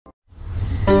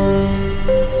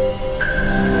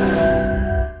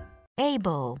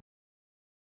able,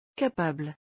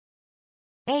 capable,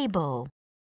 able,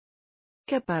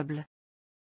 capable,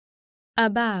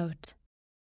 about,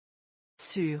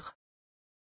 sûr,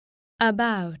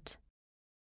 about,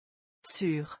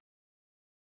 sûr,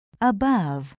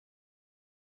 above,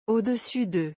 au-dessus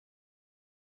de,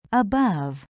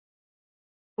 above,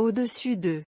 au-dessus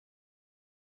de,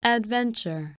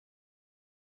 adventure,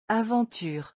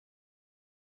 aventure,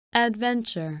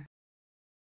 adventure,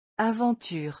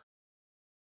 aventure,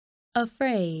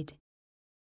 afraid,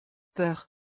 peur,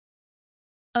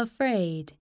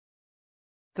 afraid,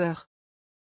 peur,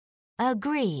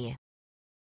 agree,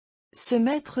 se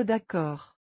mettre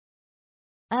d'accord,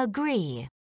 agree,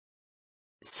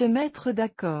 se mettre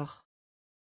d'accord,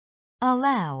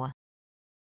 allow,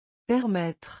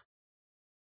 permettre,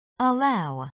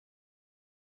 allow,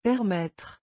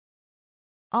 permettre,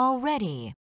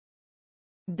 already,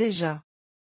 déjà,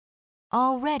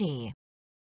 already,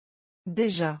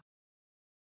 déjà,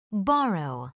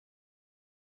 borrow,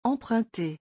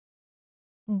 emprunter,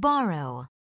 borrow,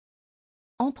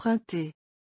 emprunter,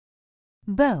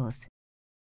 both,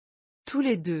 tous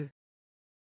les deux,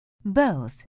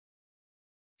 both,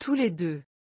 tous les deux,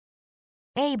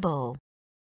 able,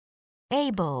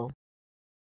 able,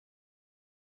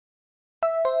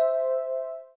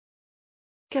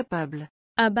 capable,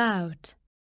 about,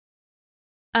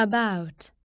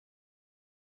 about,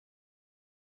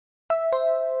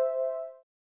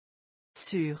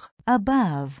 sûr,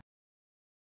 above,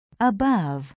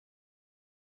 above,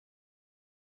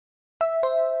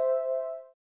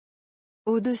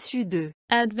 au-dessus de,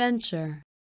 adventure,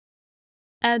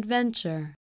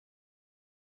 adventure,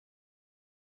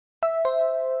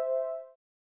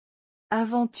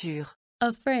 aventure,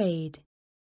 afraid,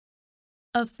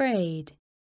 afraid,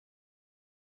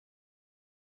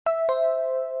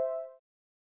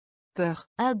 peur,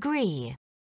 agree,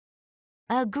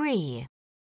 agree,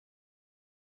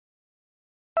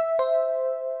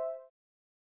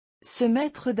 se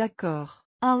mettre d'accord,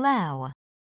 allow,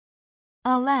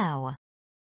 allow,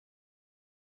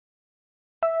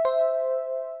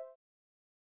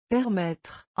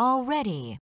 permettre,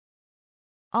 already,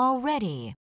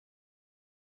 already,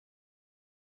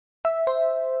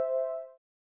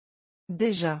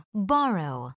 déjà,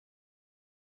 borrow,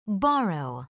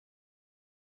 borrow,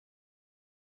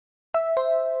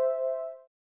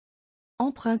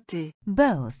 emprunter,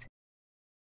 both,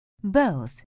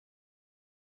 both,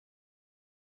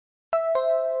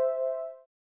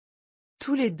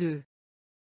 tous les deux,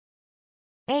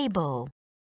 able,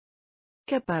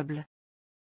 capable,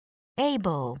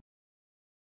 able,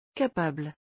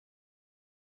 capable,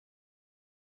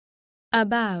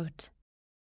 about,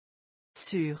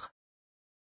 sûr,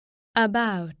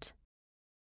 about,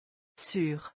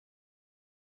 sûr,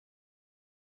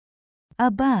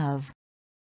 above,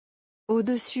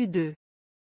 au-dessus de,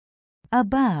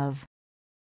 above,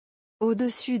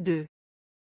 au-dessus de,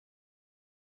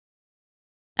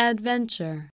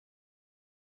 adventure,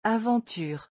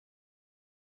 aventure,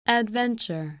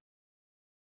 adventure,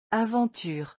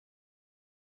 aventure,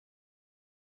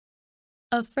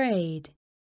 afraid,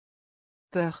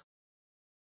 peur,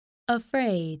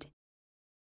 afraid,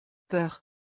 peur,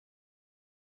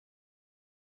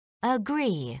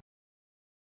 agree,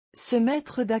 se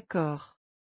mettre d'accord,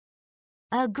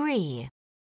 agree,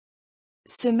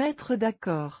 se mettre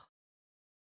d'accord,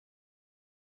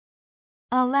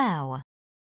 allow,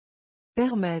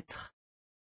 permettre,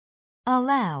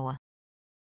 allow,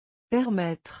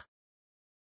 permettre,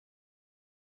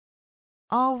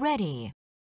 already,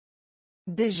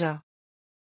 déjà,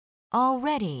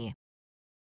 already,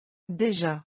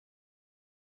 déjà,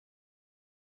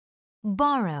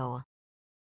 borrow,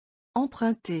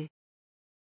 emprunter,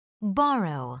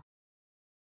 borrow,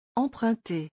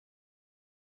 emprunter,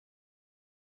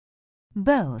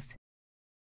 both,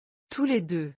 tous les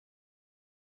deux,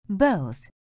 both,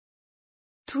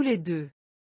 tous les deux,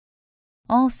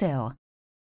 also,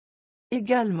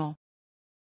 également,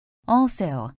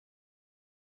 also,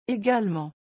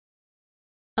 également,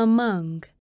 among,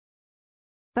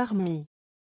 parmi,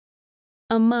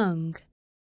 among,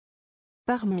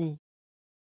 parmi,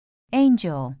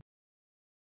 angel,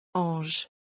 ange,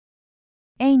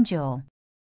 angel,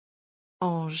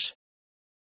 ange,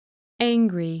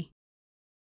 angry,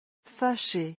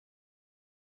 fâché,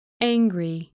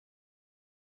 angry,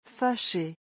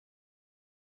 fâché,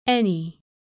 any,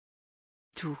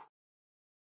 tout,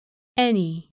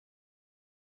 any,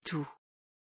 tout,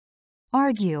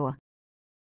 argue,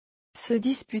 se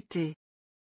disputer,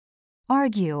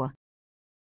 argue,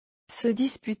 se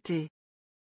disputer,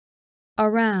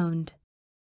 around,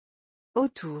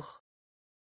 autour,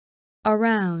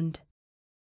 around,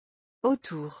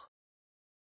 autour,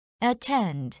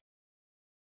 attend,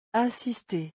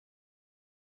 assister,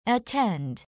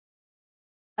 attend,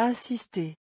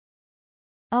 assister,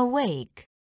 awake,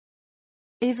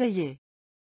 éveiller,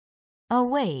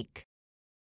 awake,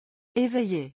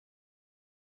 éveiller,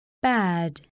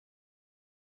 bad,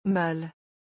 mal,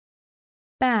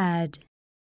 bad,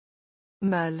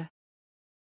 mal,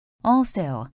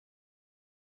 also,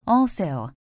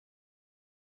 also,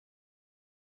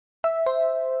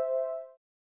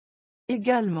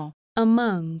 également,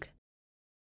 among,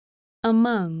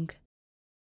 among,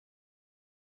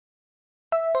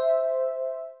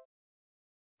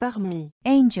 parmi,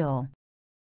 angel,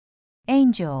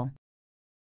 angel,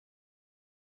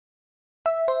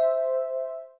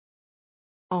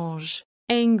 ange,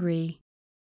 angry,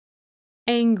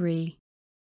 angry,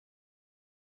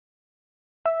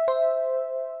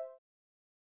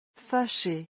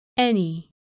 fâché, any,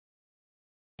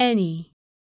 any,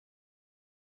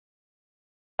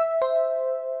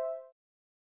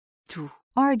 tout,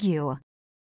 argue,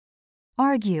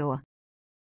 argue,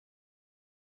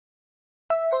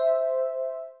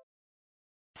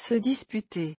 se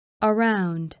disputer,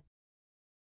 around,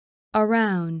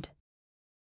 around,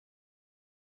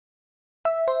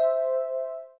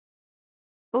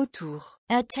 autour,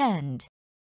 attend,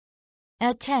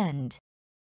 attend,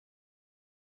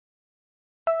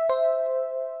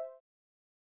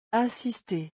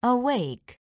 assister,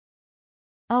 awake,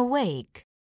 awake,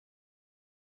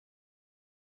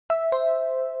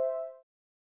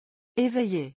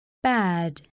 éveiller,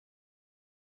 bad,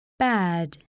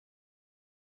 bad,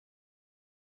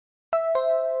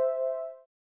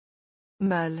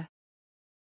 mal,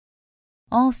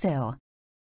 also,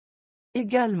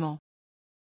 également,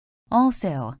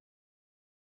 also,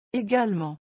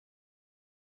 également,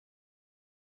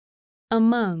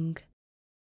 among,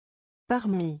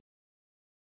 parmi,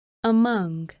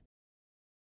 among,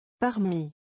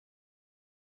 parmi,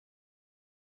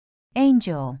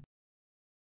 angel,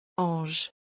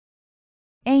 ange,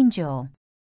 angel,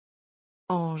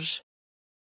 ange,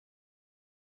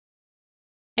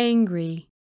 angry,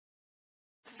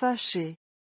 fâché,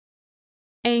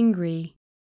 angry,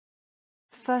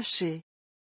 fâché,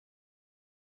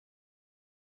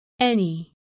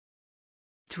 any,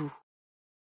 tout,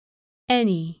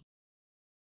 any,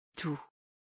 tout,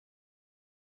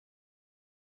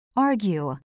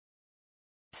 argue,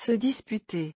 se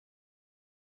disputer,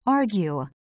 argue,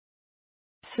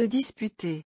 se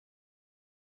disputer,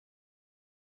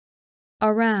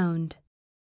 around,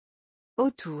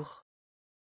 autour,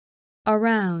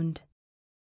 around,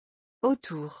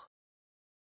 autour,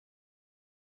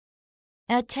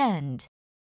 attend,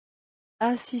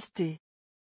 assister,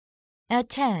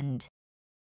 attend,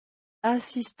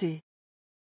 assister,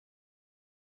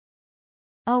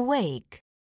 awake,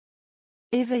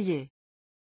 éveiller,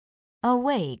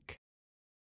 awake,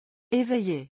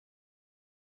 éveiller,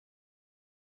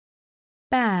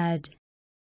 bad,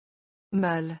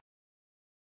 mal,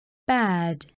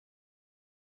 bad,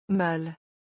 mal,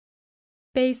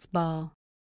 baseball,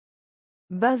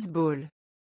 baseball,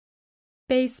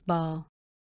 baseball,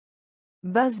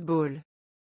 baseball,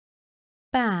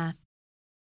 bath,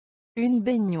 une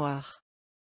baignoire,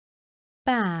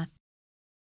 bath,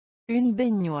 une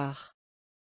baignoire,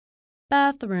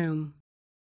 bathroom,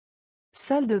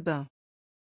 salle de bain,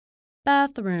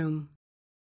 bathroom,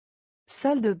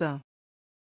 salle de bain,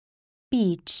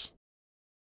 beach,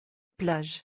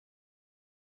 plage,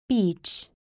 beach,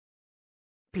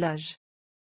 plage,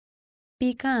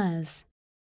 because,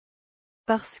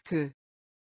 parce que,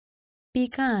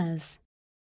 because,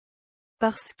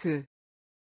 parce que,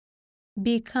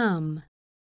 become,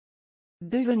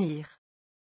 devenir,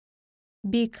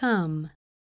 become,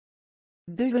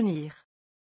 devenir,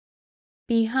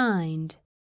 behind,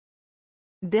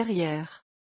 derrière,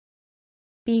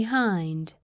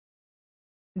 behind,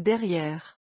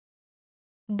 derrière,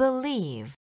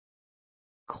 believe,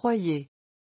 croyez,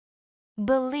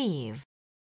 believe,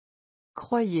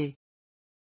 croyez,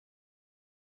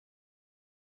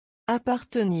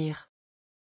 appartenir,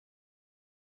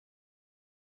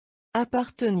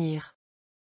 appartenir,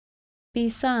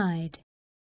 beside,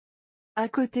 à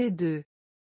côté de,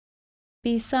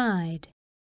 beside,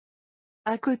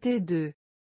 à côté de,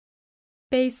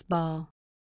 baseball,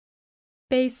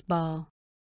 baseball,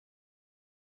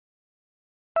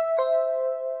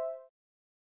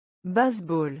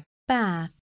 baseball,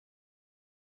 bath,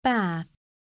 bath,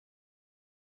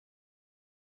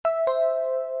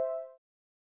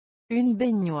 une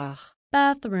baignoire,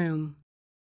 bathroom,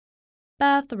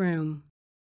 bathroom,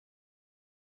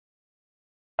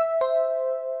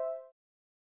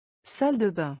 salle de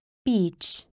bain,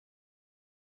 beach,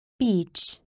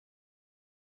 beach,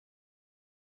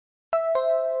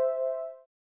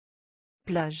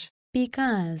 plage,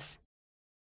 because,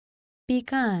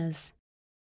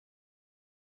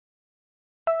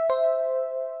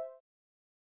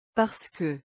 parce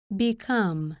que,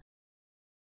 become,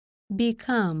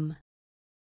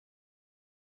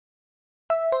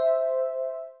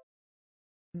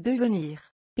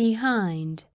 devenir,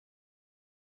 behind,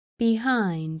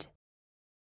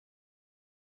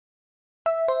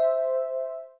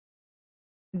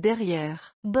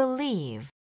 derrière, believe,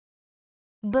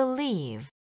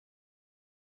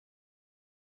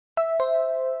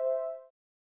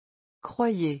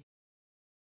 croyez,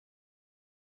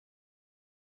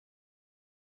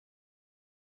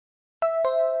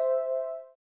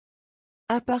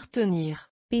 appartenir,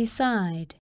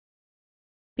 beside,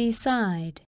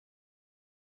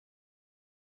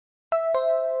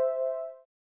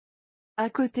 à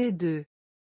côté de,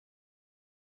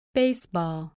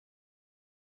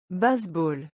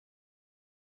 baseball,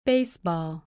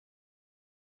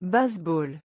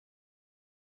 baseball,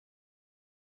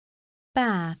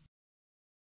 bath,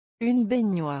 une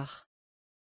baignoire,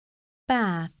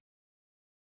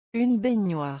 une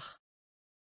baignoire,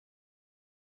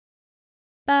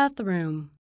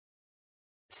 bathroom,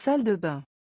 salle de bain,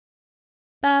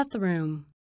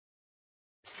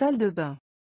 salle de bain,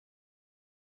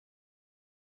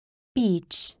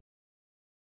 beach,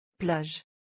 plage,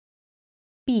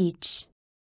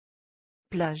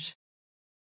 plage,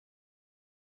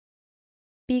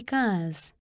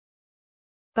 because,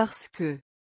 parce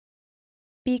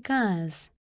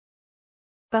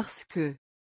que,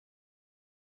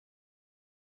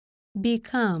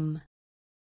 become,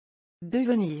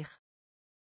 devenir,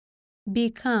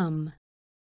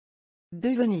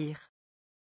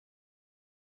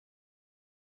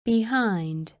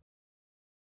 behind,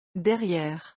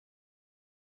 derrière,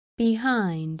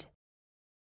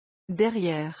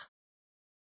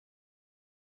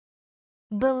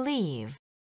 believe,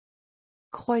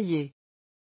 croyez,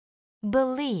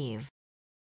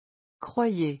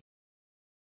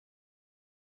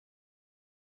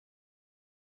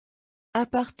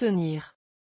 appartenir,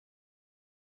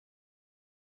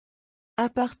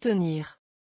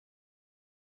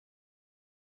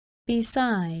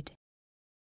 beside,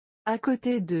 à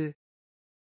côté de,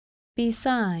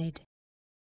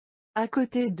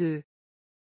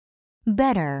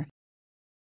 better,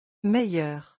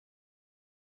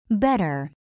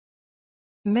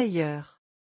 meilleur,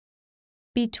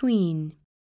 between,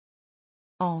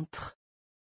 entre,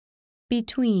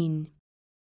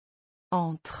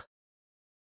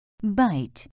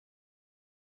 bite,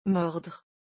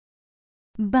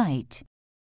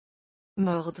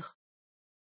 mordre,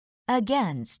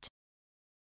 against,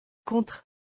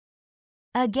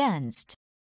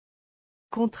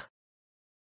 contre,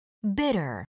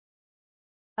 bitter,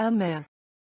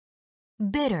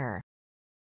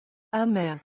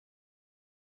 amer,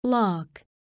 lock,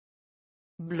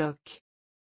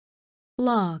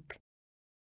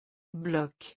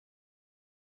 bloc,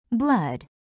 blood,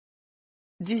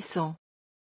 du sang,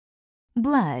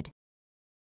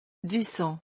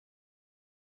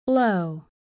 low,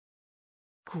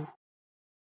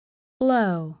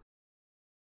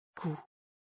 coup,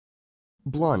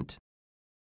 blunt,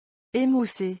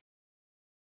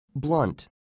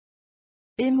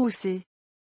 émoussé,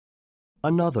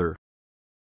 another,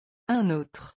 un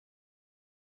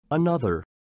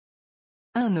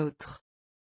autre,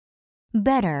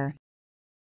 better,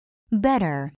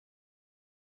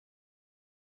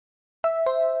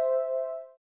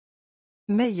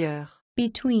 meilleur,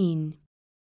 between,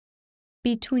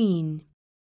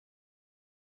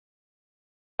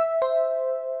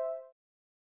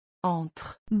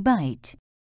 entre, bite,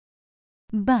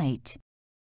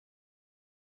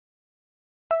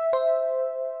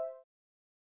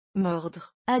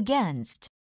 mordre, against,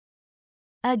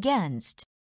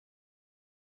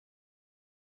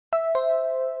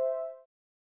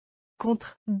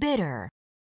 contre, bitter,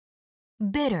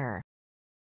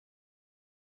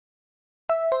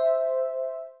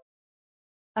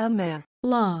 amer,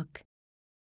 lock,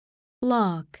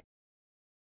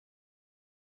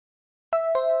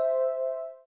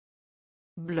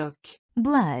 bloc,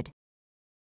 blood,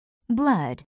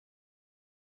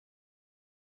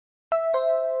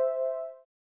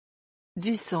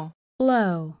 du sang,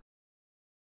 low,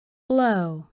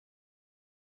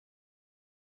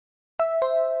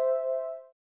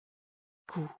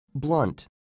 coup, blunt,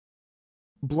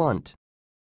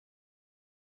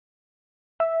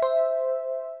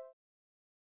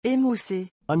 émoussé,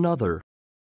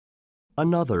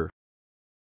 another,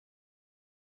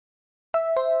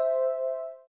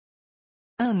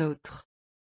 Un autre.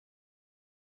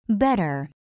 better,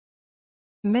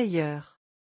 Meilleur.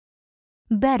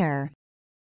 better,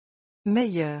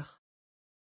 Meilleur.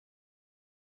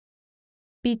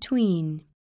 between,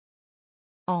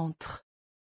 Entre.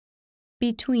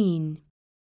 between,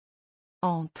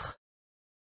 Entre.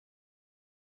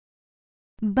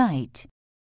 bite,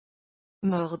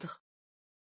 Mordre.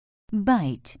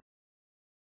 bite,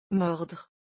 Mordre.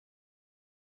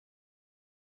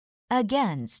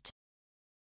 against,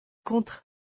 Contre.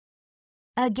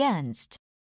 against,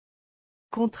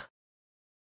 Contre.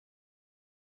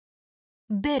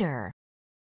 bitter,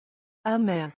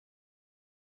 Amer.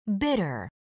 bitter,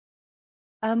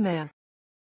 Amer.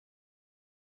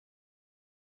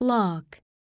 lock,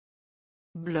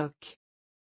 Bloc.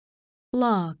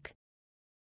 lock,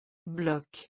 Bloc.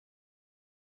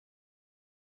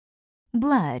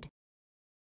 blood,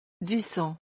 Du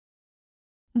sang.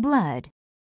 blood,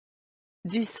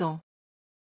 Du sang.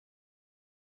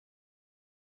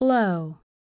 blow,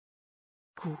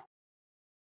 Coup.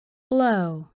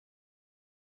 blow,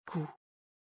 Coup.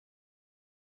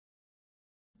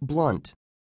 blunt,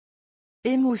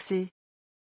 Émoussé.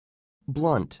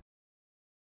 blunt,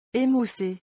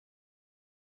 Émoussé.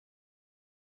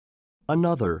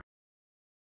 another,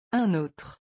 Un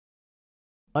autre.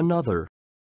 another,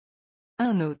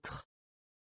 Un autre.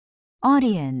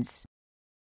 audience,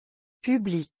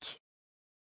 Public.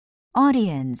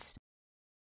 audience,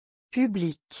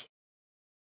 Public.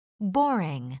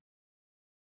 boring,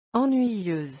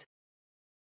 Ennuyeuse.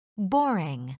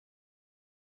 boring,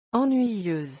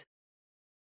 Ennuyeuse.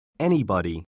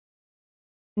 anybody,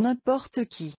 N'importe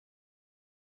qui.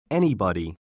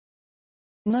 anybody,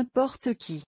 N'importe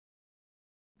qui.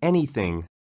 anything,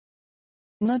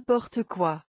 N'importe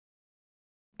quoi.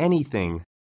 anything,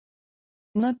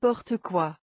 N'importe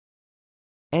quoi.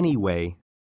 anyway,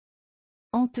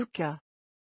 En tout cas.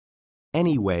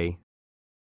 anyway,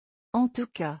 En tout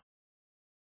cas.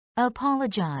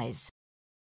 apologize,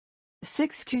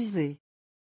 S'excuser.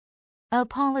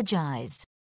 apologize,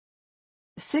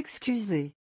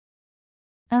 S'excuser.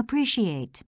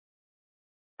 appreciate,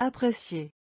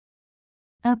 Apprécier.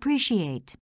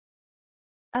 appreciate,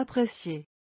 Apprécier.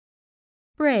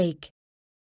 break,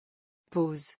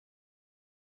 Pause.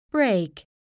 break,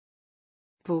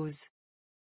 Pause.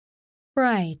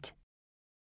 bright,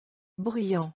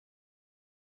 Brillant.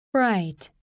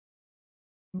 bright,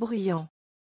 Brillant.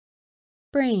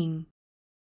 bring,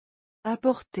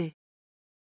 Apporter.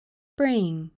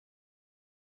 bring,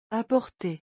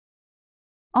 Apporter.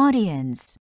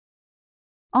 audience,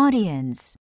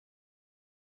 audience,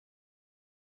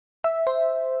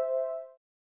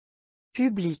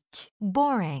 Public.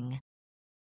 boring,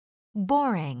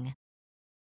 boring,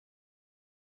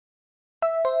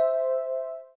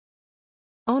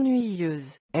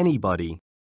 Ennuyeuse. anybody,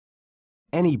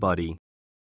 anybody,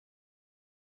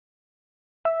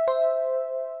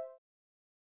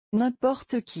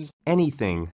 N'importe qui.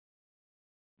 anything,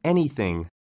 anything,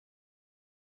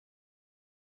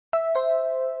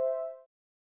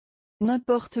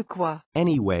 N'importe quoi.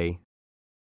 anyway,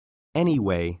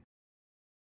 anyway,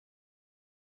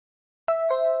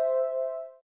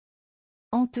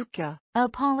 En tout cas.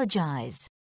 apologize,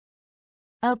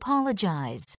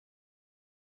 apologize,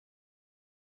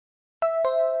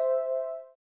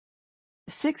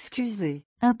 S'excuser.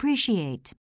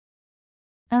 appreciate,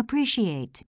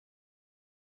 appreciate,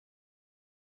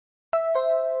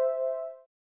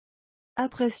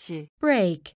 Apprécier.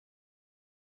 break,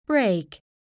 break,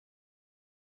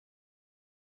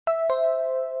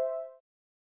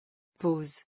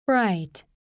 Pause. bright,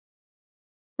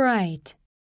 bright,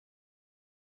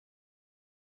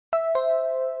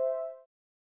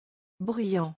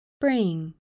 Brillant.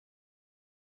 bring,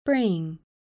 bring,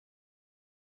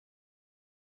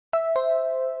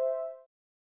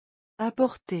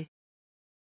 Apporter.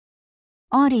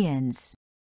 audience,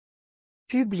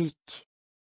 Public.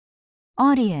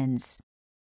 audience,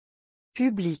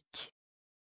 Public.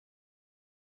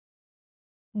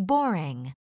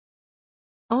 boring,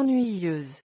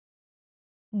 Ennuyeuse.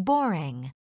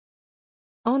 boring,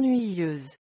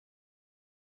 Ennuyeuse.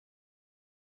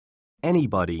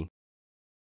 anybody,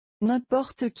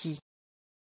 N'importe qui.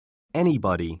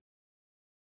 anybody,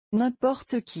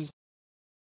 N'importe qui.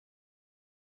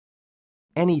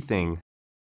 anything,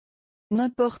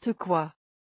 N'importe quoi.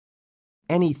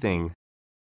 anything,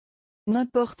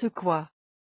 N'importe quoi.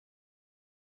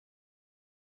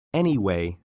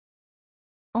 anyway,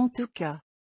 En tout cas.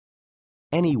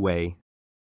 anyway,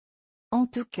 En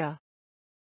tout cas.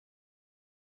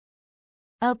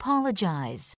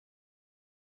 apologize,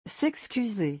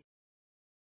 S'excuser.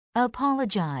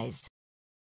 apologize,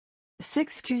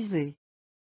 S'excuser.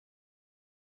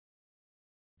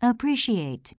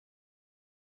 appreciate,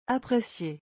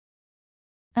 Apprécier.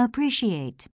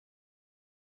 appreciate,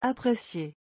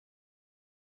 Apprécier.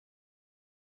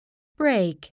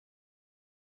 break,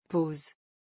 Pause.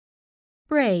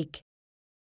 break,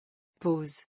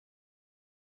 Pause.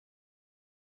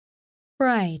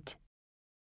 bright,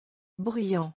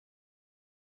 Brillant.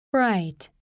 bright,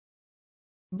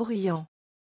 Brillant.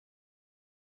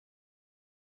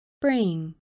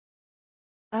 bring,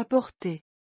 Apporter.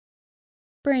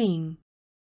 bring,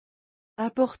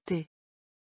 Apporter.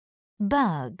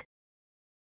 bug,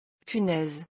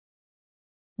 Punaise.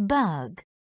 bug,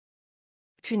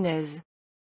 Punaise.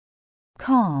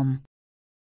 calm,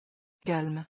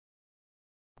 Calme.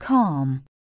 calm,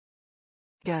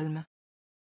 Calme.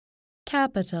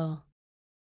 capital,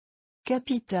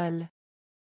 Capitale.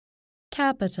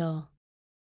 capital,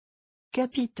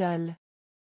 Capitale.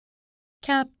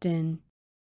 captain,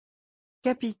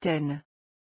 Capitaine.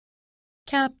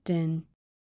 captain,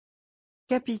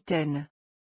 Capitaine.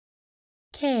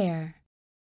 care,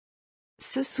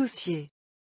 Se soucier.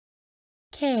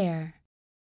 care,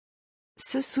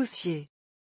 Se soucier.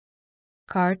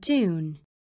 cartoon,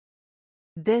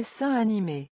 Dessin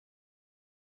animé.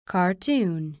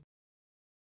 cartoon,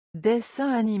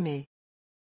 Dessin animé.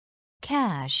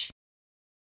 cash,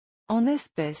 En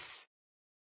espèces.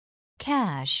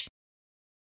 cash,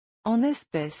 En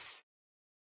espèces.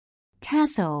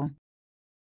 castle,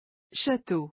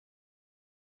 Château.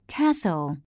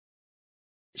 castle,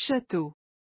 Château.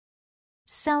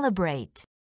 celebrate,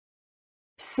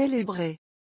 Célébrer.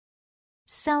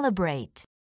 celebrate,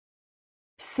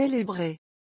 Célébrer.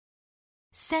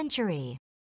 century,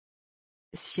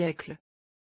 Siècle.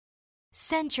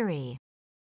 century,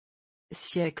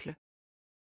 Siècle.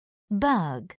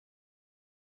 bug,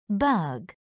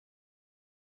 bug,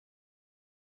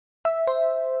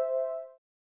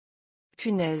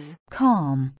 Punaise.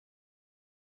 calm,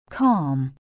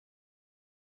 calm,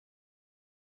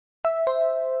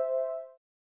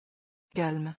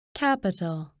 Calme.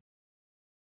 capital,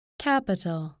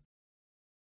 capital,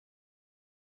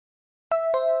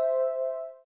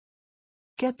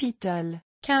 Capitale.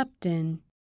 captain,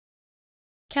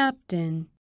 captain,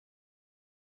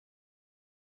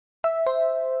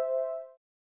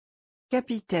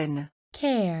 Capitaine.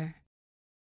 care,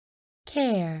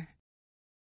 care,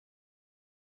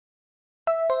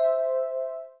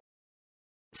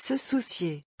 Se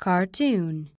soucier.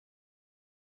 cartoon,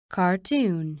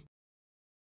 cartoon,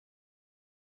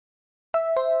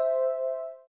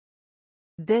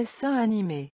 Dessin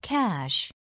animé.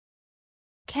 cash,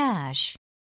 cash,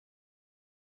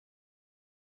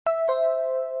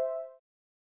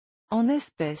 En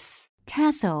espèces.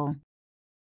 castle,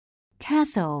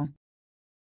 castle,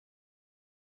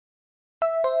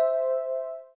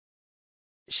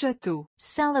 Château.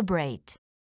 celebrate,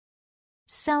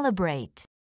 celebrate,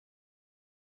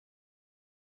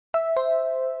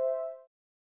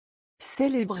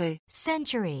 Célébrer.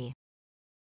 century,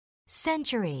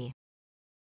 century,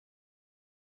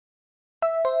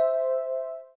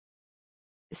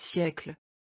 Siècle.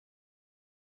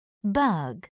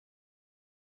 bug,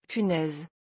 Punaise.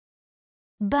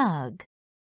 bug,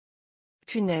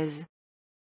 Punaise.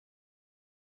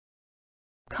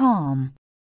 calm,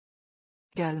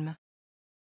 Calme.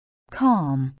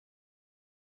 calm,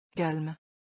 Calme.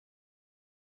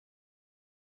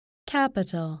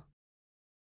 capital,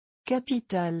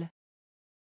 Capitale.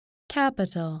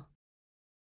 capital,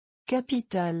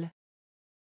 Capitale.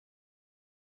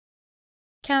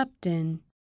 captain,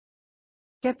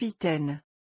 Capitaine.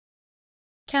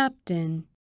 captain,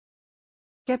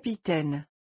 Capitaine.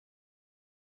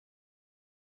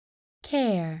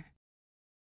 care,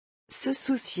 Se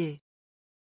soucier.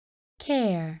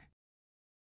 care,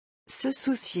 Se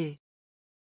soucier.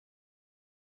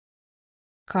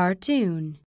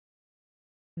 cartoon,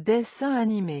 Dessin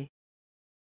animé.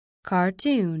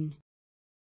 cartoon,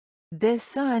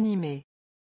 Dessin animé.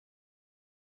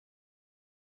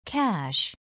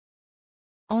 cash,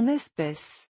 En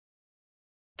espèces.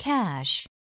 cash,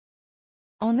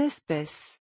 En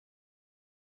espèces.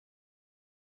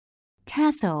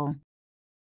 castle,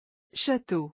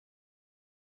 Château.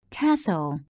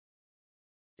 castle,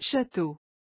 Château.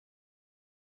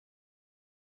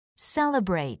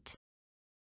 celebrate,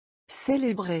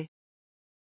 Célébrer.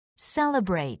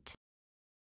 celebrate,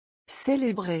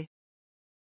 Célébrer.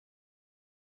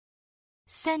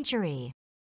 century,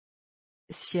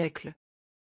 Siècle.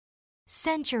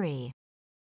 century,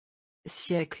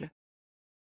 Siècle.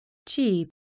 cheap,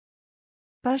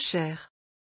 Pas cher.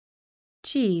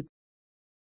 cheap,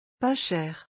 Pas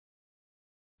cher.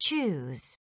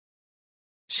 choose,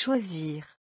 choisir,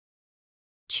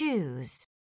 choose,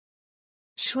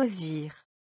 choisir,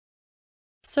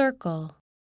 circle,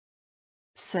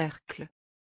 cercle,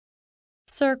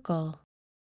 circle,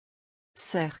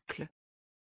 cercle,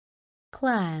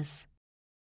 class,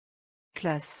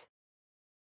 classe,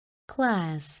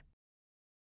 class,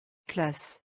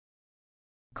 classe,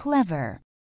 clever,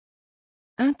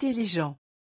 intelligent,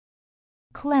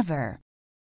 clever,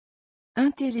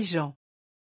 intelligent,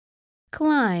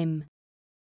 climb,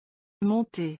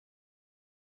 monter,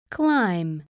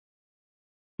 climb,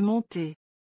 monter,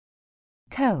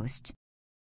 coast,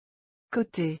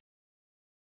 côté,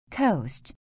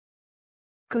 coast,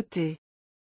 côté,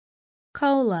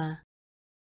 cola,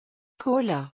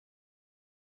 cola,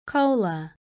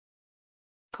 cola,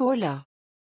 cola,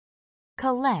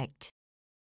 collect,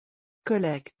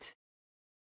 collecte,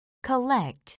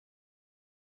 collect,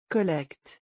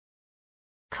 collecte,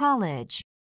 college,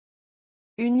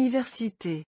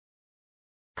 université,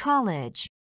 college,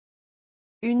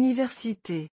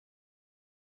 université,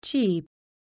 cheap,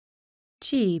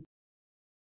 cheap,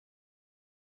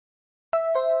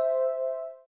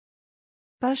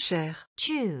 pas cher,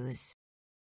 choose,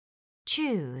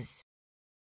 choose,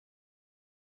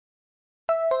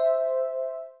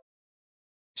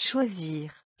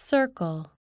 choisir,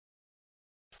 circle,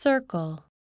 circle,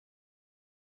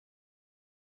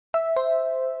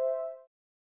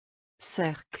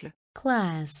 cercle,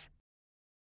 class,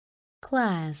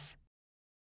 class,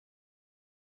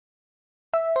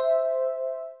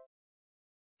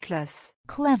 classe,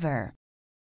 clever,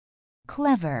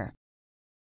 clever,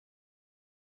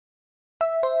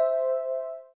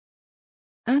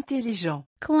 intelligent,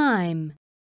 climb,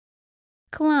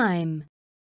 climb,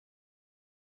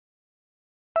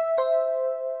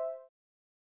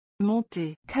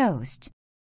 monter, coast,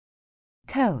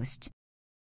 coast,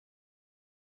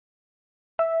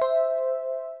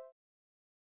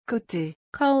 côté,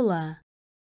 cola,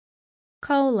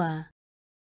 cola,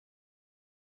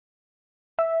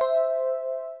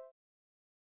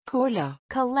 cola,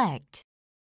 collect,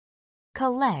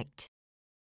 collect,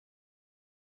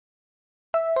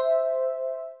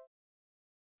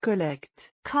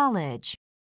 collecte, college,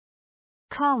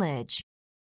 college,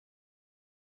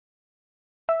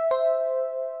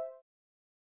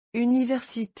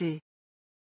 université,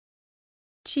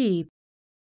 cheap,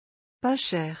 pas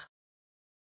cher,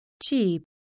 cheap,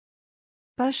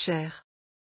 pas cher,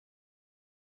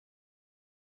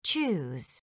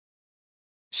 choose,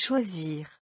 choisir,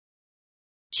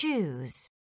 choose,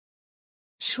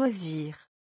 choisir,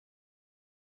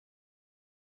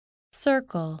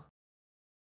 circle,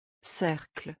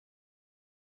 cercle,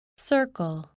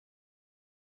 circle,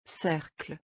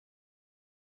 cercle,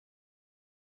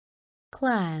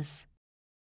 class,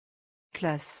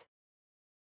 classe,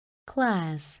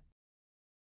 class,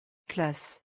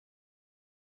 classe,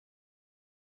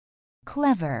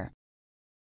 clever,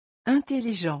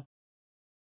 intelligent,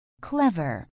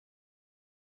 clever,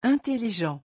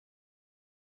 intelligent,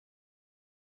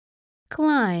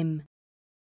 climb,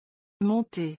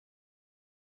 monter,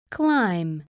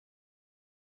 climb,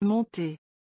 monter,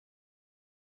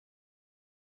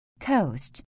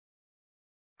 coast,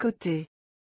 côté,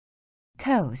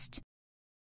 coast,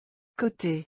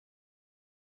 côté,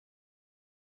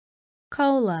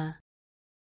 cola,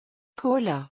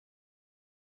 cola,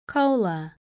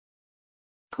 cola,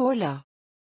 cola,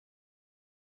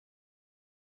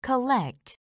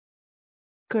 collect,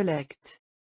 collecte,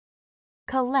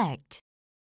 collect,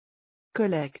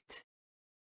 collecte,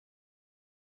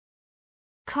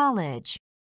 college,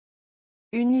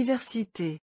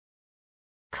 université,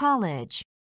 college,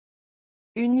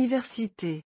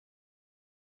 université,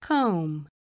 comb,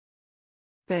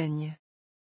 peigne,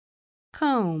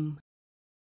 comb,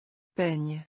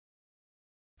 peigne,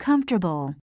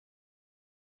 comfortable,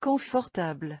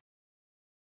 confortable,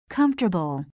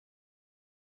 comfortable,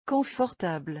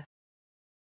 confortable,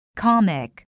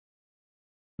 comic,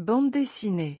 bande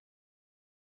dessinée,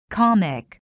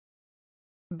 comic,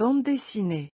 bande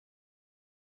dessinée,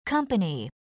 company,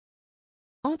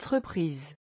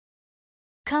 entreprise,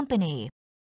 company,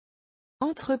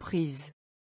 entreprise,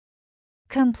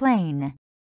 complain,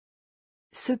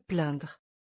 se plaindre,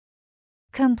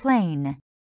 complain,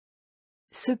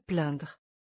 se plaindre,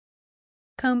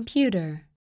 computer,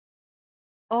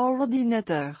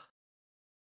 ordinateur,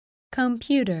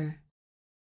 computer,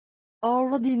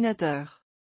 ordinateur,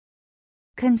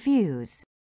 confuse,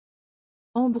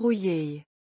 embrouiller,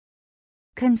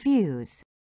 confuse,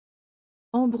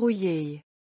 embrouiller,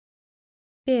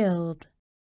 build,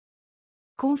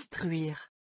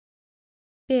 construire,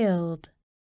 build,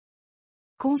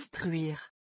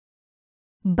 construire,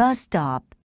 bus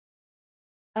stop,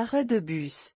 Arrêt de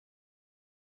bus.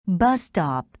 Bus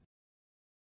stop.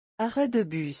 Arrêt de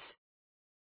bus.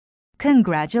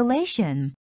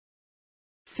 Congratulations.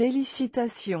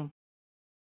 Félicitations.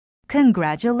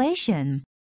 Congratulations.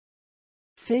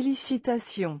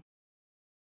 Félicitations.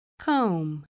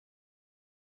 comb,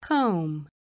 comb,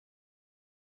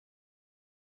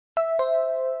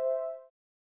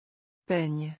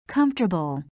 Peigne.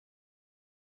 Comfortable.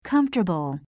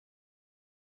 Comfortable.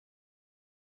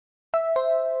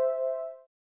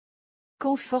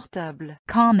 Confortable.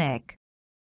 Comic.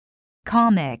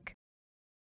 Comic.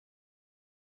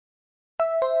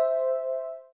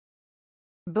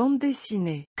 Bande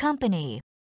dessinée. Company.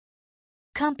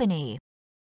 Company.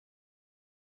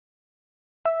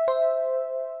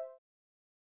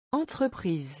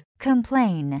 Entreprise.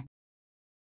 Complain.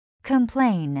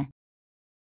 Complain.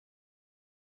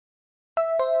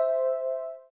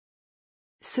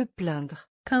 Se plaindre.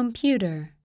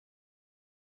 computer,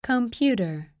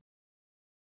 computer,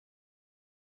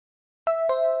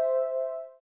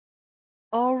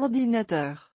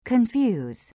 Ordinateur.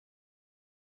 Confuse.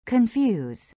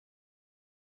 Confuse.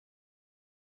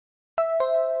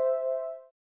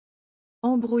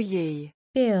 Embrouiller.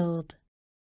 build,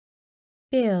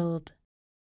 build,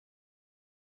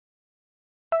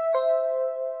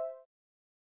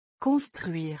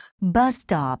 Construire. Bus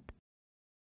stop.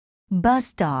 Bus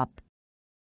stop.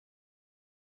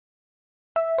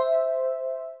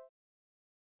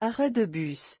 Arrêt de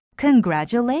bus.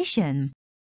 Congratulations.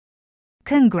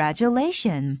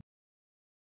 Congratulations.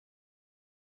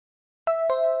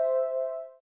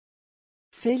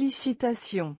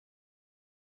 Félicitations.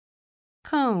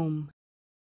 comb,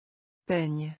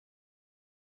 Peigne.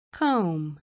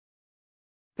 comb,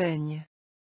 Peigne.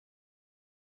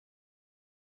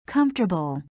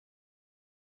 Comfortable.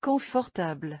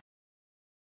 Confortable.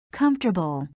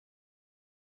 Comfortable.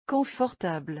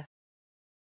 Confortable.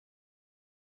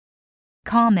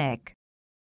 Comic.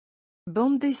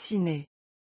 Bande dessinée.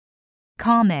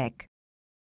 Comic.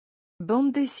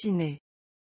 Bande dessinée.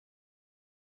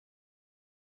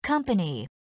 Company.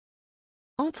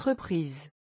 Entreprise.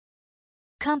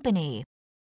 Company.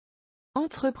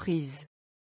 Entreprise.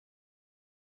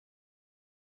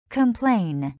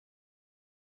 Complain.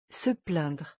 Se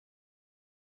plaindre.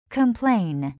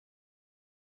 Complain.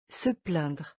 Se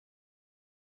plaindre.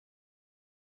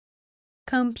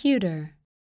 computer,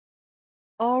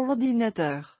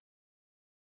 Ordinateur.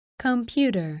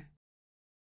 computer,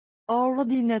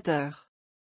 Ordinateur.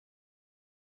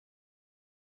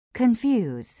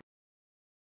 Confuse.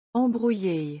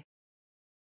 Embrouiller.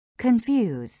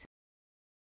 Confuse.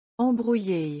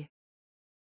 Embrouiller.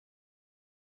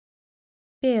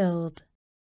 build,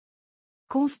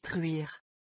 Construire.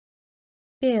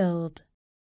 build,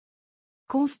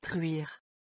 Construire.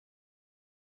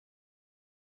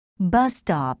 Bus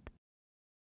stop.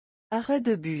 Arrêt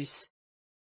de bus.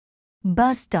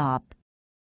 Bus stop.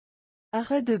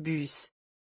 Arrêt de bus.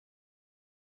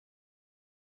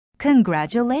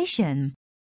 Congratulations.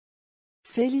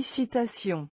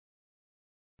 Félicitations.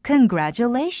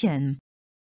 Congratulations.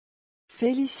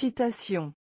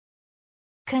 Félicitations.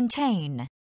 Contain.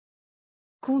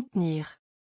 Contenir.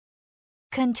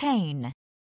 Contain.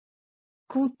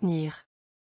 Contenir.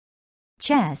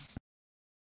 Chess.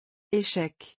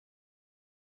 Échec.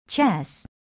 Chess.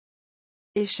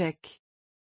 Échec.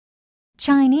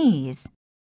 Chinese.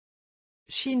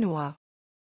 Chinois.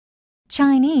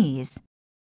 Chinese.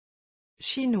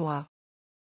 Chinois.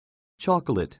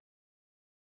 chocolate,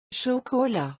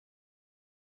 Chocolat.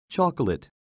 chocolate,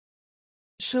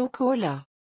 Chocolat.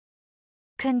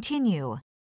 Continue.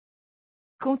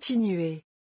 Continuer.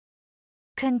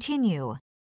 Continue.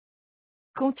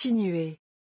 Continuer.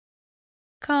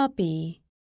 copy,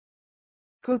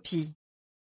 Copie.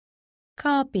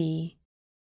 copy,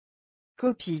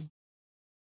 Copie.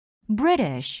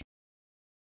 British.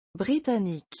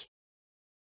 Britannique.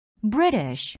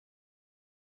 British.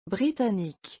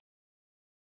 Britannique.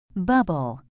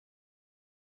 Bubble.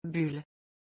 Bulle.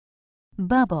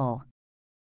 Bubble.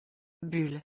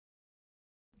 Bulle.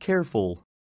 careful,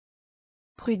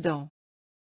 Prudent.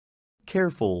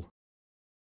 careful,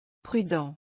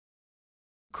 Prudent.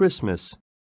 Christmas,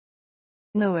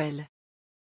 Noël.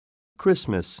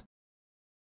 Christmas,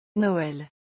 Noël.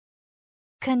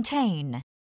 Contain.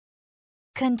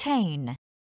 Contain.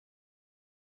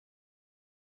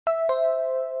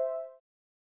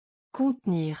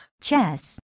 Contenir.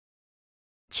 Chess.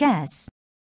 Chess.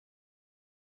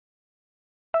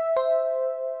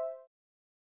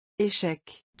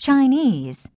 Échec.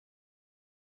 Chinese.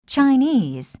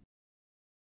 Chinese.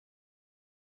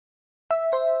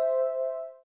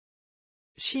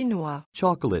 Chinois.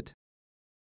 chocolate,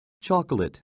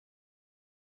 chocolate,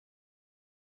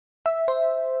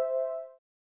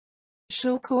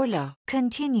 chocolat,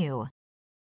 continue,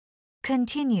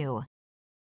 continue,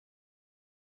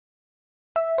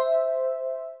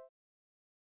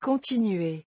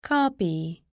 continuer,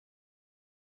 copy,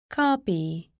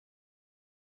 copy,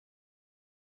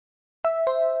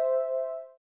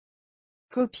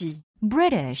 copie,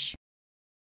 British,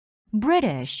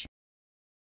 British,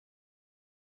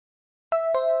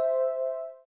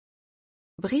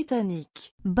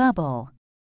 britannique, bubble,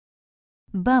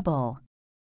 bubble,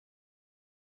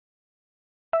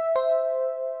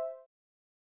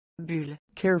 bulle,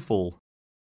 careful,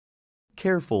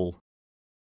 careful,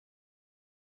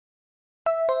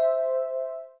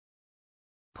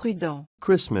 prudent,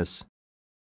 Christmas,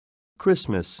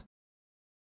 Christmas,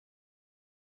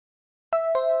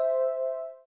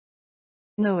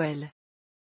 Noël,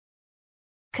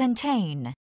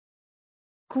 contain,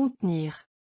 contenir,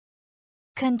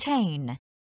 contain,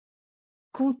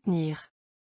 contenir,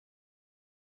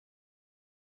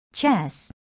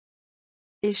 chess,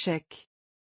 échec,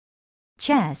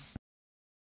 chess,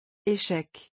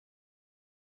 échec,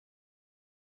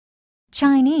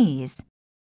 Chinese,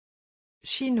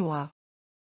 chinois,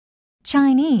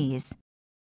 Chinese,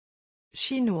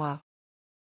 chinois,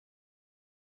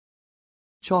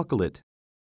 chocolate,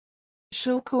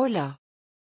 chocolat,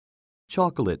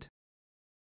 chocolate,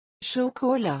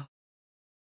 chocolat,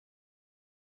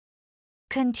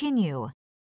 continue,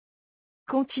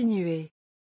 continuer,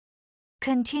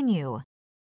 continue,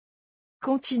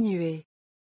 continuer,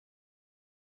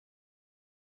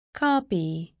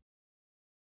 copy,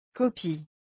 copie,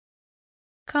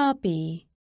 copy,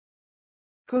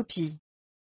 copie,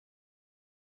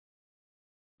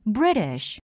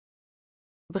 British,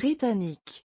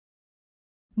 britannique,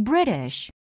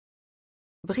 British,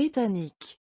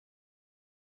 britannique,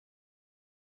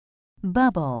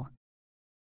 bubble,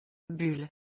 bulle,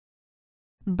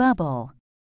 bubble,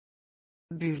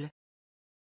 bulle,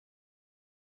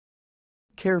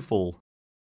 careful,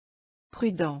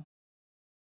 prudent,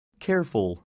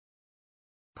 careful,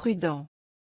 prudent,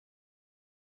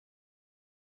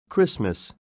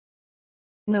 Christmas,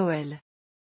 Noël,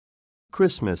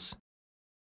 Christmas,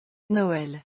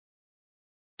 Noël,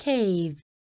 cave,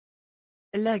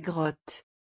 la grotte,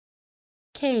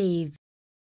 cave,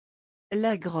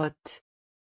 la grotte,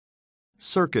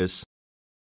 circus,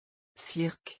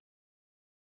 cirque,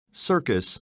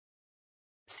 circus,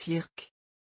 cirque,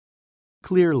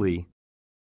 clearly,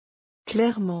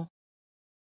 clairement,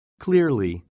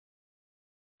 clearly,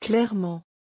 clairement,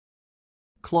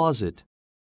 closet,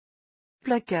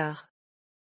 placard,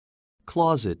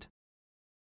 closet,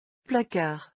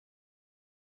 placard,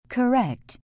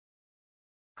 correct,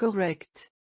 correct,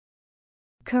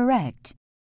 correct,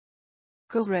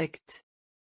 correct,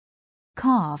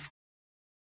 cough,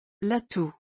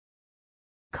 l'atout,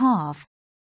 cough,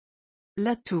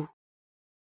 l'atout,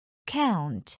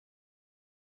 count,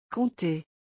 compter,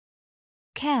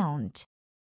 count,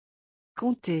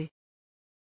 compter,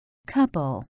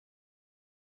 couple,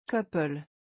 couple,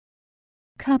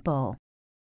 couple,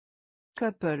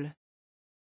 couple,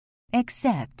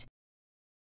 accept,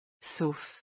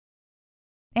 sauf,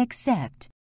 accept,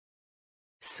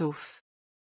 sauf,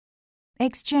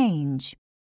 exchange,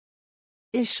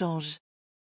 échange,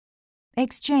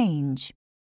 exchange,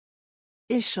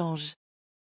 échange,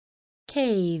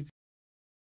 cave,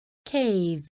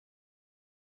 cave,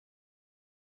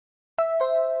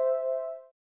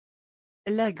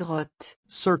 la grotte,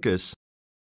 circus,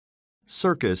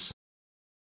 circus,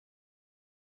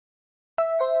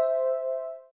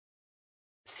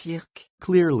 cirque,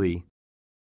 clearly,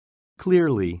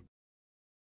 clearly,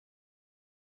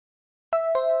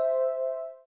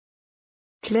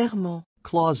 clairement,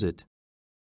 closet,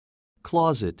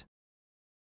 closet,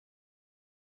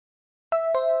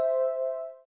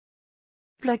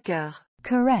 placard,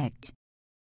 correct,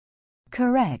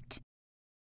 correct,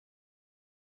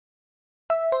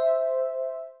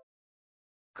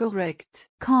 correct,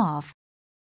 cough,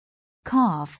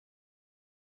 cough,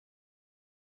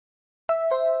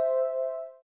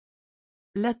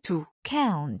 l'atout,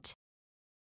 count,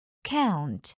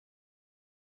 count,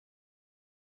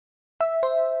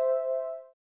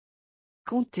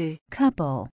 compter,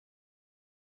 couple,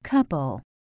 couple,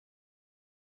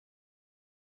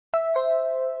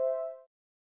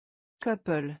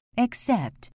 couple,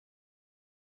 accept,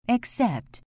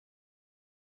 accept,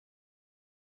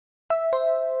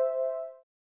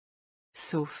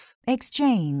 sauf,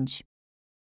 exchange,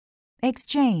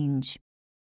 exchange,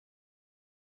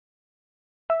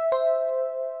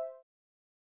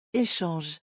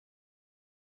 échange,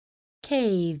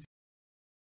 cave,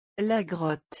 La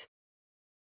grotte.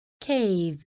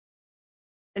 cave,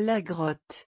 La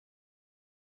grotte.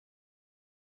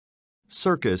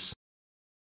 circus,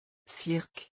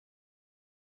 Cirque.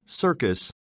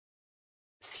 circus,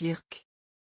 Cirque.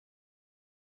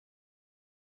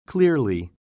 clearly,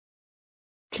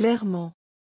 Clairement.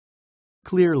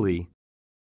 clearly,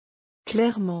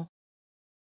 Clairement.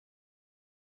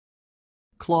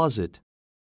 closet,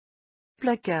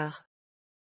 Placard.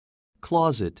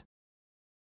 closet,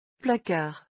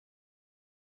 Placard.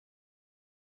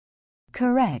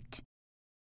 correct,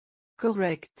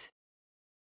 Correct.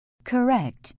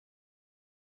 correct,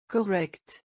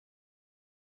 Correct.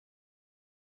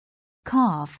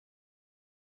 cough,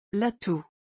 L'atout.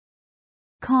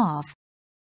 cough,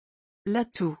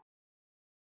 L'atout.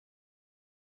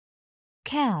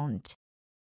 count,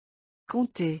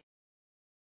 Compter.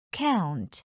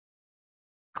 count,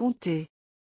 Compter.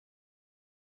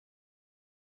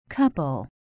 couple,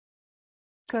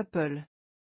 Couple.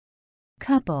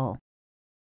 couple,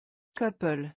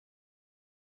 Couple.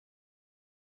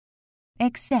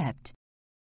 accept,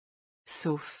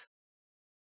 Sauf.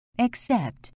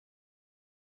 accept,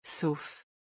 Sauf.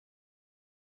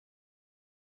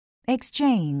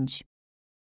 exchange,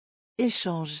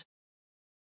 Échange.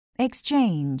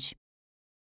 exchange,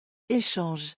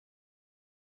 Échange.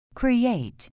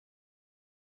 create,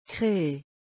 Créer.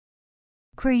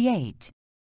 create,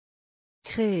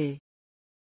 Créer.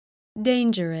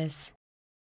 dangerous,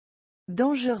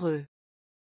 Dangereux.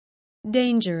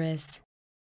 dangerous,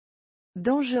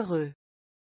 Dangereux.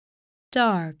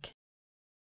 dark,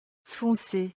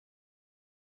 Foncé.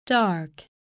 dark,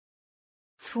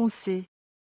 Foncé.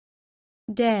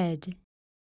 dead,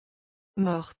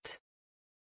 Morte.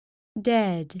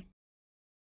 dead,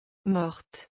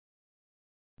 Morte.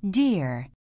 dear,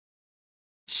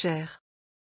 Cher.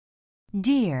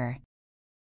 dear,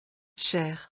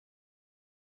 Cher.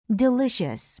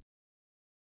 delicious,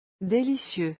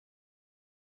 Délicieux.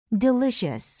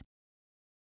 delicious,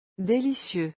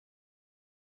 Délicieux.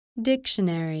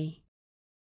 dictionary,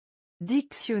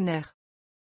 Dictionnaire.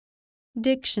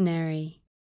 dictionary,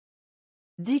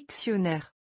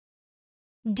 Dictionnaire.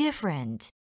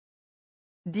 different,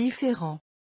 Différent.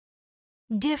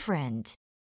 different,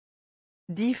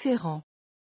 Différent.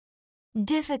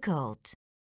 difficult,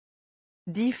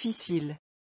 Difficile.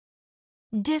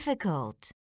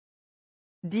 difficult,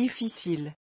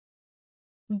 Difficile.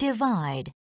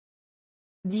 divide,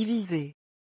 Diviser.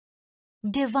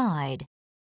 divide,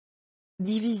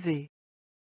 Diviser.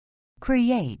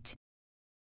 create,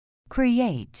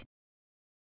 create,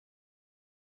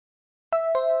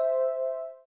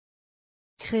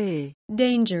 Créer.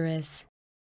 dangerous,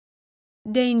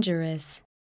 dangerous,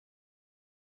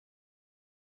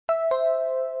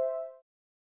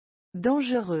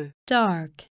 Dangereux.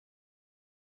 dark,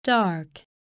 dark,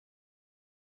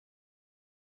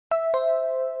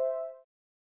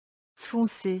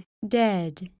 Foncé.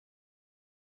 dead,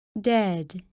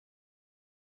 dead,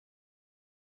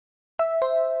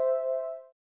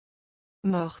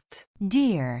 Morte.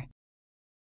 dear,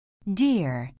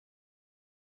 dear,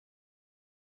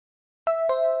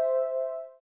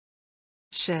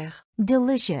 Cher.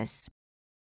 delicious,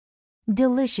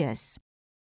 delicious,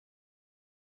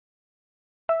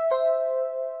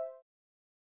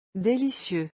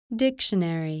 Délicieux.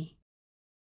 dictionary,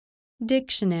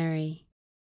 dictionary,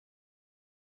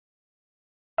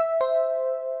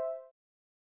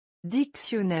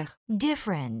 Dictionnaire.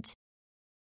 different,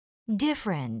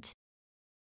 different,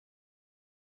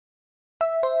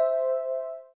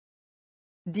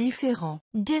 Différent.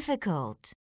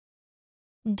 difficult,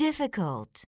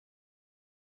 difficult,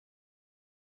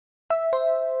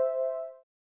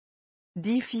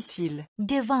 Difficile.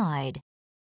 divide,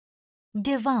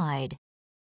 divide,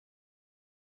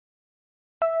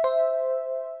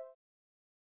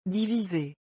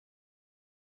 Diviser.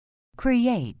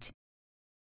 create,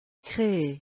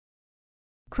 Créer.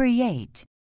 create,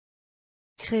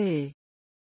 Créer.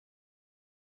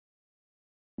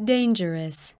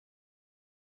 dangerous,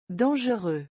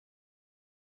 Dangereux.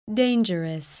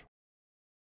 dangerous,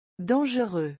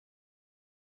 Dangereux.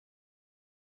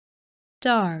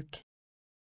 dark,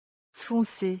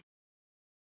 Foncé.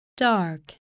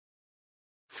 dark,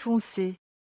 Foncé.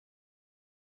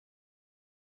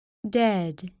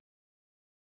 dead,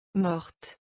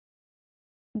 Morte.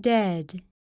 dead,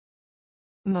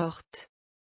 Morte.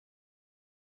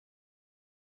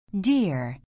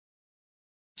 dear,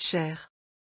 Cher.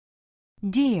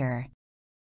 dear,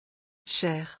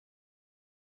 Cher.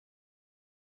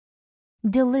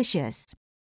 delicious,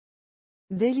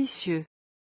 Délicieux.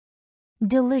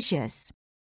 delicious,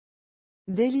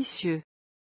 Délicieux.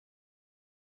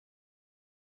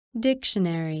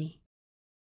 dictionary,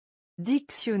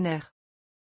 dictionnaire,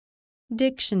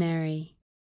 dictionary,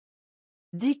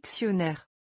 dictionnaire,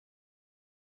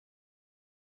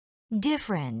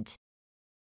 different,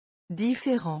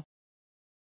 différent,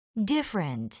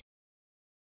 different,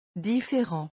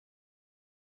 différent,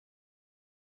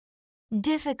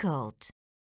 difficult,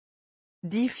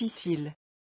 difficile,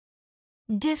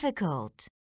 difficult,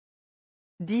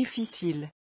 difficile,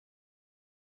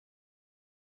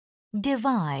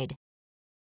 divide,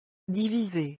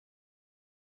 diviser,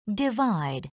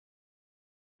 divide,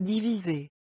 diviser,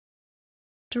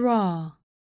 draw,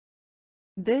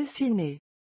 dessiner,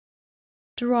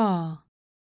 draw,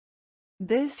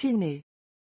 dessiner,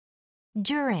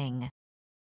 during,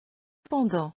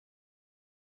 pendant,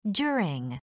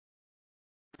 during,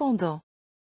 pendant,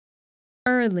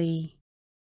 early,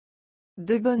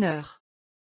 de bonne heure,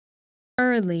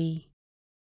 early,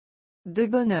 de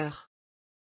bonne heure,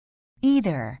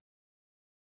 either,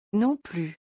 non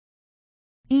plus,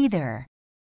 either,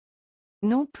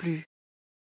 non plus,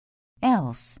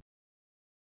 else,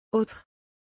 autre,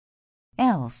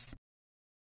 else,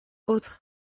 autre,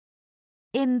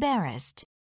 embarrassed,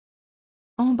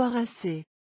 embarrassé,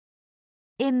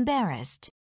 embarrassed,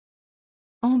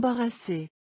 embarrassé,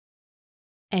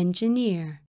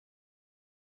 engineer,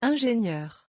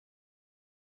 ingénieur,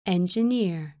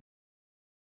 engineer,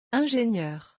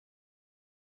 ingénieur,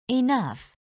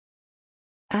 enough,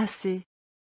 assez,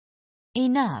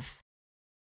 enough,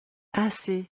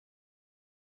 assez,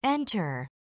 enter,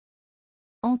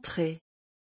 entrer,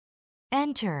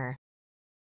 enter,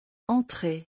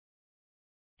 entrer,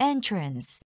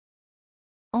 entrance,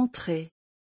 entrer,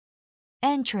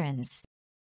 entrance,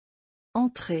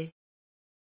 entrer,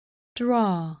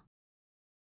 draw,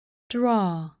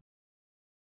 draw,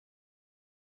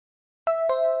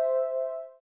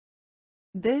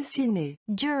 dessiner,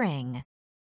 during,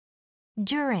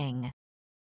 during,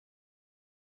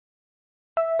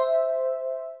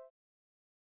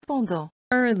 pendant,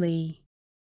 early,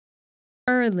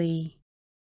 early,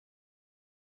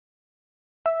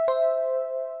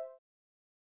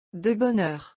 de bonne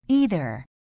heure, either,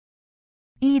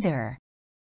 either,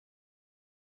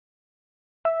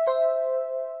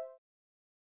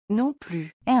 non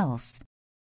plus, else,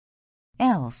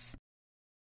 else,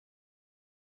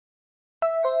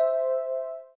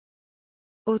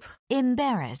 autre,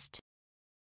 embarrassed,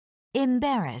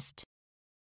 embarrassed,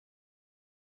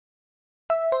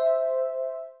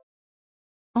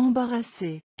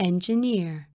 embarrassé,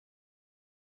 engineer,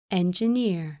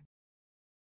 engineer,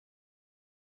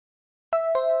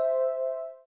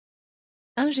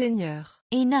 ingénieur,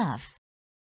 enough,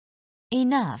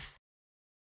 enough,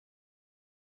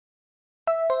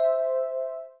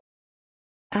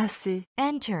 assez,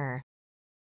 enter,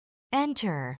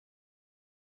 enter,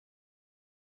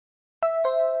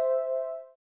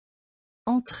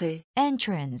 entrer,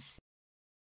 entrance,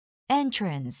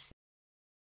 entrance,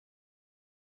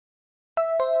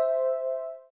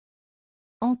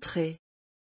 entrer,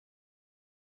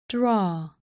 draw,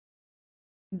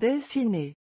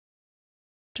 dessiner,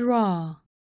 draw,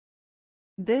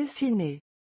 dessiner,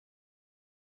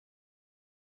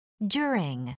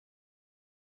 during,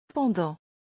 pendant,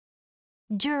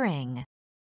 during,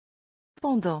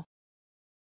 pendant,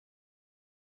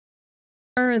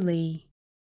 early,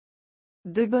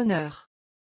 de bonne heure,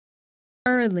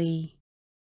 early,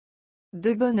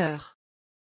 de bonne heure,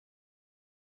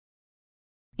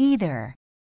 either,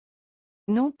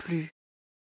 non plus,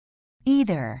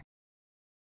 either,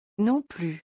 non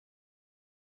plus,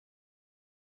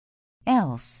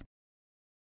 else,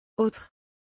 autre,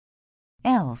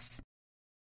 else,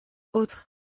 autre,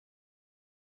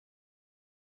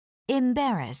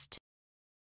 embarrassed,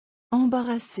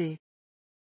 embarrassé,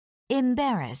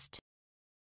 embarrassed,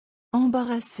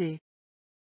 embarrassé,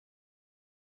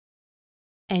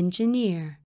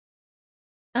 engineer,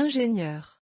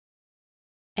 ingénieur,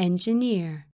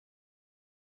 engineer,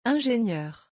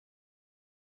 ingénieur,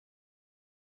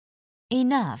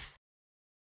 enough,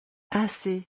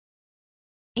 assez,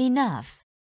 enough,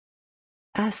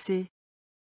 assez,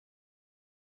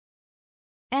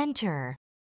 enter,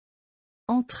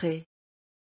 entrer,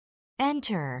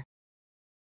 enter,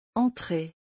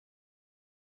 entrer,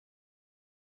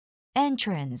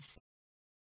 entrance,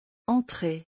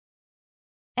 entrer,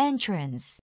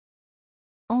 entrance,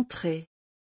 entrer,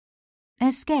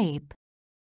 escape,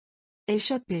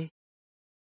 échapper,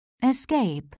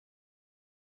 escape,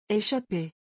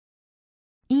 échapper,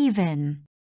 even,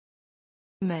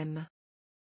 même,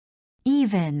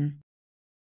 even,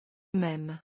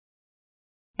 même,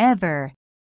 ever,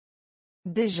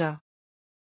 déjà,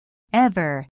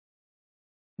 ever,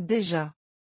 déjà,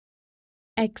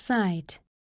 excite,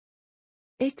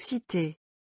 exciter,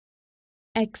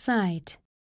 excite,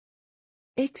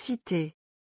 exciter,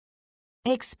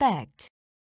 expect,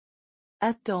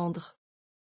 attendre,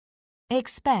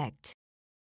 expect,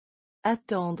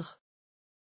 attendre,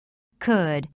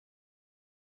 could,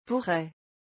 pourrait,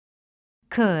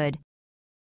 could,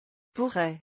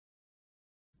 pourrait,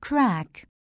 crack,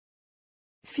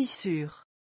 fissure,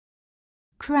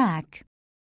 crack,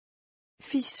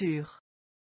 fissure,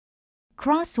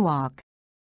 crosswalk,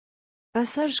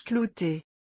 passage clouté,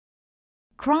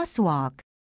 crosswalk,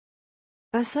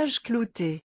 passage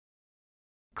clouté,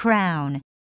 crown,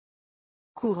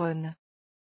 couronne,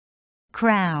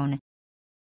 crown,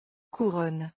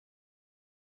 couronne,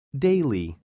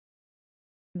 daily,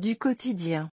 du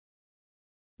quotidien,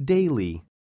 daily,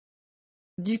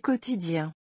 du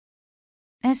quotidien,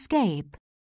 escape,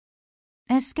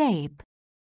 escape,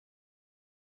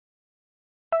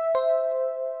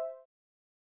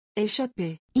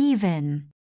 échapper,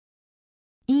 even,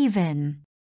 even,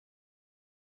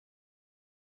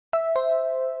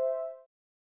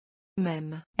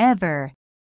 même, ever,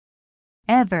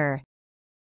 ever,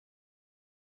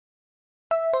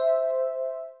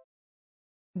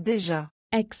 déjà,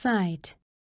 excite,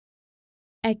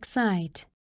 excite,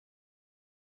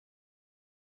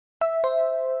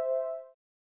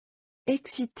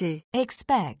 exciter,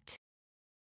 expect,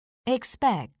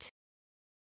 expect,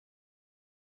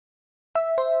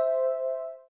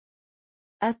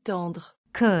 attendre,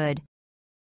 could,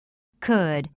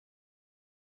 could,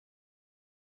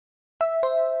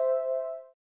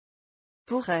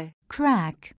 pourrait,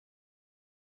 crack,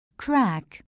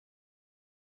 crack,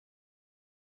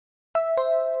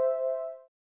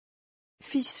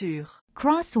 fissure,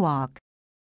 crosswalk,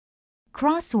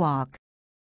 crosswalk,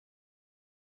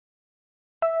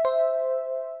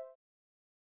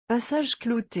 passage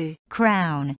clouté,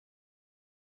 crown,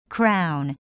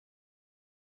 crown,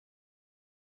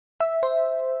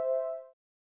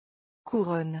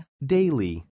 couronne,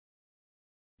 daily,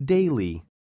 daily,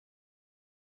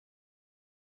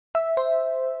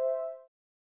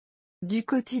 du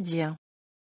quotidien,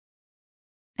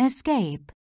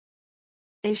 escape,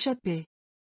 échapper,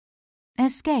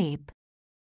 escape,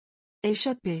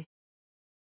 échapper,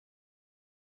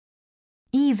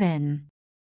 even,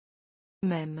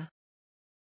 même,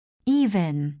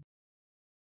 even,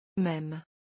 même,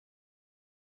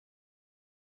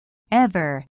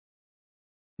 ever,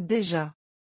 déjà,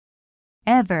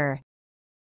 ever,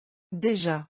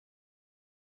 déjà,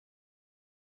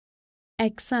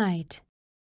 excite,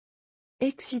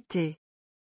 exciter,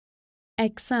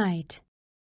 excite,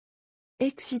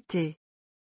 exciter,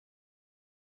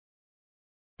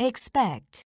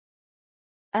 expect,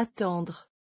 attendre,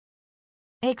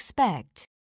 expect,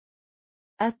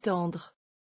 attendre,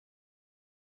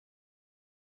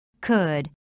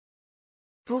 could,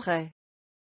 pourrait,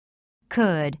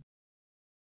 could,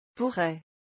 pourrait,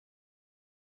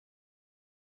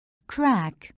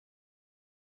 crack,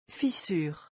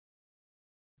 fissure,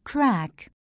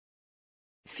 crack,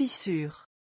 fissure,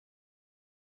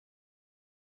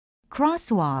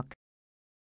 crosswalk,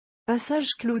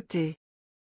 passage clouté,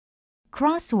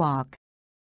 crosswalk,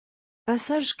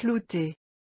 passage clouté,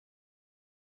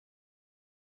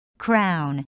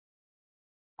 crown,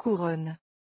 couronne,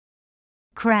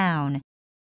 crown,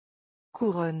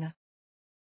 couronne,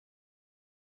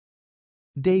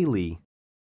 daily,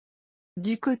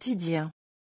 du quotidien,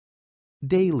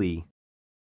 daily,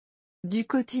 du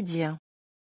quotidien,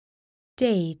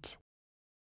 date,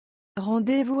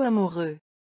 rendez-vous amoureux,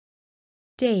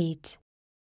 date,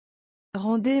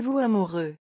 rendez-vous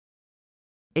amoureux,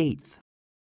 8th,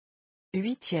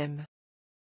 8e,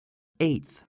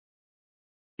 8th,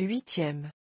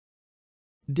 8e,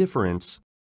 difference,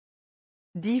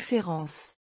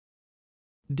 différence,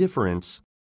 difference,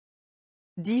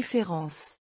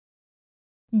 différence,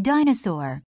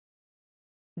 dinosaur,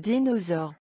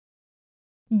 dinosaure,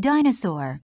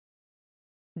 dinosaur,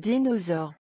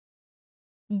 dinosaure,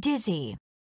 dizzy,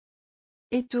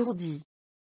 étourdi,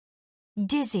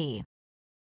 dizzy,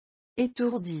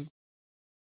 étourdi,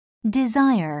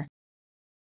 desire,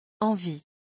 envie,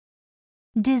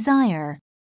 desire,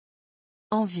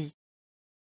 envie,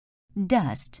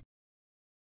 dust,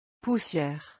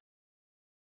 poussière,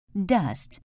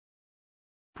 dust,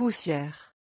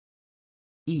 poussière,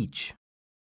 each,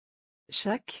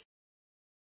 chaque,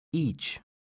 each,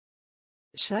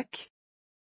 chaque,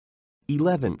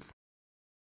 11th,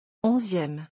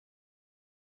 11e,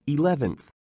 11th,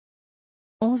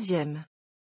 11e,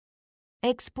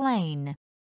 explain,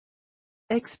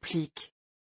 explique,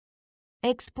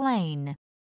 explain,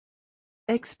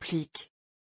 explique,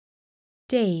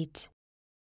 date,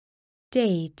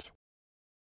 date,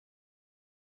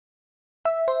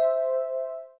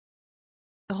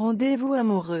 Rendez-vous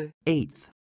amoureux. 8th.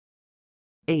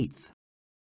 8th.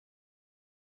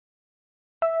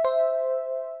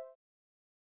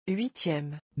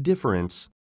 8e. Difference.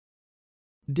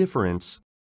 Difference.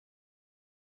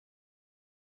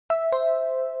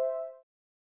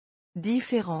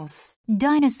 Différence.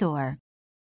 Dinosaur.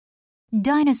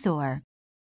 Dinosaur.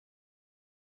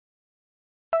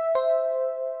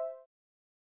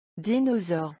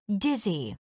 Dinosaure.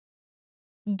 Dizzy.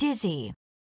 Dizzy.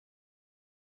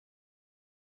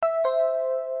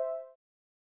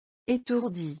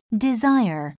 Étourdi.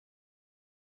 Desire.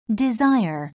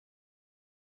 Desire.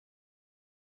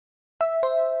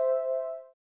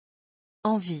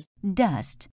 Envie.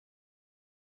 Dust.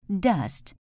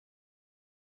 Dust.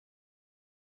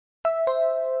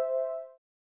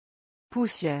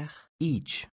 Poussière.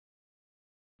 Each.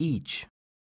 Each.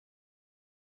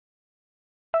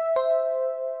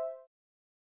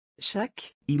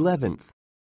 Chaque. 11th.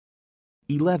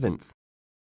 11th.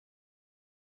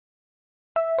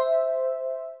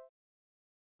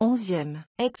 11e.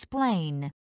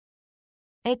 Explain.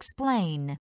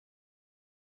 Explain.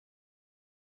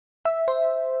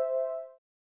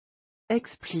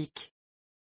 Explique.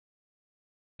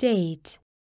 date,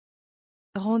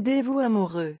 Rendez-vous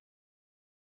amoureux.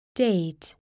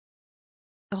 date,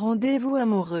 Rendez-vous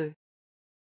amoureux.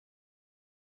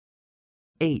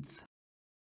 8th.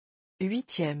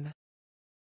 8e.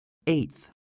 8th.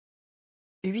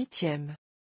 8e.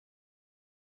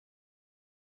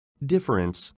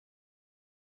 Difference.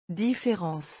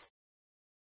 Différence.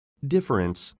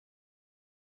 Difference.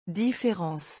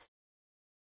 Différence.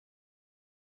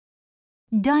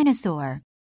 Dinosaur.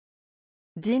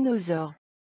 Dinosaure.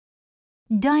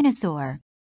 Dinosaur.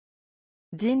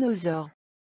 Dinosaure.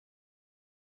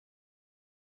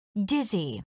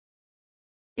 Dizzy.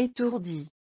 Étourdi.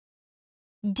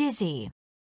 Dizzy.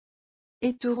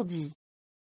 Étourdi.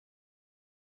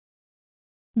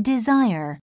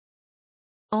 Desire.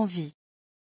 Envie.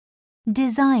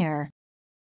 Desire.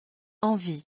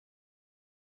 Envie.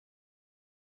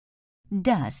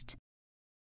 Dust.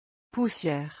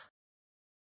 Poussière.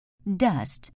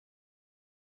 Dust.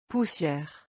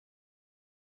 Poussière.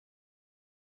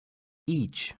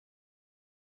 Each.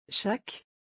 Chaque.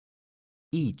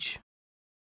 Each.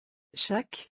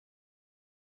 Chaque.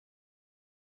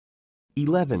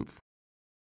 11th.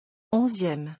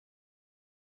 11e.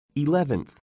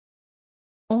 11th.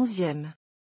 11e.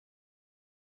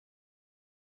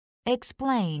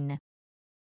 Explain.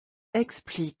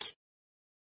 Explique.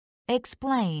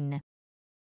 Explain.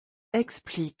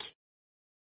 Explique.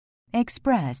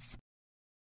 Express.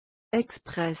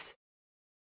 Express.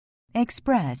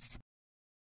 Express.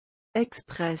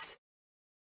 Express.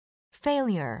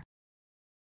 Failure.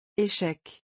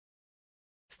 Échec.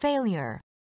 Failure.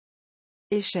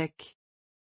 Échec.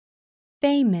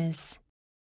 famous,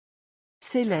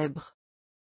 Célèbre.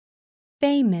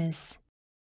 famous,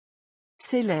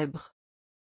 Célèbre.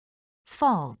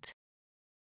 Fault.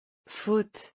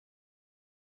 Faute.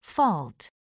 Fault.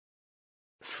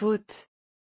 Faute.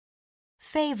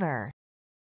 Favor.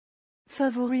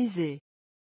 Favoriser.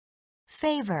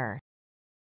 Favor.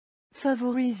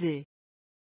 Favoriser.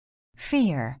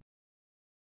 Fear.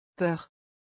 Peur.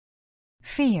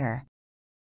 Fear.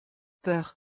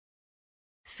 Peur.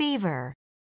 Fever.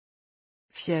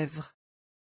 Fièvre.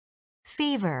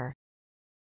 Fever.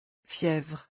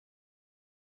 Fièvre.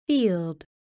 field,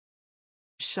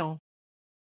 Champ.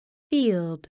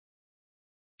 field,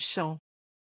 Champ.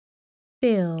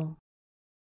 fill,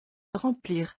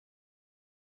 Remplir.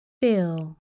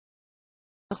 fill,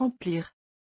 Remplir.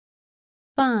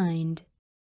 find,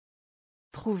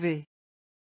 Trouver.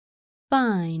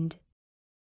 find,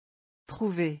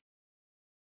 Trouver.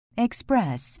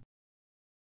 Express.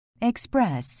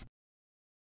 Express.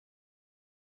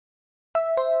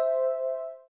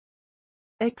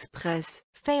 Express.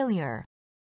 Failure.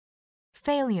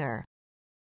 Failure.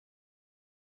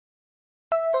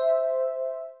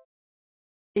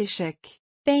 Échec.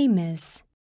 famous,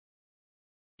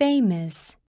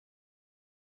 famous,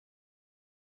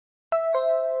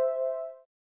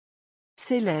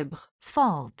 Célèbre.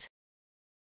 Fault.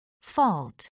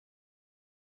 Fault.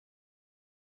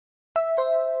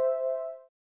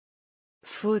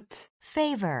 Faute.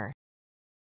 Favor.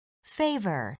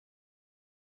 Favor.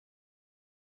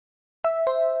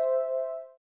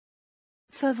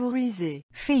 Favoriser.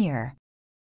 Fear.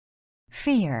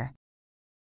 Fear.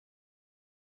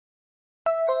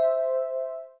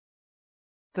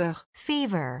 Peur.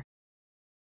 Fever.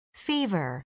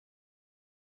 Fever.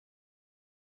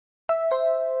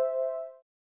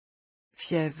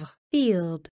 Fièvre.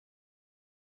 field,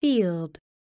 field,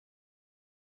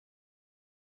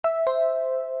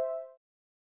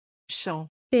 champ,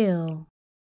 fill,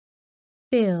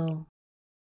 fill,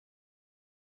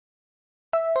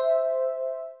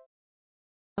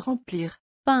 remplir,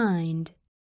 find,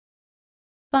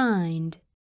 find,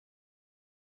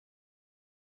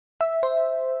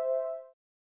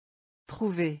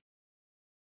 trouver,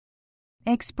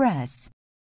 express,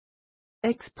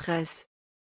 express,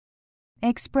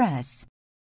 express,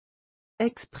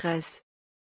 express,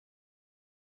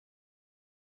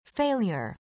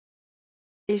 failure,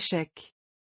 échec,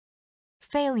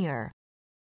 failure,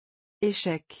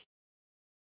 échec,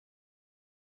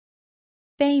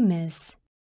 famous,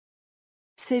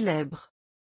 célèbre,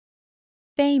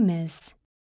 famous,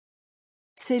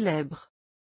 célèbre,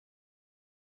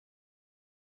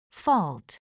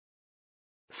 fault,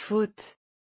 faute,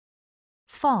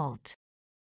 fault,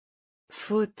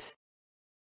 faute,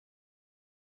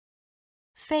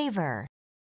 favor,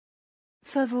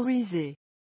 favoriser,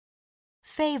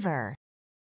 favor,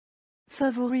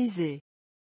 favoriser,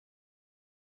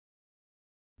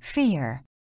 fear,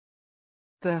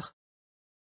 peur,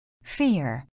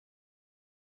 fear,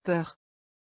 peur,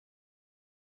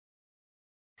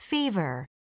 fever,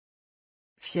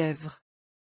 fièvre,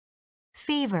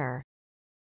 fever,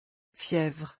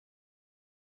 fièvre,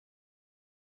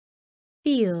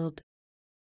 field,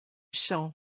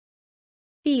 champ,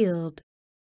 field,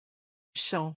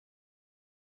 champ,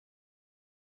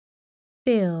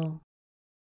 fill,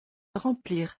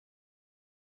 remplir,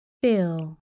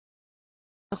 fill,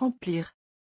 remplir,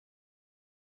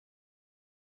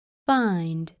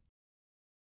 find,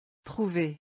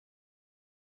 trouver,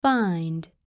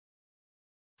 find,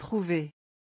 trouver,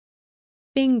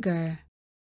 finger,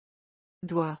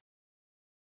 doigt,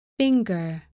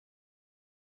 finger,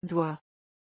 doigt,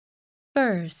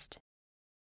 first,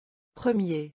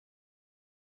 premier,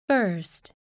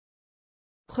 first,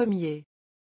 premier,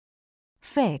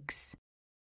 fix,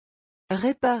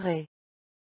 réparer,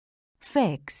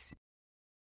 fix,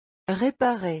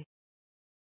 réparer,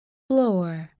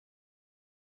 floor,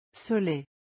 soler,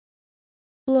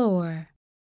 floor,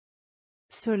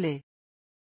 soler,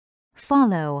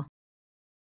 follow,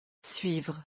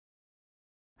 suivre,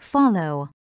 follow,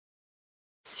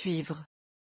 suivre,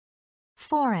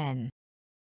 foreign,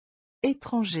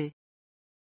 étranger,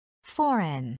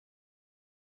 foreign,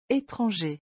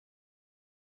 étranger,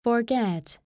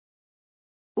 forget,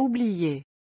 oublier,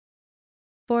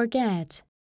 forget,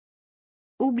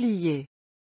 oublier,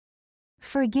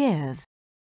 forgive,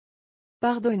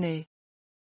 pardonner,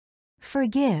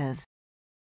 forgive,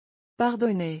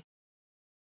 pardonner,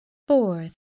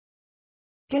 fourth,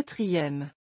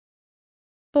 quatrième,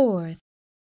 fourth,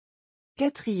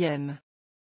 quatrième,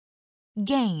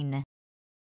 gain,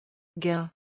 gain,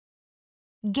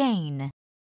 gain,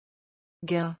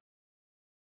 gain,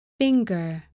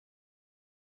 finger,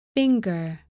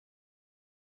 finger,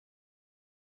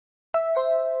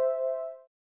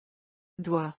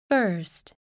 doigt,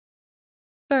 first,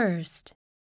 first,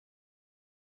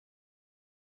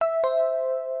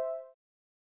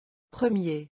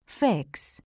 premier,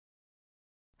 fix,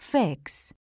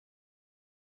 fix,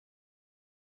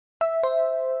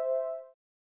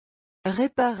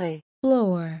 réparer,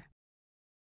 floor,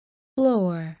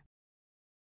 floor,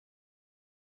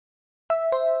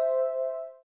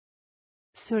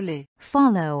 soler,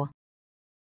 follow,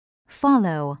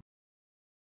 follow,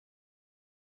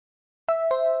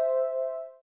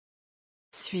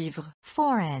 suivre,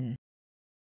 foreign,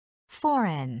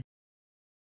 foreign,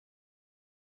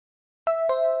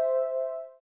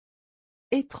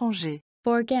 étranger,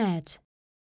 forget,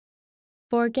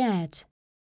 forget,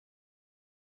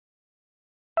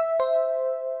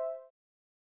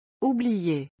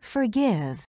 oublier,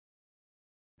 forgive,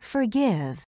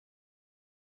 forgive,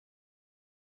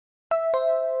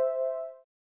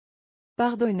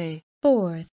 pardonner,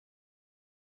 fourth,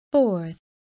 fourth,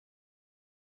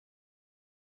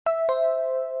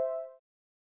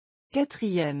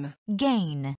 quatrième,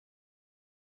 gain,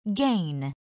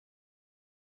 gain,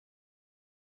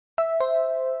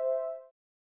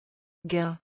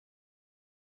 gain,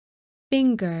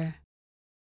 finger,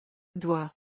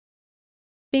 doigt,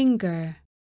 finger,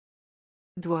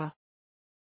 doigt,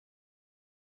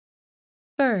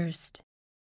 first,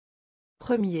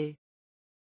 premier,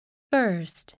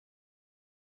 first,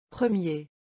 premier,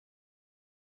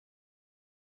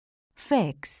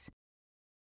 fix,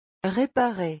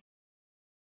 réparer,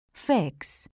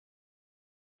 fix,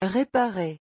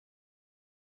 réparer,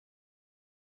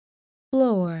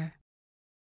 floor,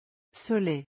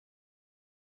 soler,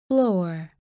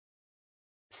 floor,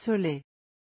 soler,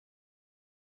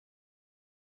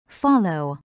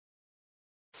 follow,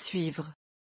 suivre,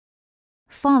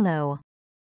 follow,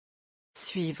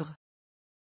 suivre,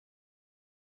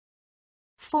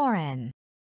 foreign,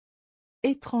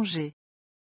 étranger,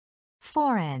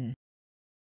 foreign,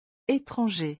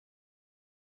 étranger,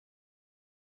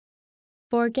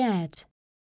 forget,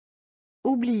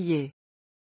 oublier,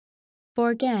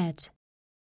 forget,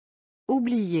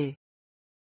 oublier,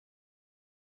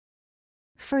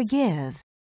 forgive,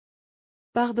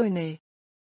 pardonner,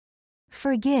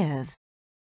 forgive,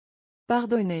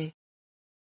 pardonner,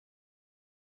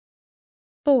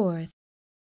 fourth,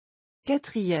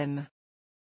 quatrième,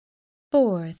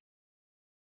 fourth,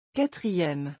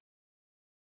 quatrième,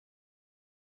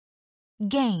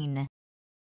 gain,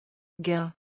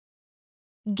 gain,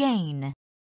 gain,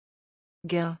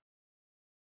 gain,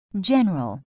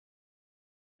 general,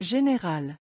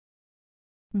 général,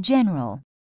 general,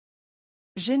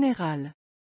 général,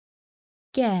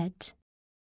 get,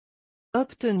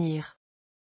 obtenir,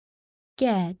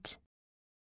 get,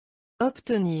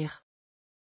 obtenir,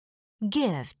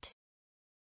 gift,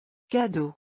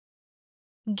 cadeau,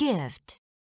 gift,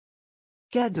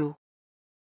 cadeau,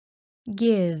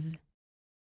 give,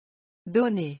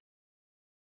 donner,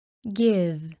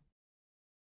 give,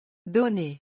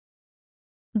 donner,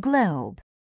 globe,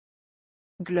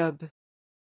 globe,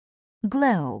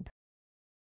 globe,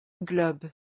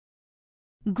 globe,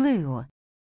 glue,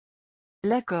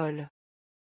 la colle,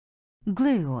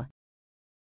 glue,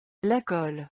 la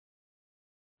colle,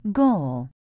 goal,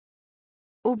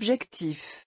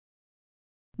 objectif,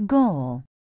 goal,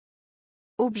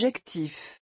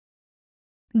 objectif,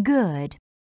 good,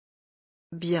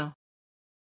 bien,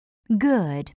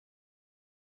 good,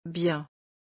 bien,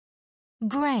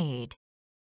 grade,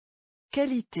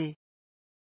 qualité,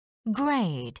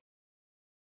 grade,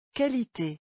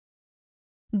 qualité,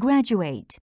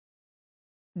 graduate,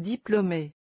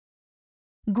 diplômé,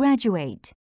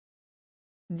 graduate,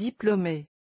 diplômé,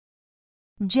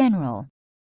 general,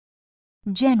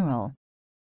 general,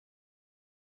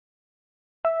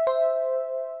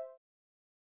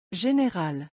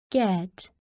 général,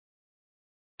 get,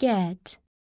 get,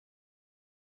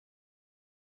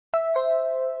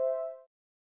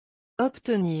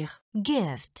 obtenir,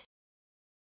 gift,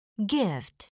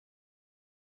 gift,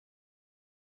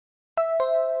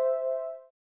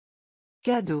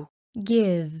 cadeau,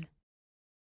 give,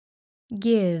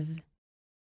 give,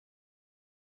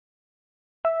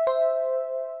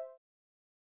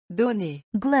 donner,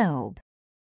 globe,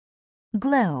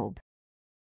 globe,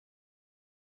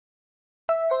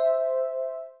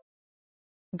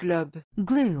 globe,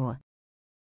 glue,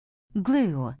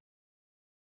 glue,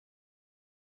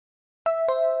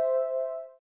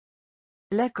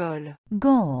 la colle,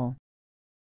 goal,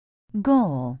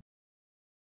 goal,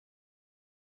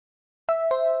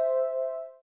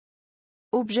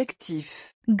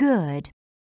 objectif, good,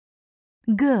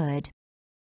 good,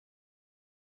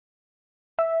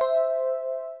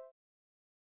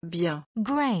 bien,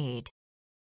 grade,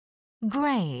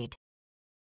 grade,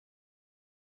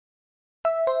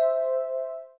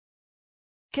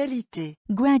 qualité,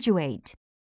 graduate,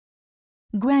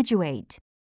 graduate,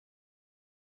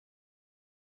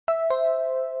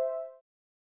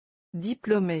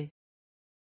 diplômé,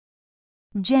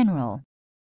 general,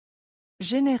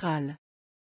 général,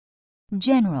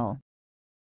 general,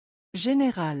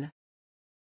 général,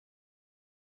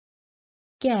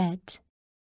 get,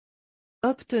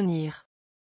 obtenir,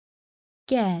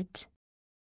 get,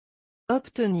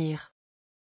 obtenir,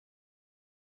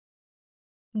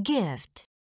 gift,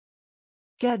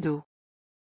 cadeau,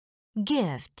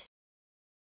 gift,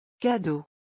 cadeau,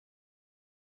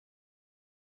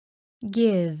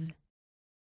 give,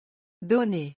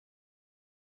 donner,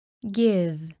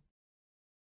 give,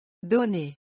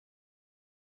 donner,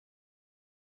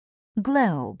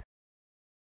 globe,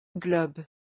 globe,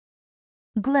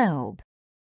 globe,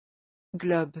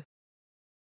 globe,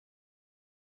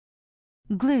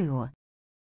 glue,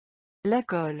 la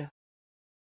colle,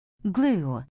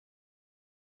 glue,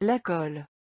 la colle,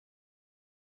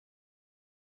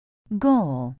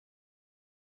 goal,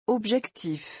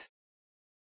 objectif,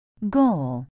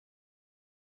 goal,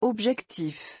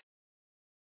 objectif,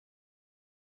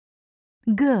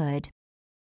 good,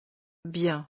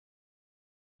 bien,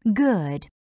 good,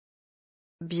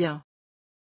 bien,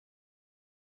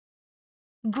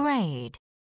 grade,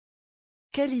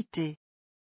 qualité,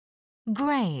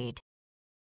 grade,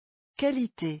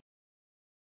 qualité,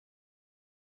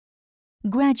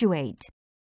 graduate,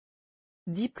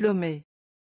 diplômé,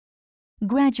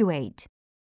 graduate,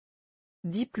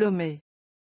 diplômé,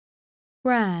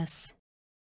 grass,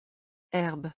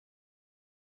 herbe,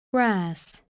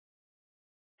 grass,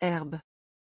 herbe,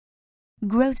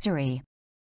 grocery,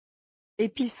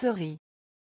 épicerie,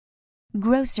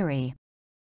 grocery,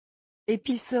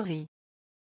 épicerie,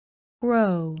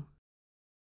 grow,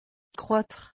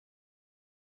 croître,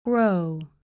 grow,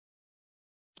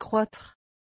 croître,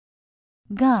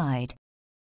 guide,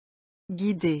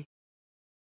 guider,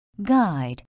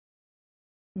 guide,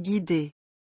 guider,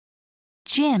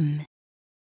 gym,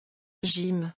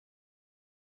 gym,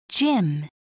 gym,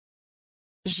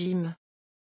 gym,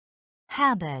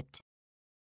 habit,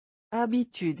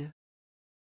 habitude,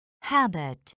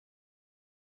 habit,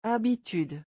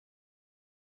 habitude,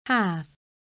 half,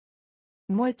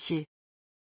 moitié,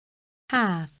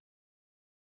 half,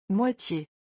 moitié,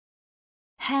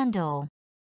 handle,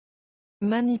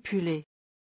 manipuler,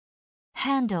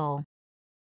 handle,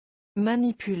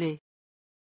 manipuler,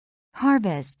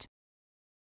 harvest,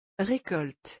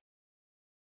 récolte,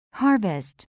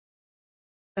 harvest,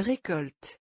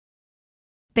 récolte,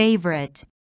 favorite,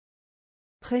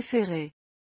 préféré,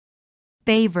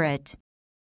 favorite,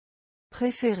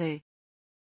 préféré,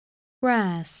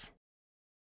 grass,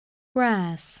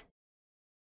 grass,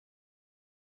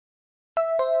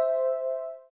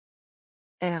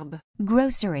 herbe,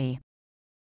 grocery,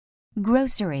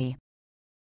 grocery,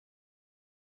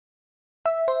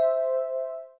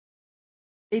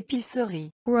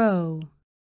 épicerie, grow,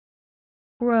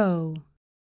 grow,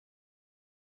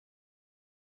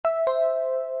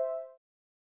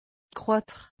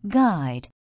 croître, guide,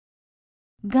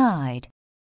 guide,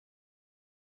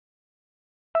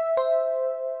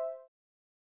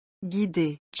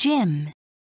 guider, gym,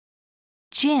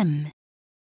 gym,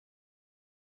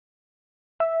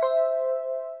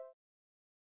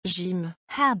 gym,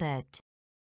 habit,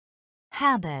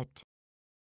 habit,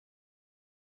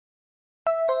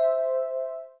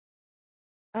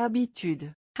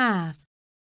 habitude, half,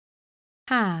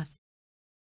 half,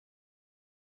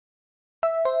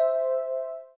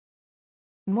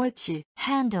 moitié,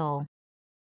 handle,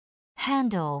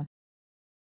 handle,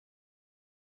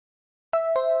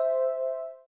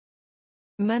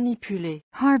 manipuler,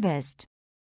 harvest,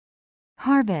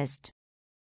 harvest,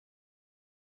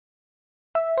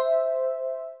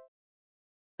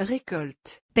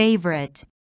 récolte, favorite,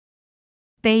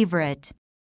 favorite,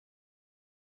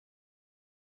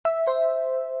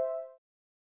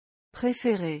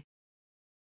 préféré,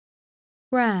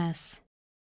 grass,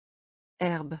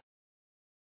 herbe,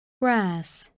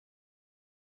 grass,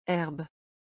 herbe,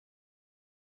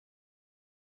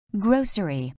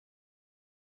 grocery,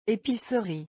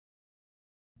 épicerie,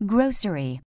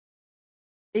 grocery,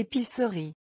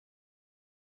 épicerie,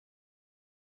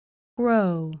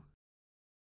 grow,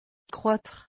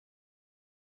 croître,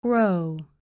 grow,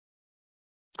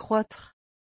 croître,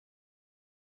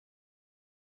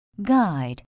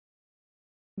 guide,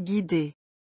 guider,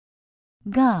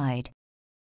 guide,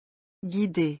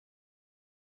 guider,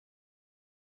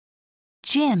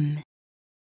 gym,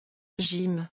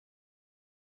 gym,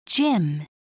 gym,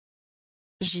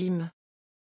 gym,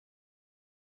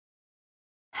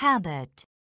 habit,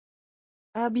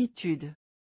 habitude,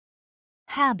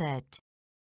 habit,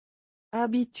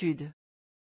 habitude,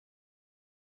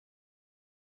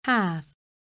 half,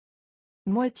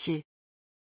 moitié,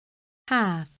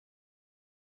 half,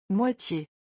 moitié,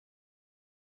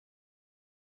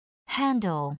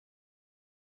 handle,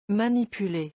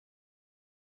 manipuler,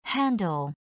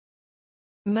 handle,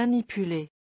 manipuler,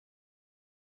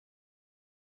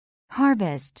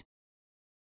 harvest,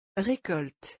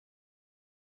 récolte,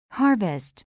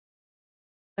 harvest,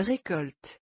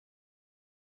 récolte,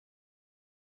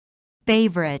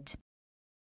 favorite,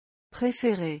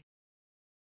 préféré,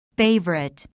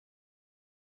 favorite,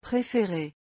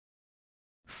 préféré,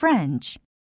 French,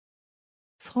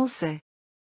 français,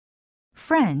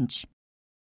 French,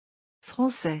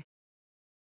 français,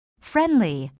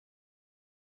 friendly,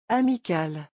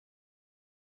 amical,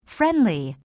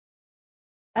 friendly,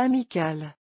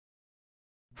 amical,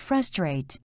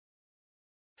 frustrate,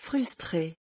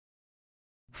 frustré,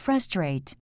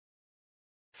 frustrate,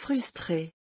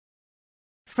 frustré,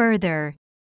 further,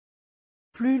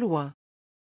 plus loin,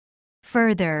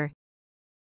 further,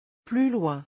 plus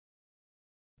loin,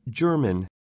 German,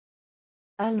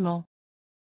 allemand,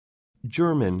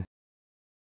 German,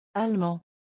 allemand,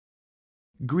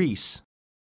 Greece,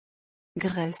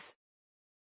 Grèce,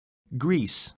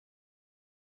 Greece,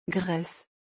 Grèce,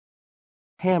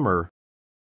 hammer,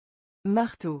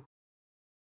 marteau,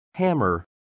 hammer,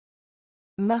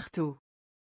 marteau,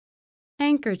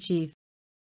 handkerchief,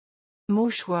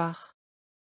 mouchoir,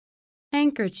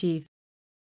 handkerchief,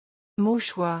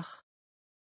 mouchoir,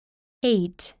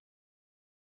 hate,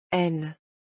 haine,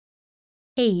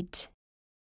 hate,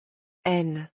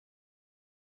 N.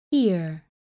 Hear.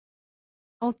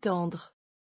 Entendre.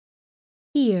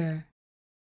 Hear.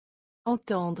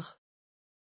 Entendre.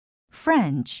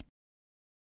 French,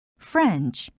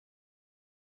 French,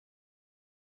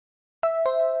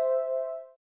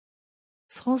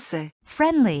 Français.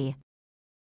 friendly,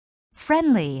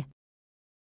 friendly,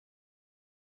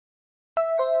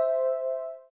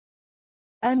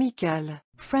 Amical.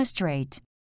 frustrate,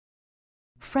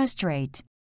 frustrate,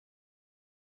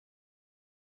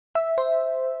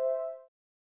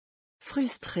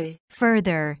 Frustré.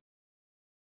 further,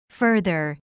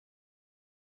 further,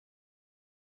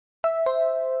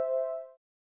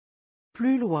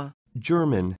 Plus loin.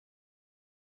 German,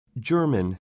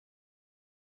 German,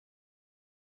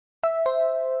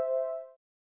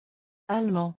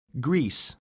 Allemand.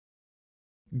 Greece,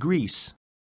 Greece,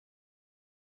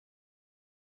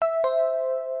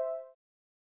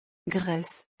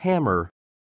 Grèce. hammer,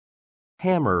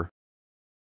 hammer,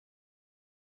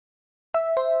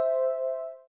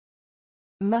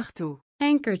 Marteau.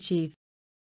 Handkerchief.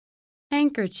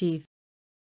 Handkerchief.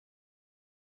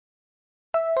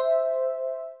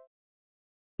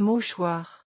 Mouchoir.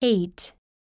 8.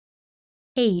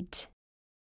 8.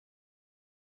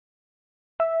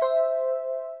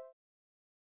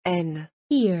 N.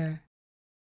 Ear.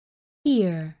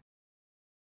 Ear.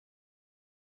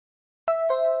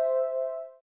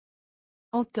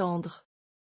 Entendre.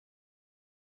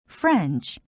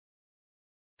 French,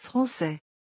 Français.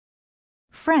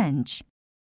 French,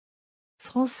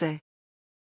 Français.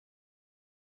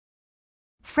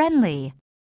 friendly,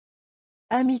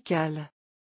 Amical.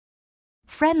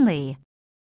 friendly,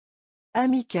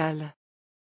 Amical.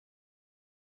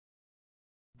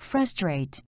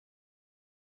 frustrate,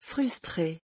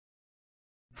 Frustré.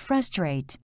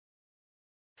 frustrate,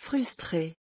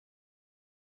 Frustré.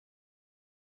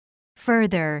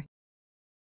 further,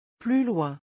 Plus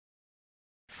loin.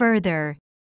 further,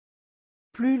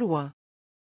 Plus loin.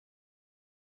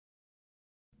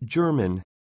 German,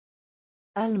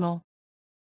 Allemand.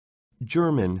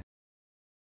 German,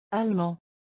 Allemand.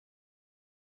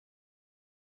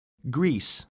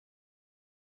 Greece,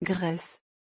 Grèce.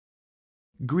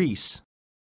 Greece,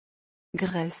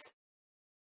 Grèce.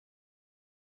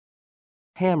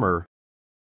 hammer,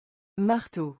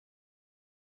 Marteau.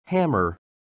 hammer,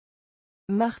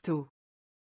 Marteau.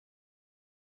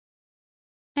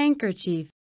 Handkerchief.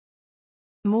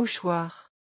 Mouchoir.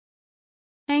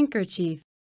 Handkerchief.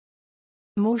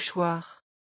 Mouchoir.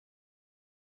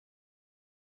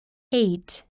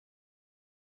 8.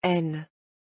 N.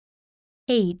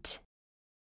 8.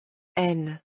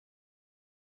 N.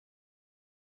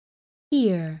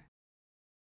 Ear.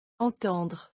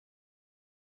 Entendre.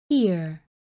 Ear.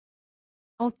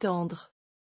 Entendre.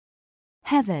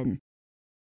 heaven,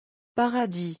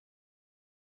 Paradis.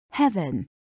 heaven,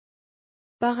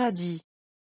 Paradis.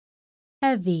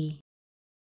 Heavy.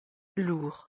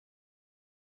 Lourd.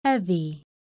 Heavy.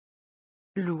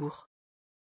 Lourd.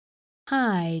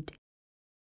 Hide.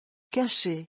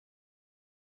 Caché.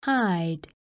 Hide.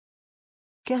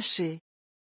 Caché.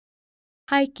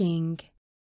 Hiking.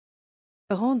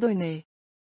 Randonnée.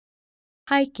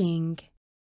 Hiking.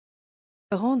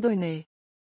 Randonnée.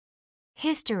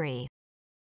 history,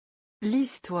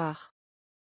 L'histoire.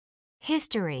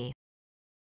 history,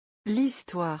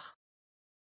 L'histoire.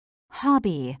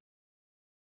 hobby,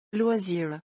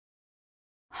 Loisir.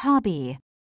 hobby,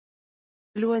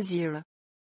 Loisir.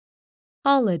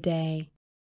 Holiday.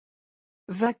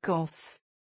 Vacances.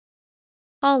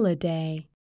 Holiday.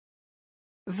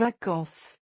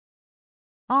 Vacances.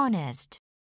 honest,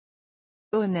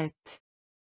 Honnête.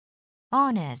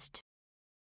 honest,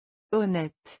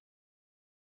 Honnête.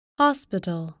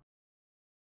 Hospital.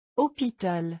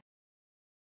 Hôpital.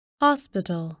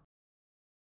 Hospital.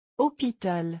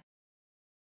 Hôpital.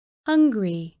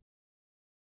 Hungry.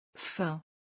 Faim.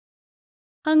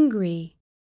 Hungry.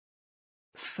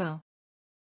 Faim.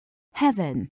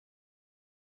 heaven,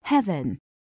 heaven,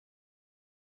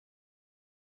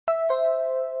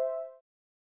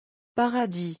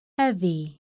 Paradis.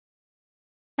 Heavy.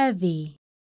 Heavy.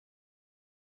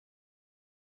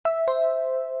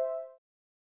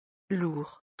 Lourd.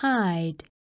 Hide.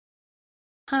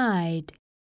 Hide.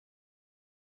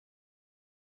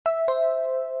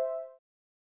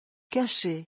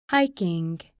 Caché.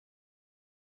 Hiking.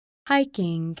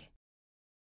 Hiking.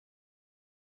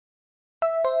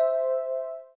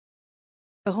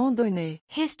 Randonnée.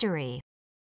 history,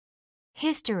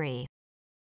 history,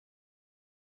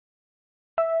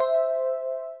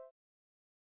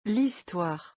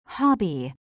 L'histoire.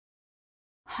 hobby,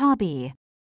 hobby,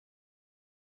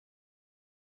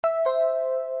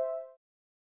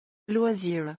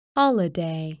 Loisir.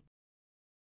 holiday,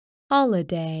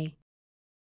 holiday,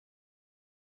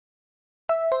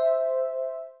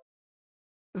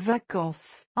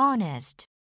 vacances, honest,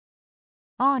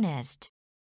 honest,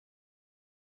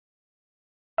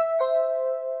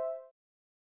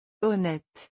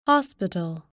 honnête,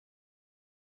 hospital,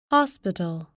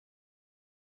 hospital,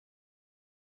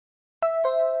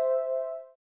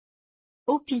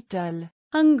 hôpital,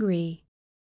 hungry,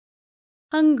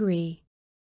 hungry,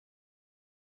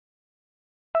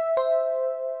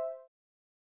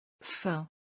 faim,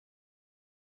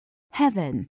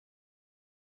 heaven,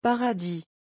 paradis,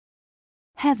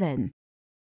 heaven,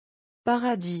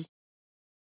 paradis,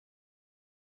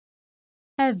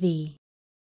 heavy,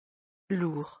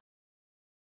 lourd,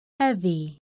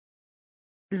 heavy,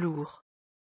 lourd,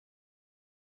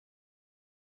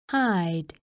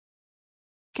 hide,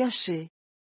 caché,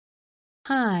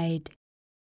 hide,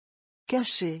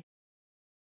 caché,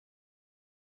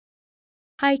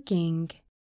 hiking,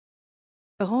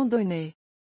 randonnée,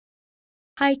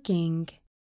 hiking,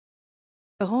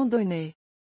 randonnée,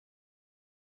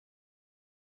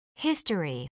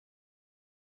 history,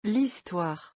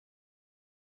 l'histoire,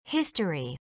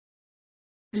 history,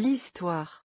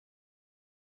 l'histoire,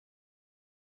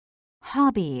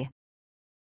 hobby,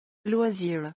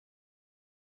 loisir,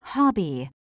 hobby,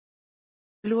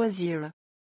 loisir,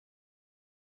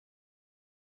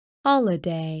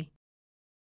 holiday,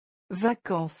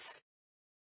 vacances,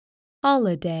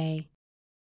 holiday,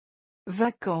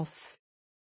 vacances,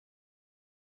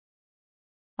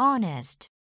 honest,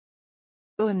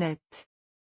 honnête,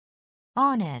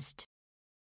 honest,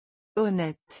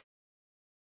 honnête,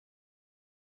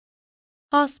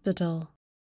 hospital,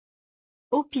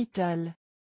 hôpital,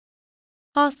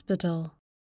 hospital,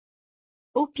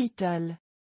 hôpital,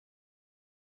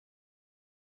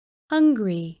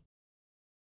 hungry,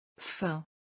 faim,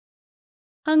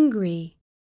 hungry,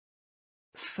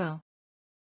 faim,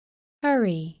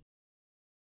 hurry,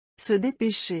 se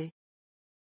dépêcher,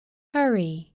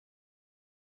 hurry,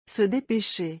 se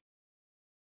dépêcher,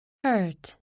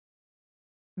 hurt,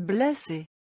 blessé,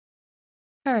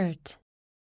 hurt,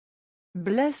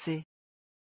 blessé,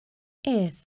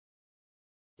 if,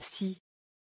 si,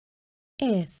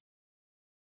 if,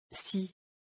 si,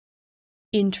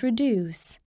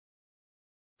 introduce,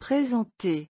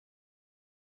 présenter,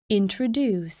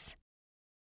 introduce,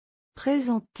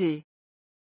 présenter,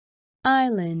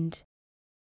 island,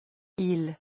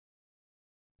 île,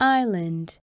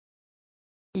 island,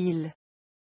 île,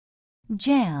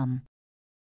 jam,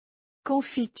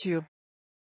 confiture,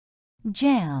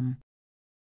 jam,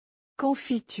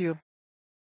 confiture,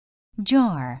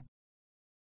 jar,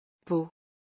 pot,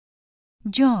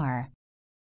 jar,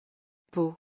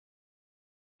 pot,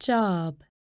 job,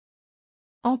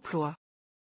 emploi,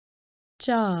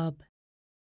 job,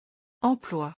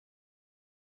 emploi,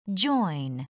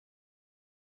 join,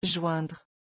 joindre,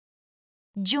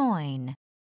 join,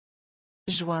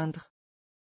 just, joindre,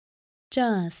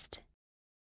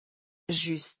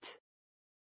 juste,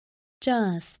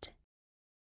 just,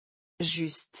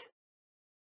 juste,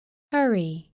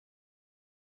 hurry,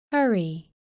 hurry,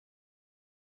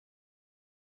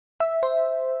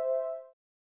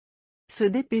 se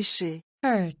dépêcher,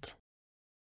 hurt,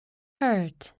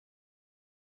 hurt,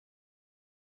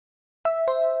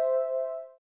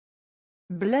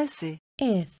 blessé,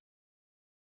 if,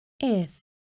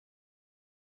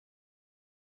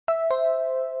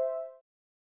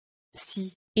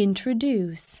 si,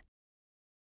 introduce,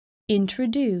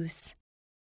 introduce,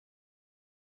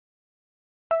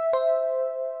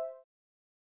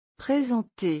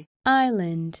 présenter,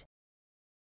 island,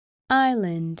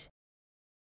 island,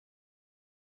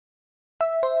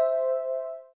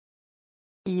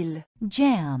 île,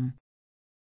 jam,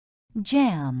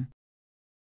 jam,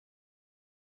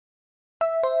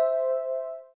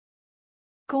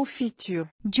 confiture,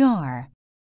 jar,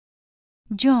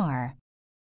 jar,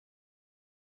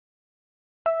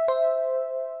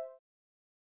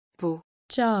 pot,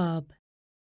 job,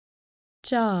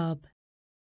 job,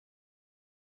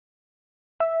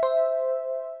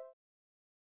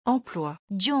 emploi,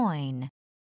 join,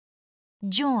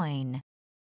 join,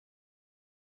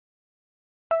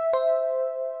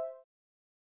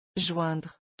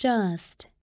 joindre, just,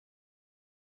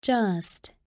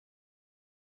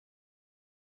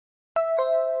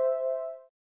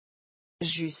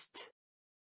 juste,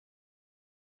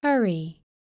 hurry,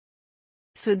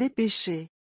 se dépêcher,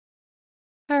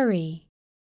 hurry,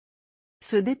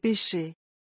 se dépêcher,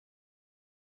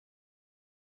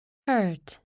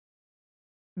 hurt,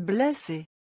 blessé,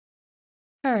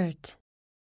 hurt,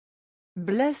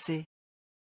 blessé,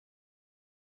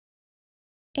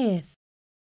 if,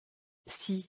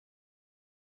 Si,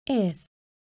 if,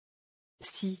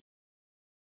 si,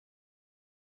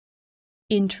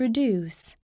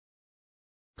 introduce,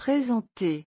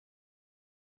 présenter,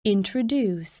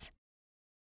 introduce,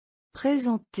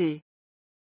 présenter,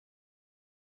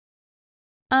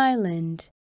 island,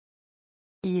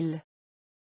 île,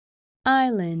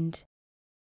 island,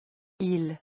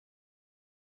 île,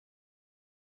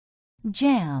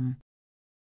 jam,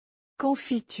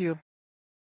 confiture,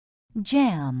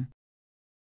 jam,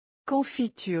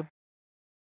 confiture,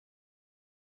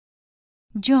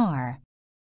 jar,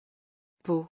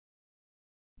 pot,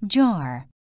 jar,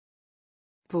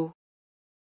 pot,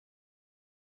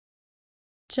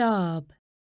 job,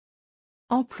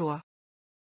 emploi,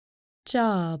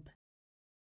 job,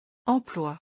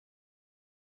 emploi,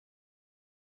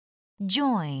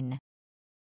 join,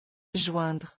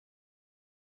 joindre,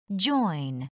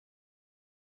 join,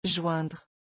 joindre,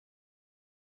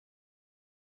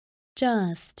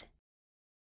 just,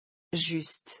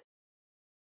 juste,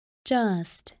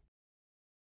 just,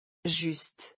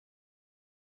 juste,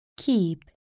 keep,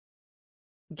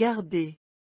 garder,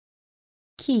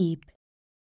 keep,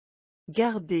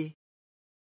 garder,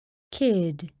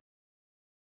 kid,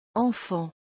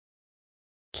 enfant,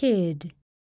 kid,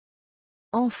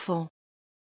 enfant,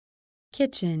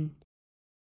 kitchen,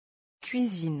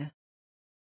 cuisine,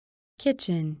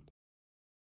 kitchen,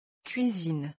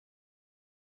 cuisine,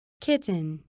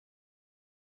 kitten,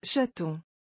 chaton,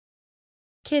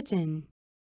 kitten,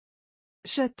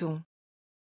 chaton,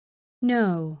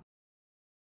 no,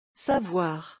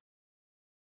 savoir,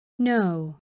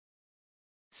 no,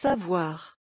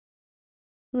 savoir,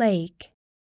 lake,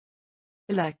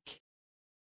 lac,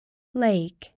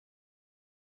 lake,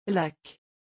 lac,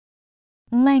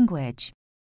 language,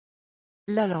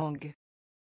 la langue,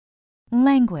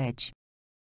 language,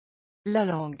 la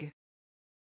langue,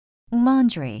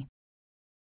 laundry,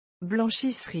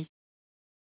 blanchisserie,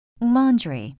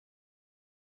 laundry,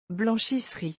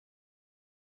 blanchisserie,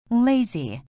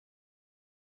 lazy,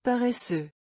 paresseux,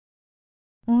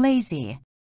 lazy,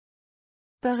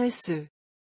 paresseux,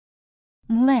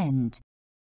 lend,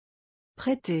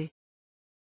 prêter,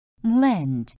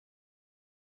 lend,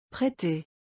 prêter,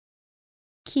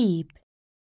 keep,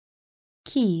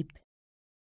 keep,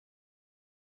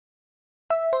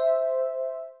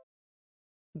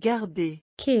 garder,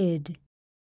 kid,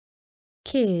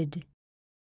 kid,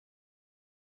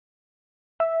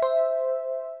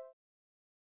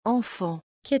 enfant,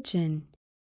 kitchen,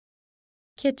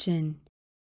 kitchen,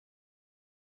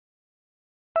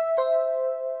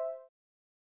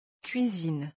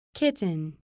 cuisine,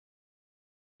 kitten,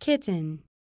 kitten,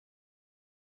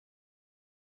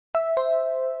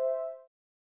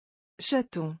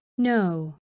 chaton,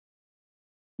 no,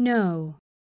 no,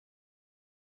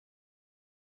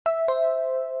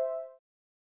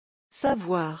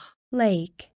 savoir,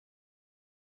 lake,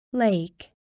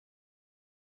 lake,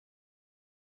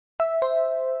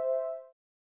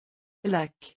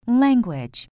 lac,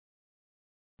 language,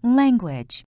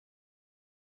 language,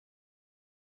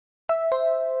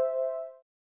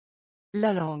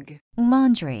 la langue,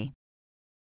 laundry,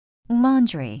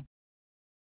 laundry,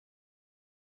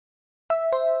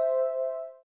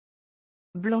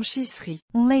 blanchisserie,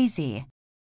 lazy,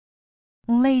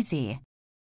 lazy,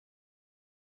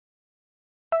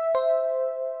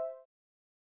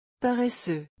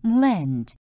 paresseux,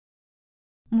 lend,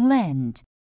 lend,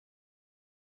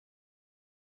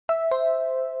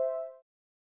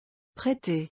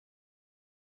 prêter,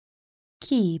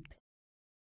 keep,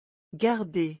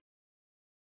 garder,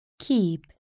 keep,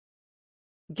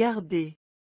 garder,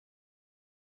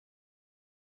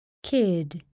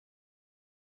 kid,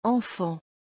 enfant,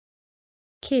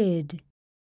 kid,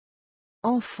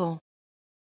 enfant,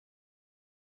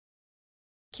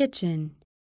 kitchen,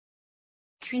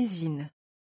 cuisine,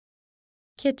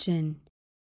 kitchen,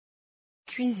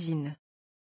 cuisine,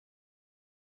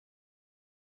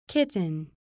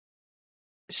 kitten,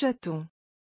 chaton,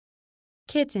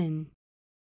 kitten,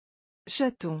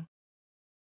 chaton,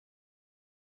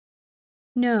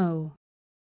 no,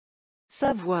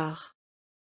 savoir,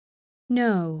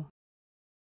 no,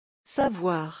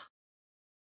 savoir,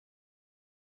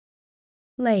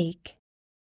 lake,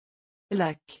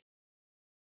 lac,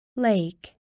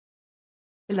 lake,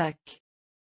 lac,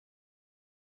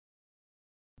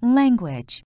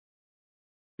 language,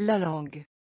 la langue,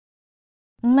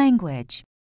 language,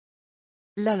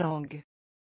 la langue,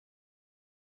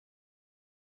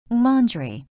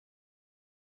 laundry,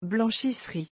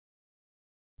 blanchisserie,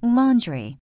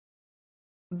 laundry,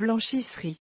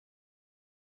 blanchisserie,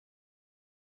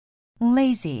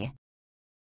 lazy,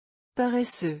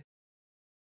 paresseux,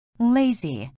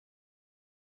 lazy,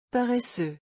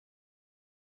 Paresseux.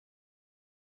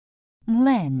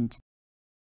 lend,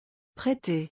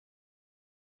 Prêter.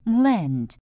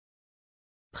 lend,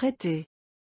 Prêter.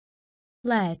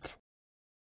 let,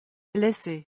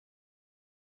 Laisser.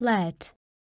 let,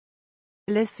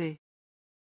 Laisser.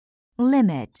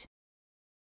 limit,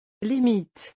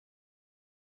 Limite.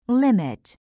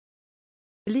 limit,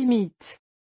 Limite.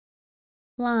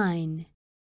 line,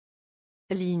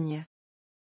 Ligne.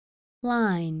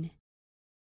 line,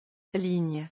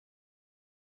 Ligne.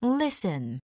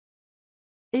 listen,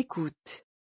 Écoute.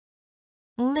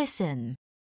 listen,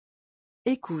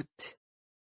 Écoute.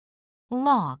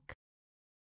 lock,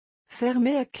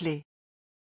 Fermer à clé.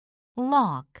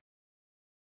 lock,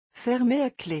 Fermer à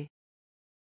clé.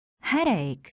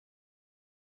 headache,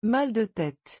 Mal de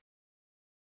tête.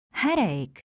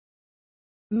 headache,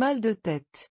 Mal de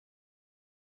tête.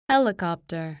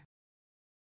 helicopter,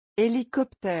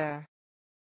 Hélicoptère.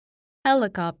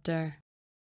 helicopter,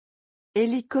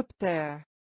 Hélicoptère.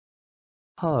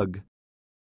 hug,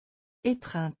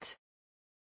 Étreinte.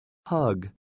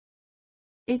 hug,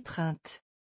 Étreinte.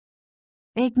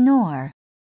 ignore,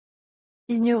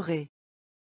 Ignorer.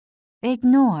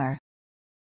 ignore,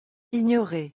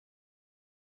 Ignorer.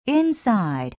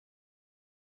 inside,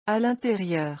 À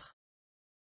l'intérieur.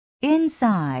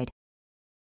 inside,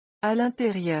 À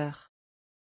l'intérieur.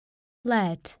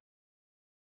 let,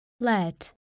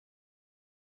 let,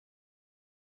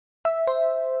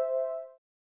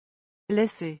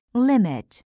 Laisser.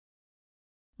 limit,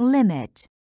 limit,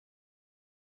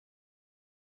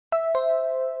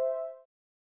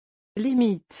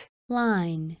 Limite.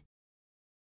 line,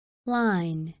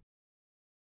 line,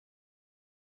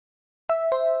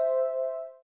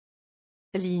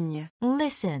 Ligne.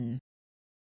 listen,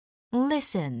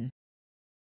 listen,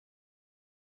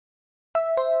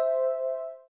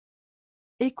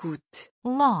 Écoute.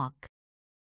 lock,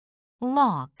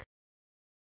 lock,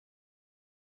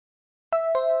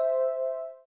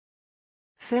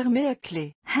 Fermer à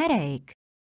clé. headache,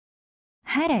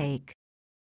 headache,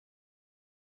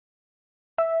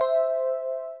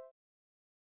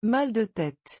 Mal de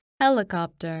tête.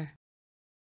 helicopter,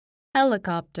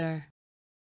 helicopter,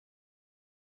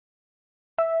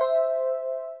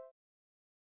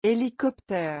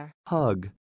 Hélicoptère.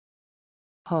 hug,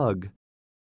 hug,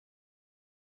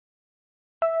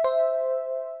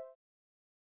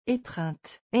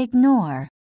 Étreinte. ignore,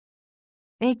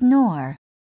 ignore,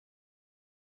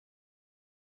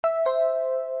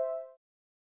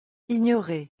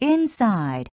 Ignorer.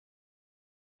 inside,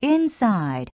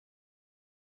 inside,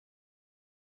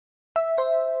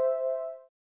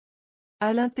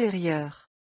 À l'intérieur.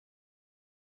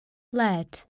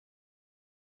 let,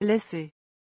 Laisser.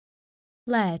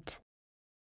 let,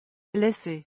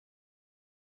 Laisser.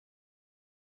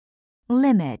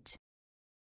 limit,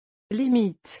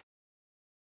 Limite.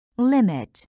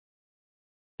 limit,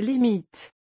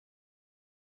 Limite.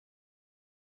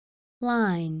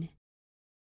 line,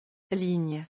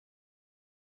 Ligne.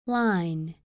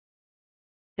 line,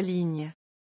 Ligne.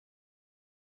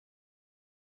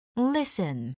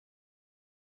 listen,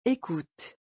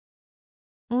 Écoute.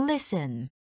 listen,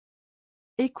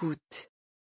 Écoute.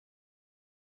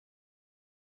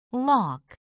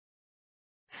 lock,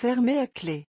 Fermer à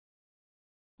clé.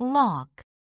 lock,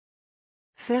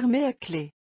 Fermer à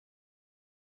clé.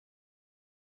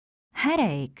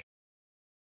 headache,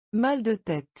 Mal de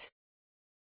tête.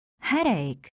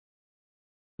 headache,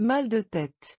 Mal de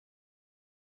tête.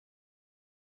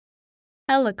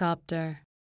 helicopter,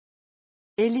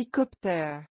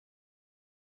 Hélicoptère.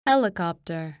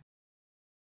 helicopter,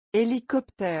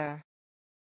 Hélicoptère.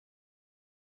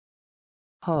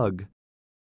 hug,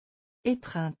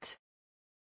 Étreinte.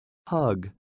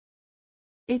 hug,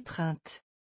 Étreinte.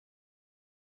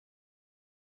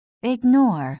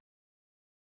 ignore,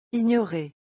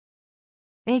 Ignorer.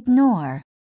 ignore,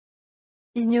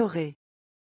 Ignorer.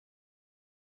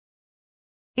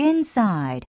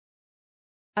 inside,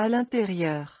 À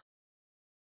l'intérieur.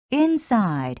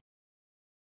 inside,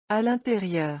 À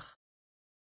l'intérieur.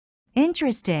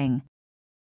 interesting,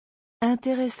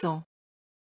 Intéressant.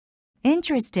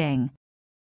 interesting,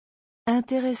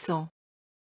 Intéressant.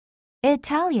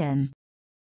 Italian,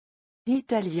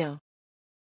 Italien.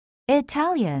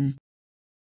 Italian,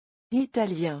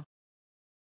 Italien.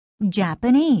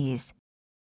 Japanese,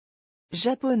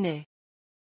 Japonais.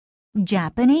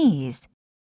 Japanese,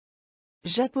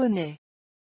 Japonais.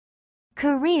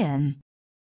 Korean,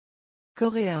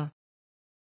 Coréen.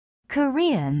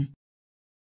 Korean,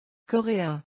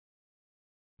 Coréen.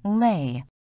 lay,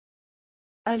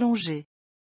 Allongé.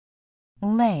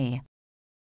 lay,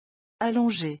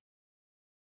 Allongé.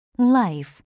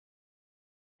 life,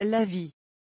 La vie.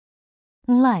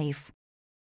 life,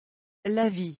 La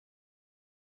vie.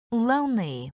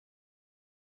 lonely,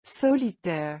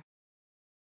 Solitaire.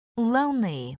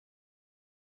 lonely,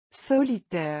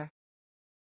 Solitaire.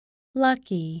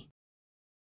 lucky,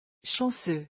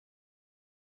 Chanceux.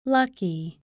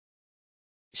 lucky,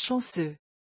 Chanceux.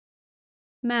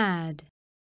 mad,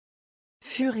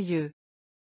 Furieux.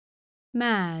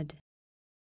 mad,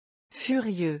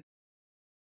 Furieux.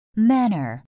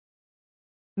 manner,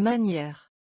 Manière.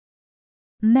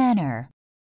 manner,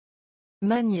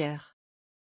 Manière.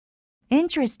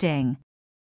 interesting,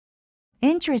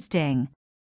 interesting,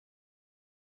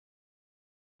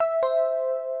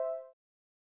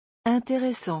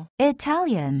 Intéressant.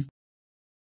 Italian,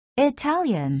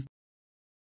 Italian,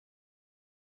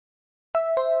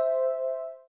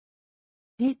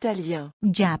 Italien.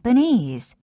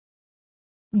 Japanese,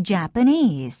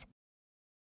 Japanese,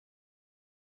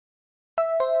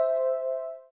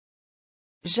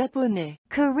 Japonais.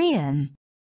 Korean,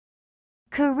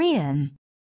 Korean,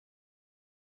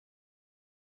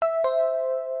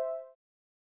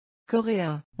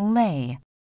 Coréen. lay,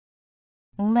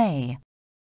 lay,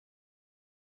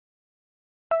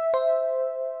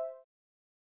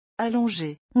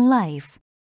 Allongé. life,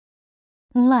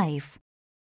 life,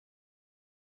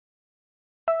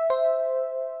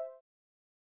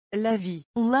 La vie.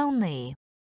 lonely,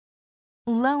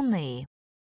 lonely,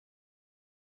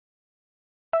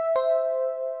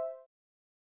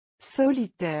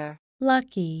 Solitaire.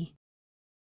 lucky,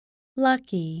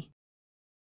 lucky,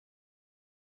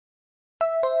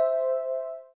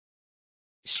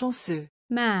 Chanceux.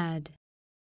 mad,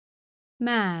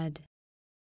 mad,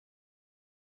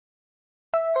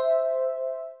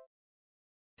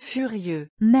 Furieux.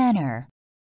 manner,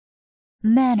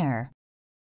 manner,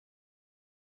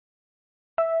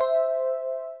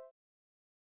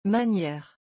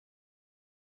 Manière.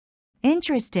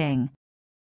 interesting,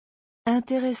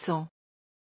 Intéressant.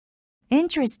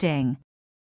 interesting,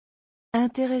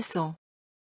 Intéressant.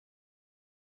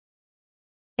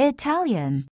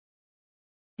 Italian,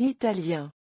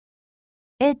 Italien.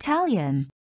 Italian,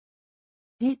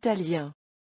 Italien.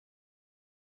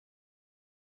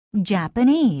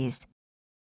 Japanese,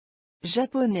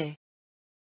 Japonais.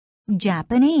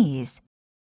 Japanese,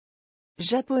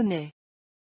 Japonais.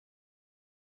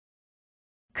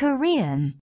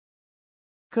 Korean,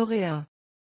 Coréen.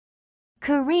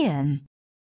 Korean,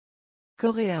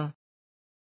 Coréen.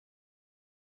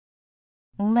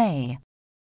 lay,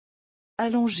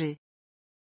 Allongé.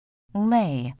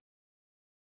 lay,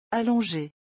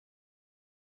 Allongé.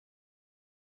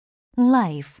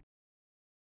 life,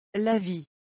 La vie.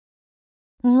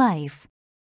 life,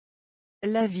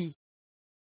 La vie.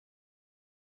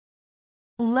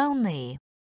 lonely,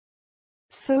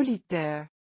 Solitaire.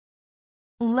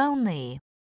 lonely,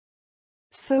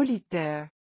 Solitaire.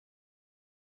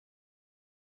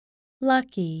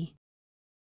 lucky,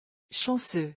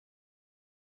 Chanceux.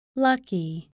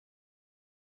 lucky,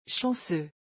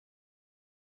 Chanceux.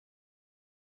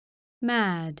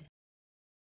 mad,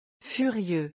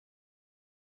 Furieux.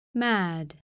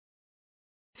 mad,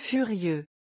 Furieux.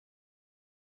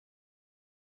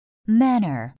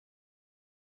 manner,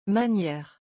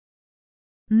 Manière.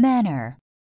 manner,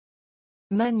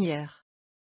 Manière.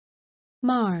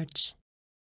 march,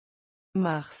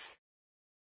 Mars.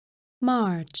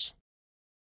 march,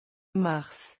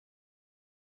 Mars.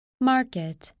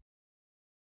 market,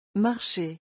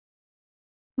 Marcher.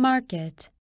 market,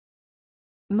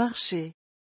 Marcher.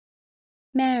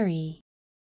 marry,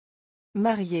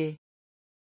 Marier.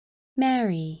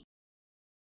 marry,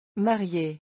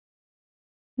 Marier.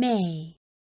 may,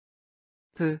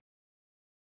 Peu.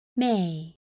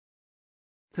 may,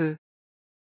 Peu.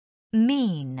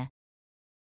 mean,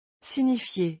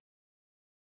 Signifier.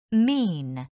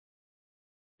 mean,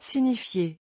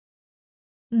 Signifier.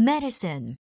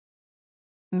 medicine,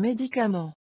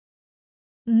 Médicament.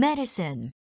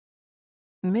 medicine,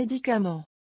 Médicament.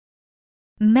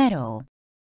 metal,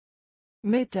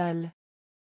 Métal.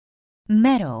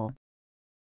 metal,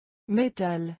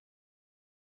 Métal.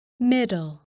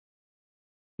 middle,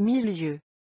 Milieu.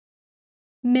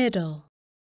 middle,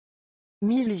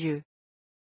 Milieu.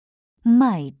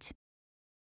 might,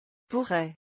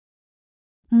 Pourrait.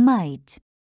 might,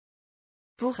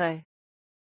 Pourrait.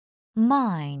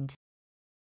 mind,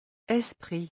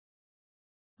 Esprit.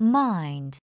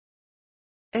 mind,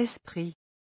 Esprit.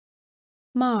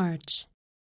 march,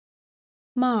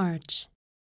 march,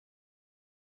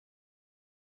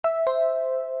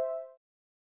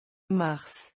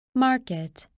 Mars.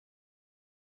 market,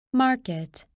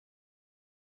 market,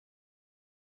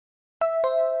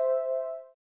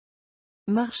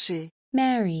 Marcher.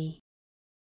 marry,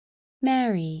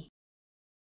 marry,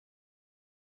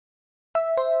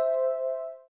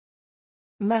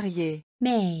 marier,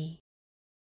 may,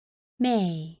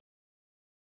 may,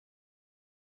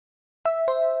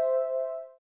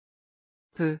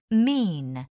 peu,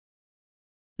 mean,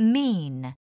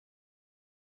 mean,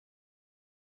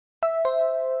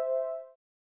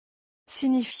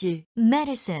 signifier,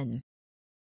 medicine,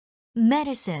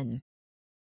 medicine,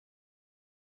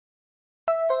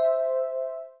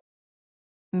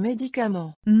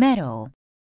 médicament, metal,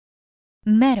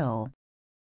 metal,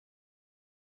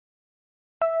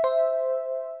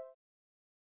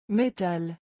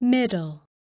 métal, middle,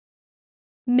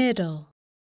 middle,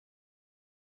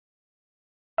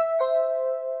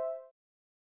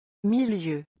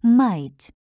 milieu,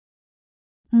 might,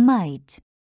 might,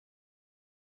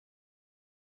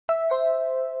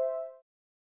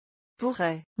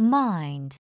 pourrait,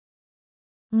 mind,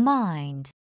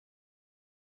 mind,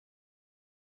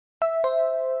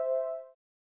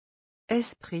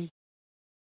 esprit,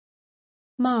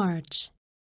 march,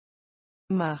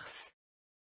 mars,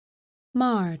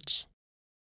 march,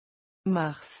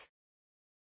 mars,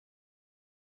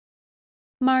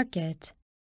 market,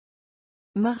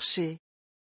 marcher,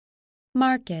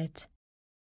 market,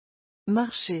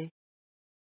 marcher,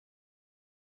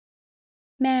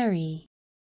 marry,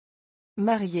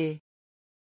 marier,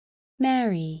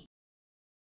 marry,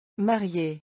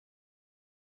 marier,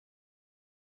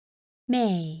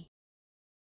 may,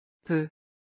 peu,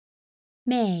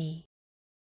 may,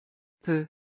 peu,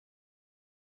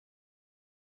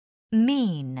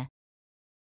 mean,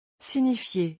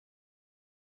 signifier,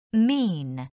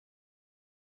 mean,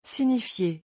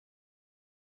 signifier,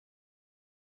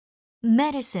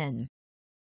 medicine,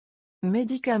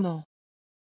 médicament,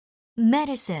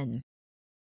 medicine,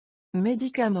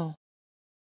 médicament,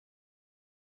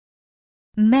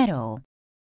 metal,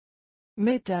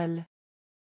 métal,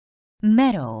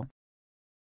 metal,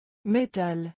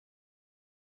 métal,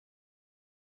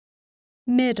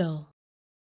 middle,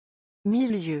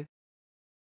 milieu,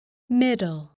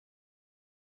 middle,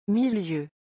 milieu,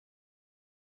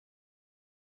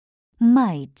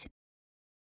 might,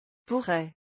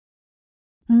 pourrait,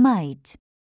 might,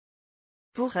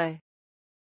 pourrait,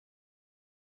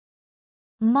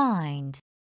 mind,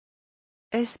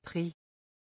 esprit,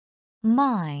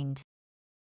 mind,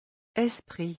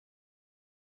 esprit,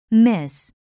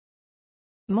 miss,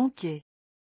 manquer,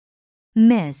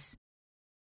 miss,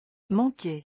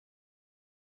 manquer,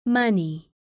 money,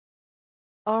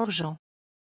 argent,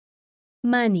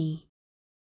 money,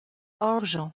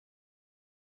 argent,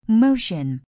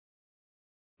 motion,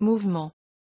 mouvement,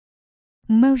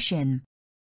 motion,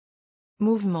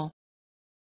 mouvement,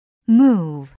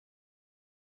 move,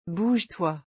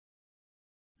 bouge-toi,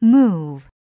 move,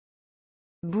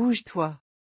 bouge-toi,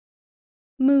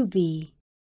 movie,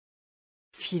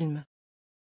 film,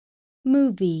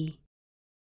 movie,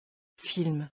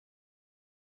 film,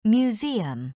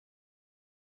 museum,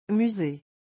 musée,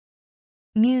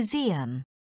 museum,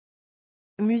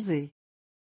 musée,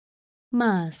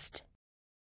 must,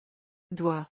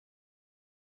 doigt,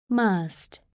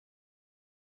 must,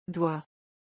 doigt,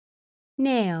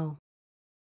 nail,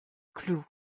 clou,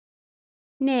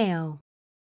 nail,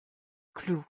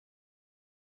 clou,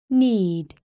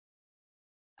 need,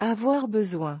 avoir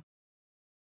besoin,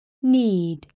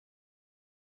 need,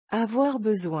 avoir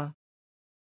besoin,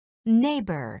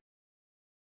 neighbor,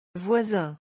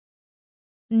 voisin,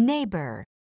 neighbor,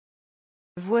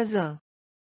 voisin,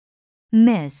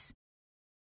 miss,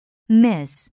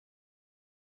 miss,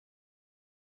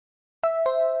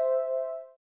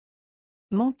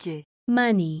 manquer,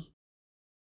 money,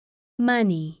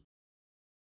 money,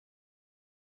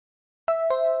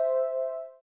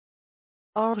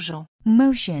 argent,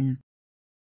 motion,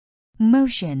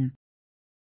 motion,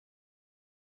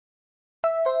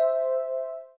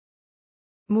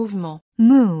 mouvement,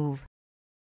 move,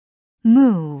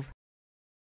 move,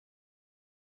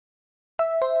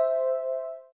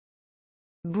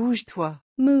 bouge-toi,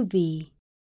 movie,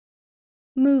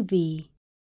 movie,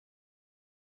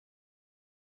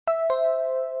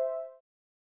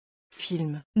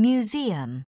 film,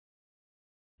 museum,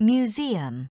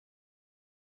 museum,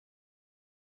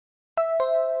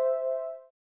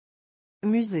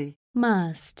 musée,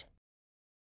 must,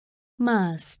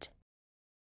 must,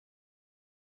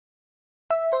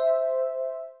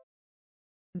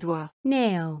 doigt,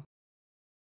 nail,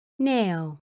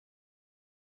 nail,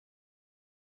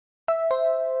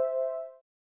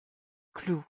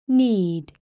 clou,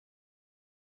 need,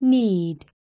 need,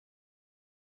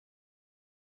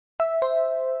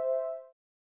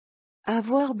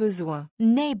 avoir besoin,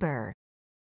 neighbor,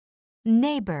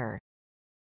 neighbor,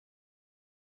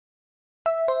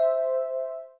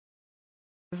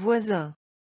 voisin,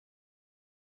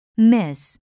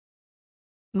 miss,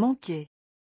 manquer,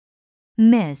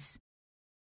 miss,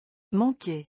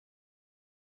 manquer,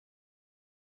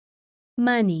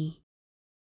 money,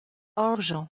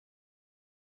 argent,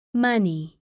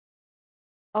 money,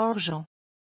 argent,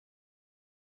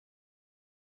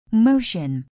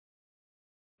 motion,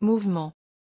 mouvement,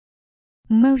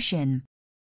 motion,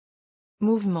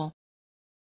 mouvement,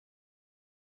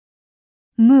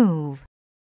 move,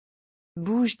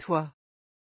 bouge-toi,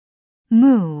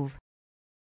 move,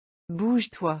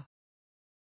 bouge-toi,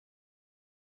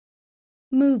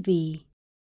 movie,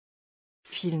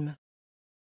 film,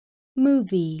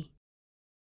 movie,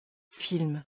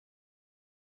 film,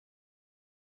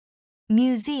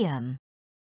 museum,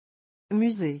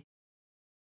 musée,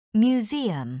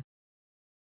 museum,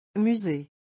 musée,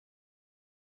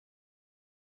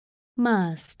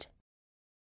 must,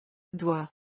 doit,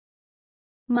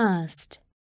 must,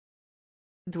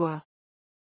 doit,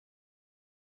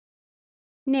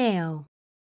 nail,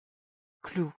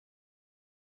 clou,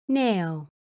 nail,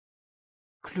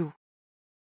 clou,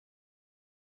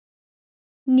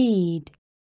 need,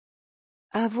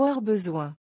 avoir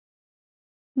besoin,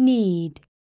 need,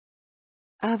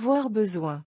 avoir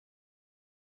besoin,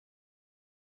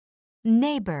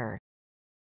 neighbor,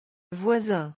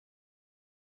 voisin,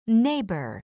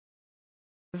 neighbor,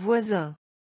 voisin,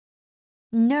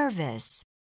 nervous,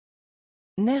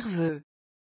 nerveux,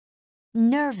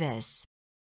 nervous,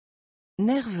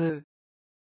 nerveux,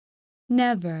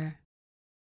 never,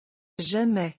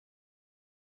 jamais,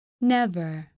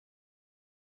 never,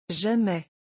 jamais,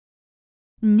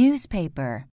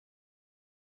 newspaper,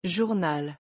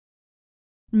 journal,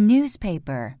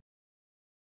 newspaper,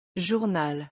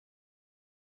 journal,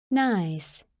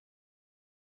 nice,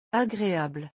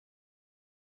 agréable,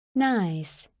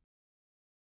 nice,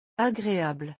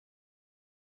 agréable,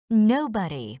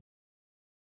 nobody,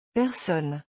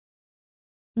 personne,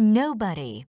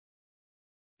 nobody,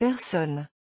 personne,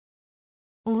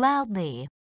 loudly,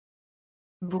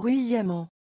 bruyamment,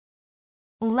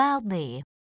 loudly,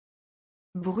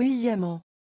 bruyamment,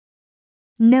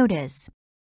 notice,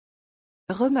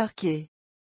 remarquer,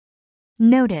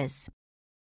 notice,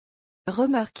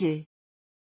 remarquer,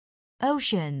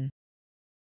 ocean,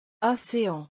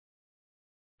 océan,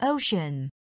 ocean,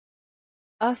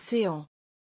 océan,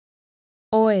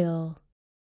 oil,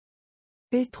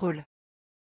 pétrole,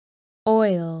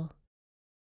 oil,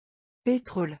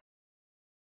 pétrole,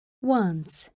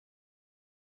 once,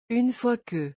 une fois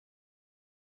que,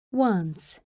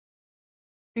 once,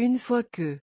 une fois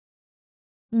que,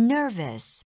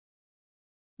 nervous,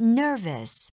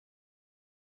 nervous,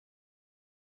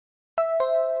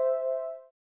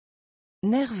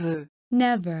 nerveux,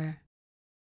 never,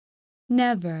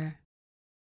 never,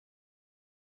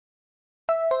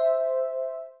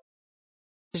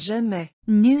 jamais,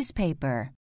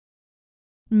 newspaper,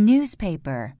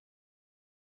 newspaper,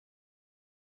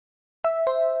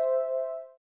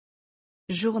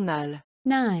 journal,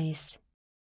 nice,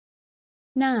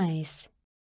 nice,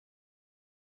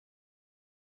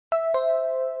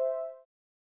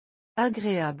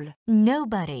 agréable,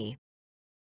 nobody,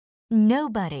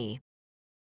 nobody,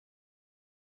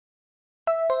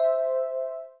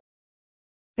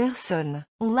 personne,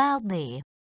 loudly,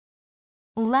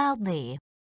 loudly,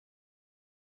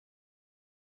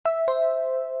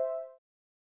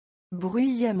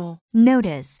 bruyamment,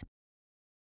 notice,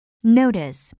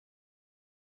 notice,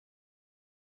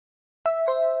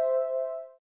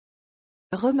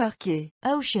 remarquer,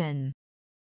 ocean,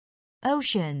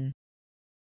 ocean,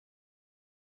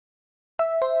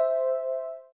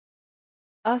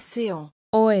 océan,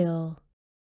 oil,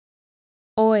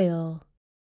 oil,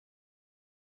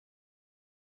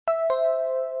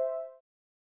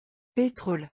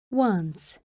 pétrole,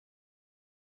 once,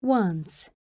 once,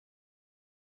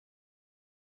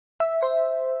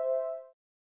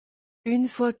 une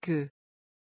fois que,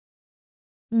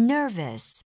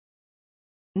 nervous,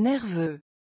 nerveux,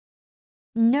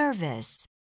 nervous,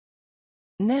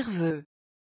 nerveux,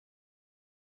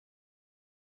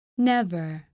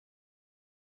 never,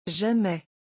 jamais,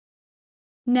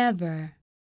 never,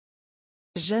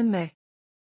 jamais,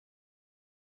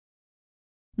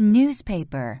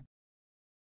 newspaper,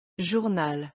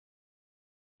 journal,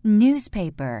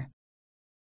 newspaper,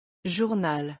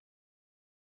 journal,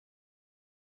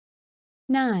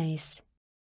 nice,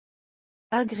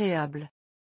 agréable,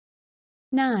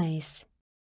 nice,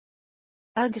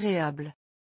 agréable,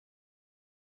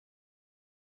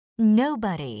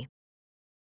 nobody,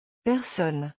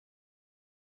 personne,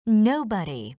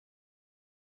 nobody,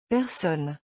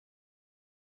 Personne.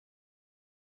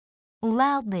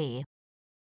 loudly,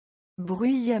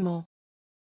 Bruyamment.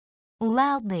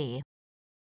 loudly,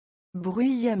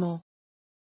 Bruyamment.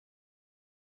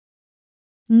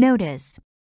 notice,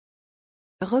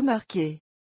 Remarquer.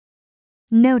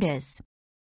 notice,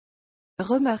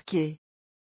 Remarquer.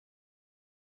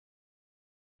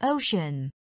 ocean,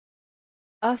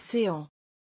 Océan.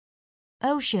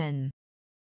 ocean,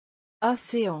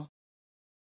 Océan.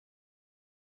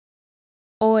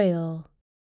 oil,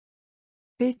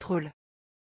 Pétrole.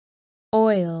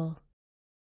 oil.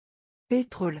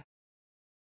 Pétrole.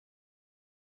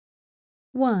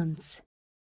 Once,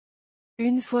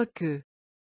 Une fois que.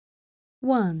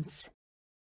 once.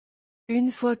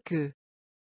 Une fois que.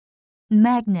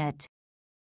 magnet,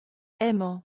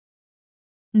 Aimant.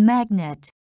 magnet,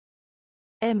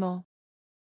 Aimant.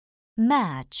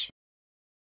 match,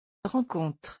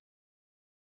 Rencontre.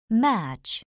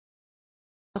 match,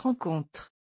 Rencontre.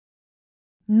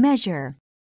 measure,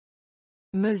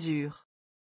 Mesure.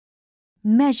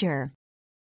 measure,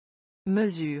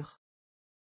 Mesure.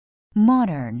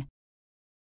 modern,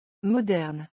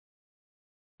 Moderne.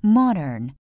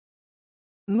 modern,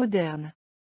 Moderne.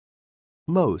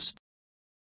 most,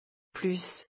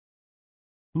 Plus.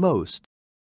 most,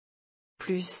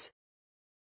 Plus.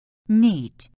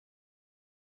 neat,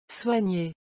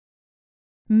 Soigner.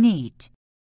 neat,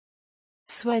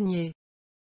 Soigner.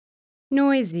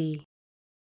 Noisy,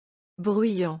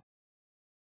 Bruyant.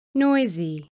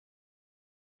 noisy.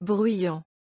 Bruyant.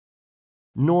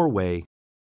 Norway,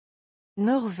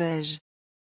 Norvège.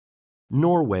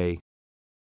 Norway,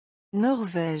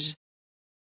 Norvège.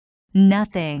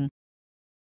 nothing,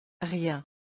 Rien.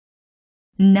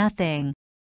 nothing,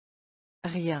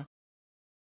 Rien.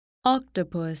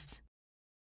 Octopus,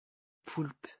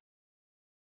 Poulpe.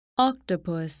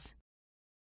 octopus.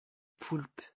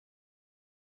 Poulpe.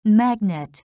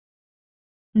 magnet,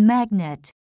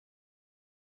 magnet,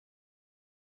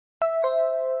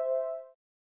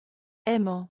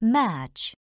 Aimant.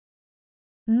 match,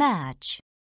 match,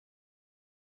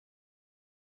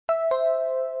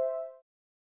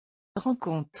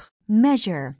 Rencontre.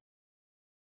 measure,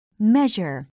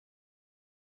 measure,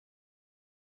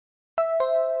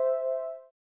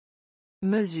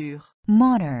 Mesure.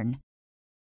 modern,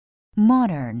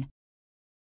 modern,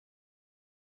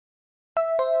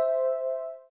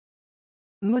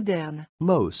 Moderne.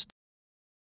 most,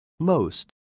 most,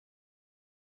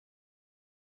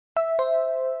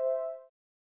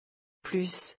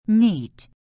 Plus. neat,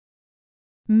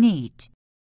 neat,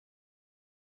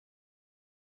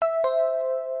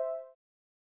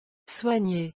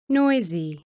 Soigner.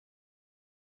 Noisy,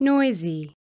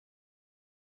 noisy.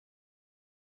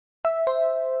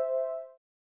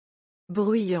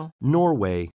 Bruyant.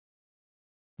 Norway,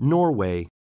 Norway,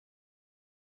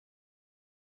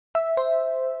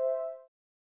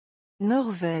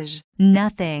 Norvège.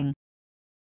 nothing,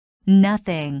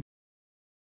 nothing,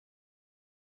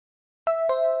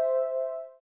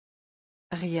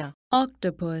 Rien.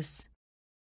 Octopus,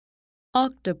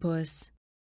 octopus.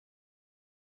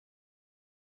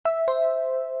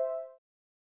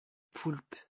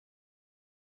 Poulpe.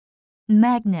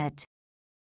 magnet,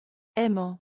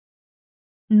 Aimant.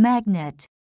 magnet,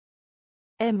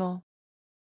 Aimant.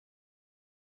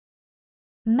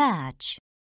 match,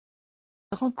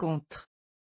 Rencontre.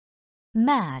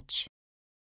 match,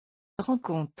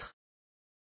 Rencontre.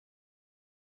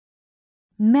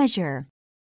 measure,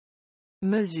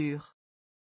 Mesure.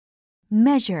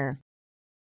 measure,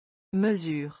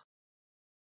 Mesure.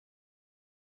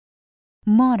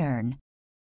 modern,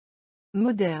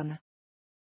 Moderne.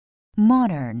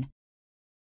 modern,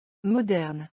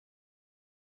 Moderne.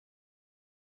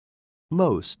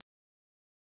 most,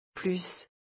 Plus.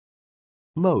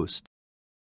 most,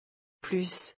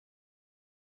 Plus.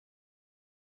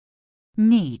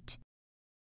 neat,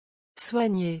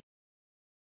 Soigner.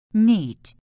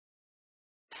 neat,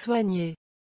 Soigner.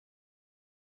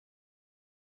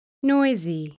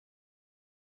 Noisy,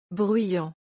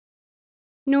 Bruyant.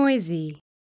 noisy.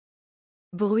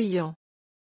 Bruyant.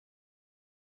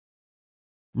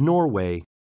 Norway,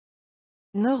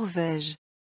 Norvège.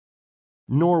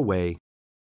 Norway,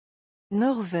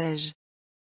 Norvège.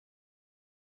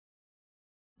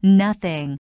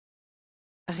 nothing,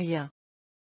 Rien.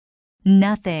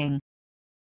 nothing,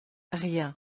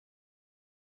 Rien.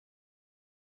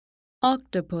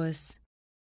 Octopus,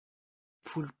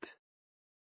 Poulpe.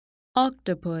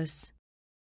 octopus.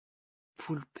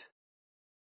 Poulpe.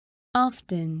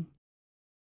 Often,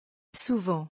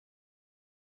 Souvent.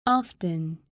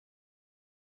 often.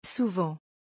 Souvent.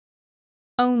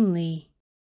 Only,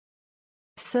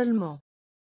 Seulement.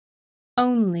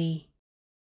 only,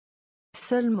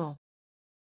 Seulement.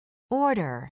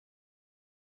 order,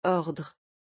 Ordre.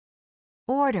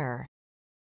 order,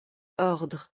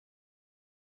 Ordre.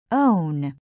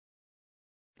 own,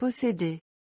 Posséder.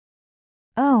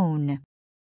 own,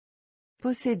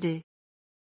 Posséder.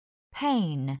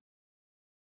 pain,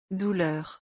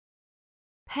 Douleur.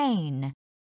 pain,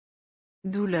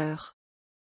 Douleur.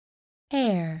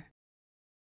 hair,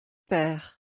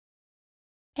 Père.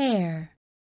 hair,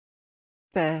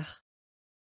 Père.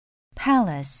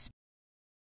 palace,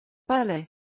 Palais.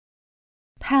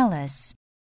 palace,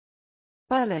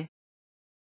 Palais.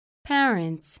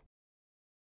 parents,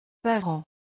 Parent.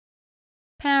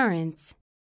 parents,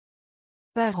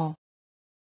 Parent.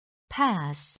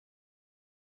 pass,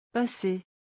 Passé.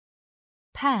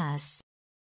 pass,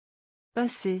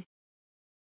 Passé.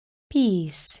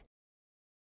 peace,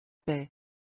 Paix.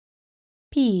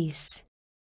 peace,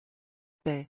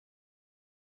 Paix.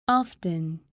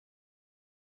 often,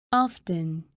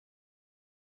 often,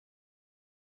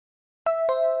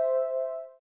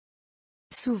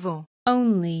 Souvent.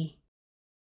 only,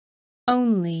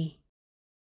 only,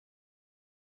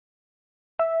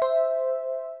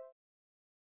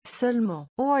 Seulement.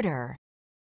 order,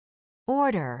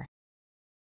 order,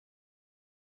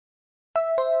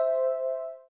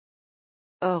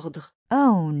 Ordre.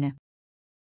 own,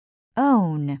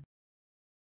 own,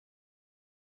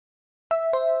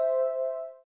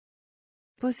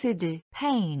 Posséder.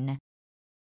 pain,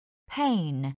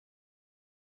 pain,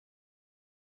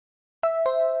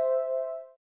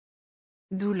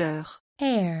 Douleur.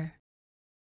 hair,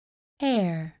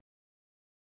 hair,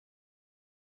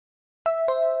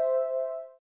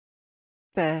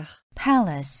 Père.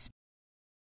 palace,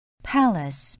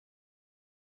 palace,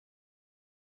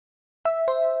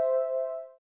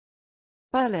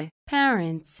 Palais.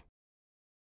 parents,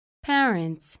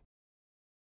 parents,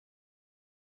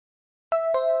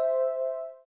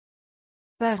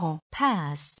 Parent.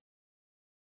 pass,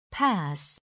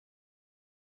 pass,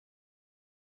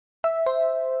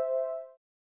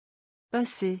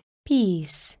 Passé.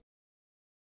 peace,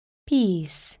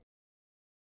 peace,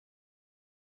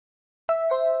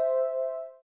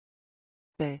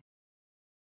 Paix.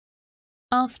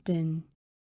 often,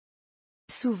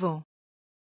 Souvent.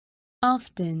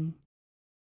 often,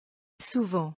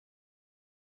 Souvent.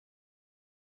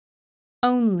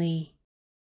 only,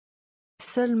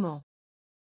 Seulement.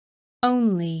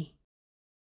 only,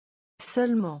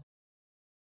 Seulement.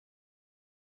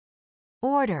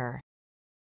 order,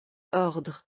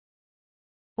 Ordre.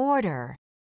 order,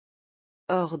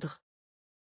 Ordre.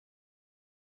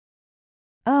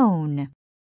 own,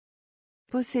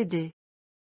 Posséder.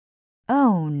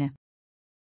 own,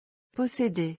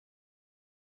 Posséder.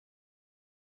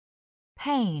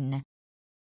 pain,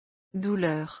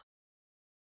 Douleur.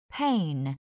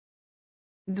 pain,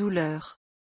 Douleur.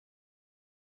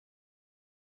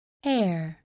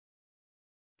 hair,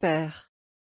 Père.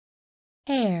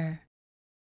 hair,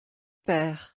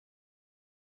 Père.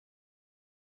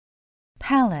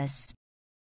 palace,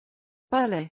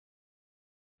 Palais.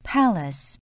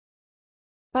 palace,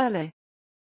 Palais.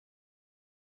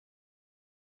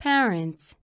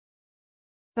 parents,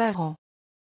 Parent.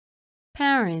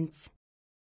 parents,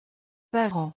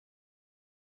 Parent.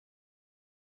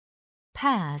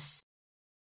 pass,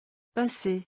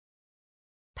 Passé.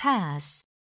 pass,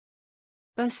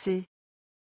 Passé.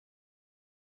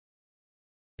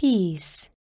 peace,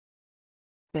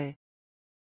 Paix.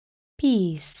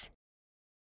 peace,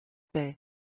 Paix.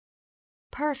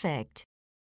 perfect,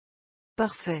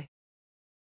 Parfait.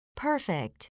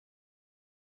 perfect,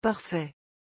 Parfait.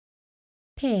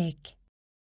 pick,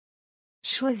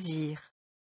 Choisir.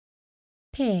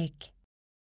 pick,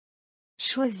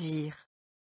 Choisir.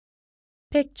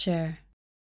 picture,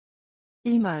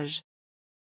 Image.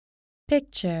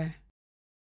 picture,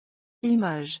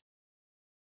 Image.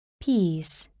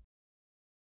 piece,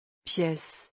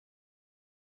 Pièce.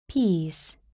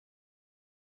 piece,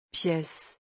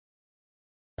 Pièce.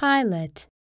 pilot,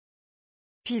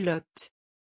 Pilote.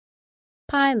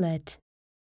 pilot,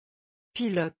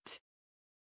 Pilote.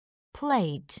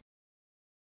 plate,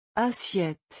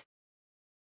 Assiette.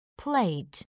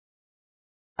 plate,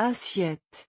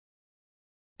 Assiette.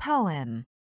 poem,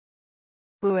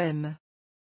 Poème.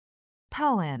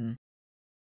 poem,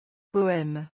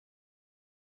 Poème.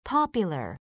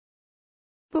 popular,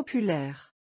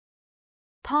 Populaire.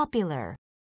 popular,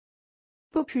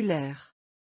 Populaire.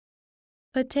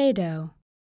 potato,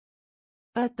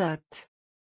 Patate.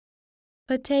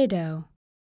 potato,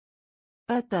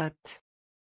 Patate.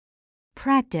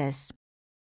 practice,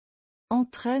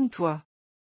 Entraîne-toi.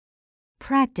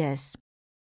 practice,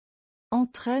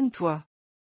 Entraîne-toi.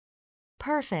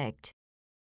 Perfect.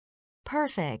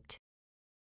 Perfect.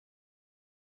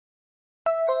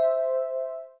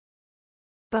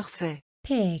 Parfait.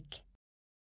 Pick.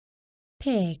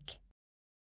 Pick.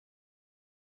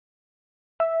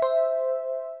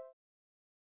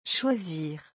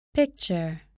 Choisir.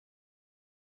 Picture.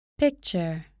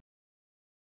 Picture.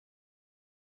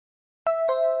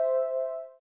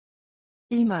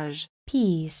 Image.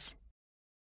 Piece.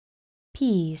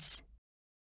 Piece.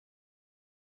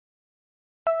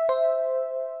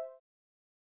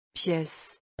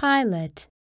 Pièce. Pilot.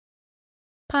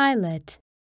 Pilot.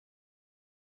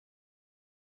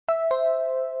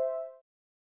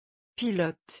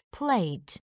 Pilote.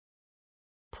 Plate.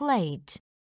 Plate.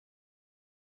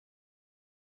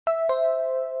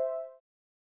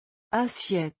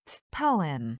 Assiette.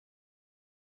 Poem.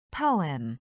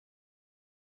 Poem.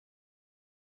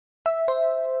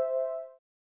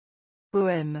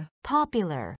 Poème.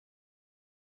 Popular.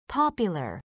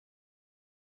 Popular.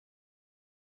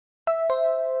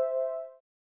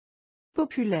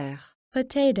 Populaire.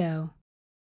 Potato.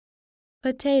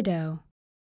 Potato.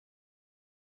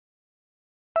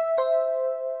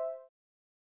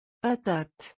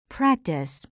 Patate.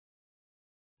 Practice.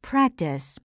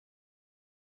 Practice.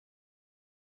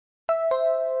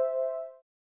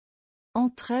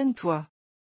 Entraîne-toi.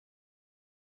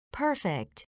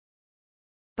 Perfect.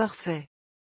 Parfait.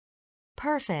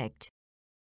 Perfect.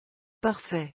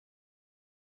 Parfait.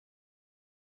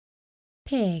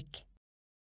 Pick.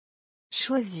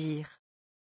 Choisir.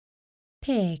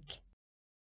 Pick.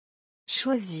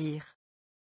 Choisir.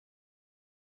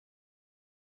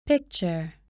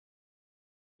 Picture.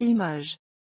 Image.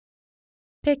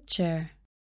 Picture.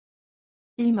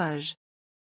 Image.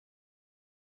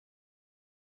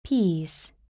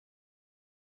 Piece.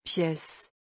 Pièce.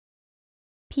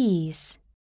 Piece.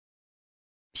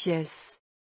 Pièce.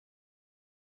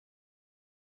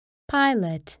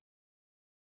 Pilot.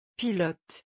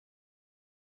 Pilote.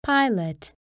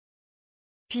 Pilot.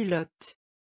 Pilote.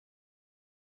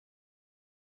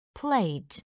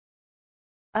 Plate.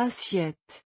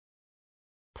 Assiette.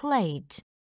 Plate.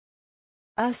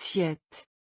 Assiette.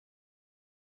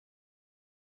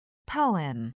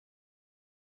 Poem.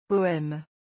 Poème.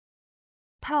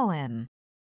 Poem.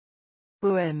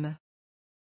 Poème.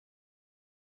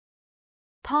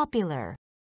 Popular.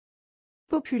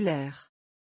 Populaire.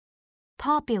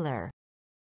 Popular.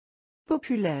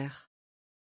 Populaire.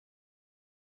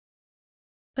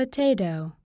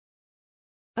 Potato.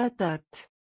 Patate.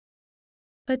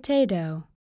 Potato.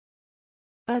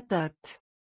 Patate.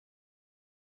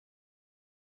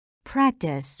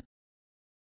 Practice.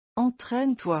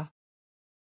 Entraîne-toi.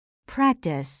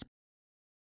 Practice.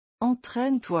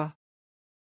 Entraîne-toi.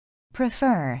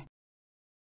 Prefer.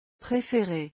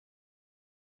 Préférer.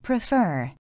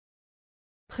 Prefer.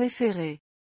 Préférer.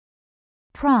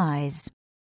 Prize.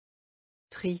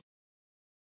 Prix.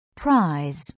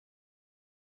 Prize.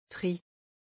 Prix.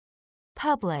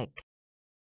 Public.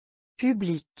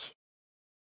 Public.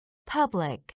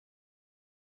 Public.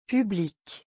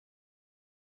 Public.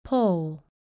 Pull.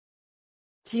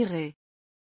 Tirer.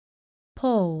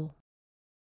 Pull.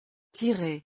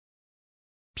 Tirer.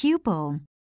 Pupil.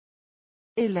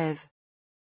 Élève.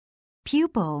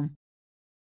 Pupil.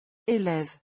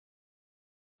 Élève.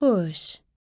 Push.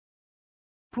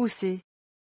 Pousser.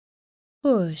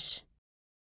 Push.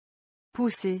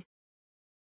 Pousser.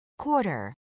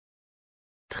 Quarter.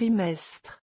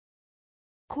 Trimestre.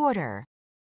 Quarter.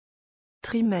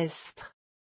 Trimestre.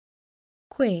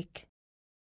 Quick.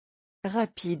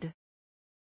 Rapide.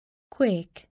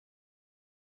 Quick.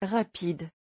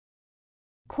 Rapide.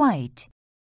 Quite.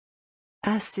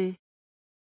 Assez.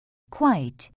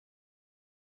 Quite.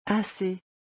 Assez.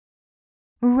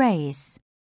 Race.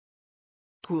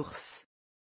 Course.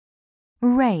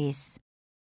 Race.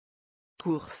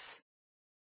 Course.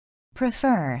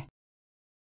 Prefer.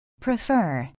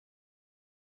 Prefer.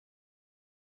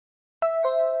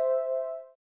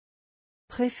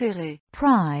 Préférer.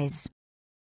 Prize.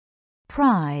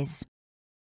 Prize.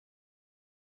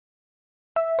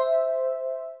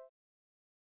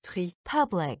 Prix.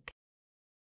 Public.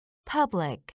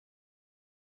 Public.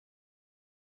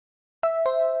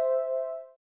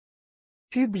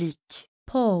 Public.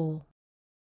 Pull.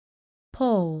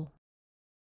 Pull.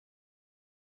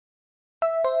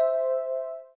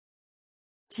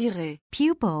 Tirer.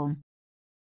 Pupil.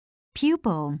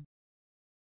 Pupil.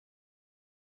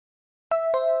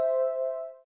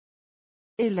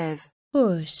 Élève.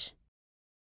 Push.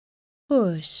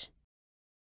 Push.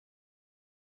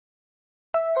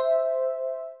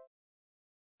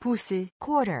 Pousser.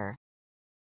 Quarter.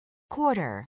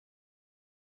 Quarter.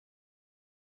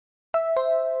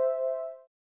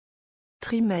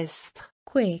 trimestre,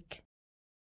 quick,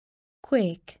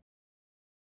 quick,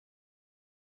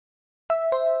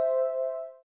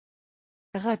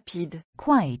 rapide,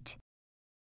 quite,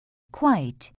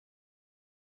 quite,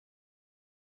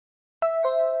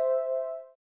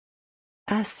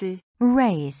 assez,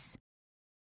 race,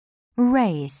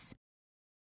 race,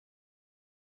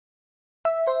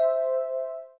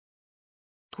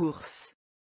 course,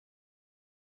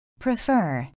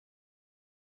 prefer,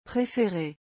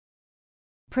 préféré,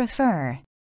 prefer,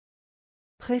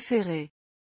 préféré,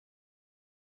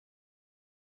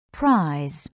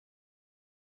 prize,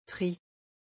 prix,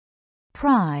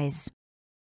 prize,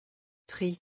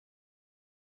 prix,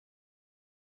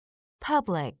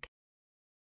 public,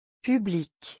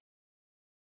 public,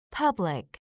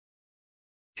 public,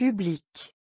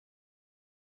 public,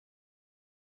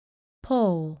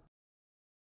 pull,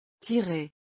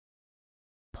 tirer,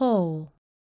 pull,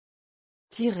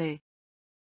 tirer,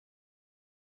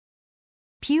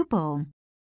 pupil,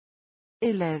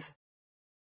 élève,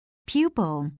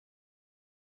 pupil,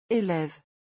 élève,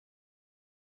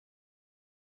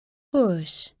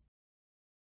 push,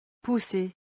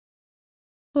 pousser,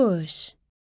 push,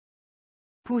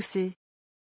 pousser,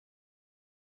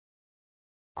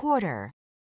 quarter,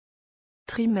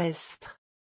 trimestre,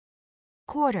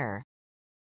 quarter,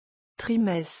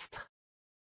 trimestre,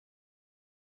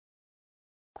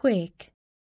 quick,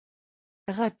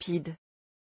 rapide,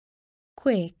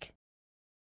 quick,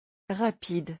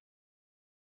 rapide,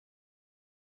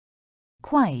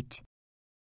 quite,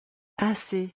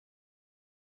 assez,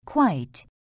 quite,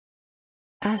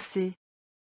 assez,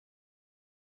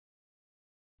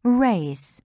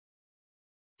 race,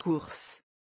 course,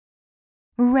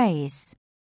 race,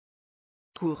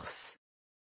 course,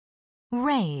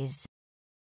 raise,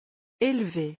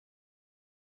 élevé,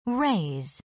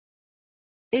 raise,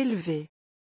 élevé,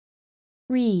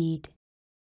 read,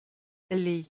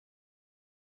 lit,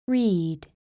 read,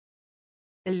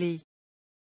 lit,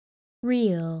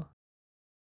 real,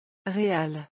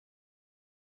 réal,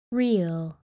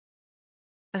 real,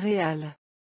 réal,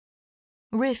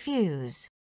 refuse,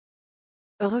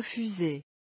 refuser,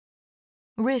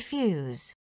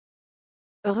 refuse,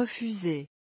 refuser,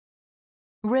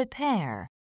 repair,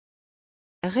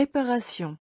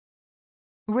 réparation,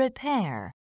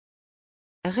 repair,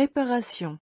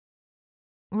 réparation,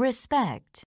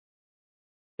 respect,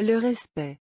 le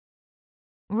respect,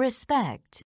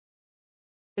 respect,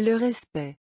 le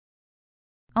respect,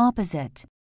 opposite,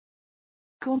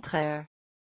 contraire,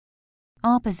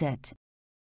 opposite,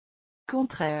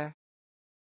 contraire,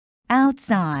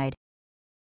 outside,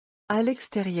 à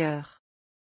l'extérieur,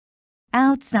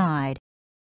 outside,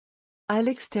 à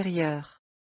l'extérieur,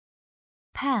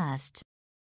 past,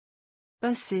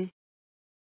 passé,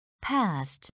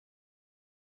 past,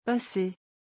 passé,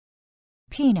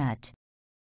 peanut,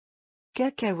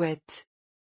 cacahuète,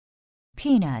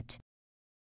 peanut,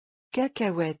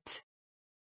 cacahuète,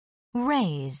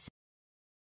 raise,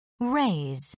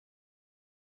 raise,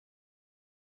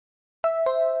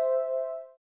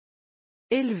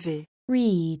 élevé,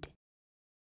 read,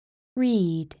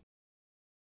 read,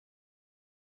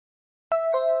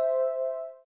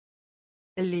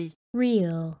 lit,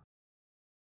 real,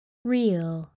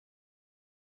 real,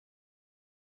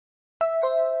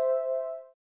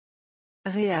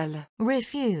 réal,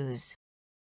 refuse,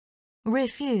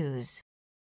 refuse,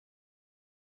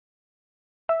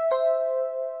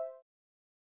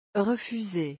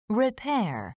 refuser,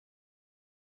 repair,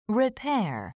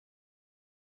 repair,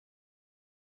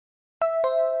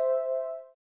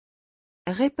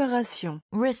 réparation,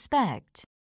 respect,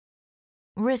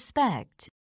 respect,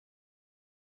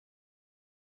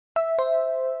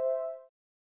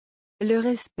 le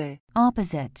respect,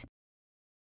 opposite,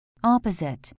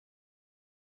 opposite,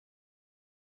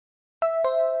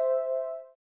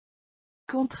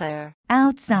 contraire,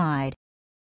 outside,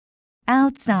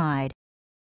 outside,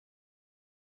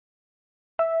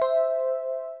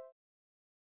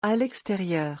 à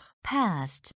l'extérieur,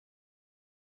 past,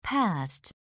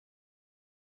 past,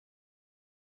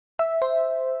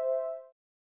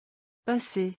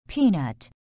 passé,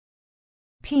 peanut,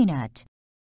 peanut,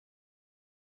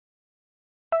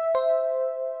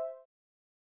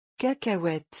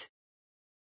 cacahuète,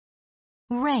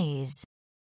 raise,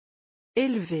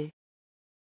 élevé,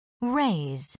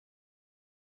 raise,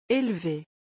 élevé,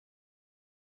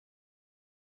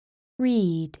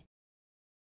 read,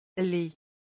 lit,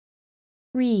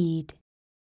 read,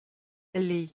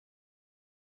 lit,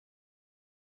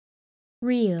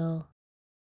 real,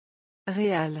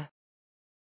 réal,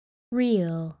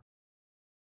 real,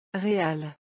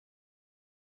 réal,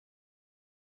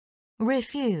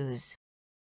 refuse,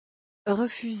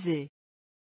 Refuser.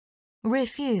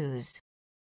 refuse,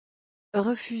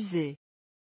 Refuser.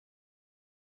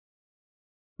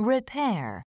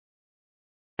 repair,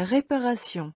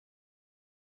 Réparation.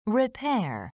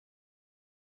 repair,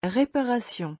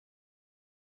 Réparation.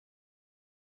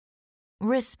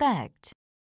 respect,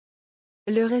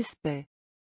 Le respect.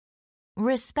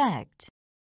 respect,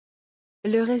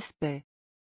 Le respect.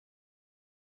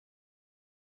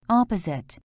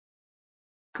 opposite,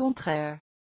 Contraire.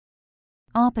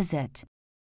 opposite,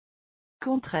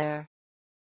 Contraire.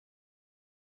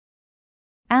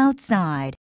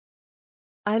 outside,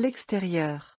 À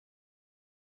l'extérieur.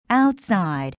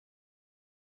 outside,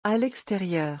 À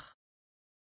l'extérieur.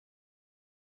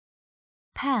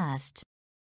 past,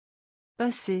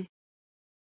 Passé.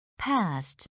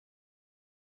 past,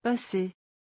 Passé.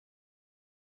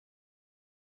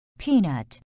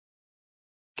 peanut,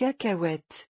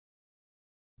 Cacahuète.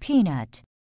 peanut,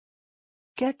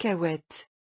 Cacahuète.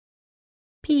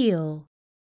 peel,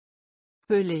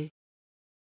 Pelé.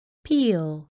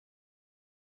 peel,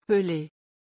 Pelé.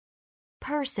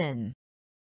 person,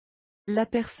 La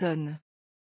personne.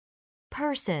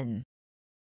 person,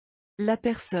 La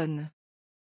personne.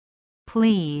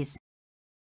 please,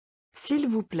 S'il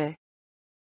vous plaît.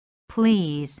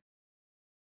 please,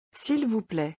 S'il vous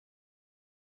plaît.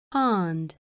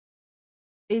 pond,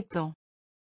 Étang.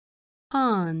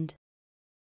 pond,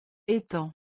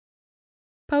 Étang.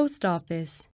 post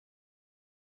office,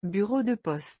 Bureau de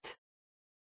poste.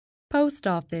 post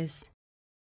office,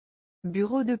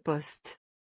 Bureau de poste.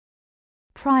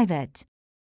 private,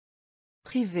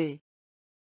 Privé.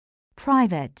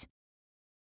 private,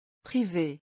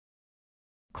 Privé.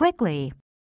 quickly,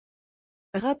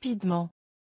 Rapidement.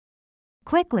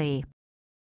 quickly,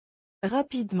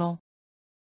 Rapidement.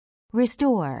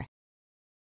 restore,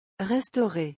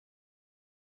 Restaurer.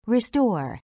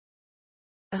 restore,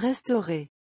 Restaurer.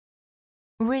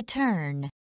 return,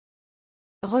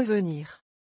 Revenir.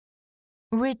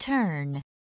 return,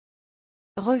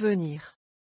 Revenir.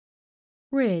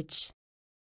 rich,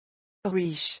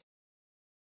 Riche.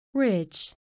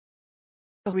 rich,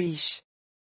 Riche.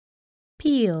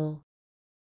 peel,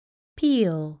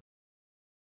 peel,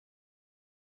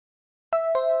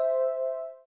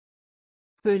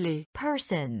 Pelé.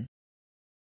 person,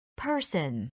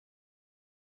 person,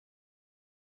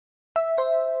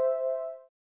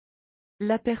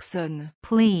 La personne.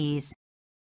 please,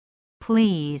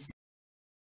 please,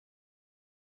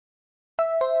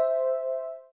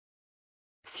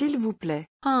 S'il vous plaît.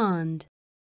 pond,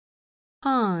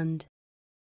 pond,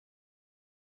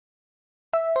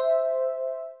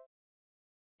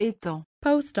 Étang.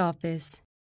 post office,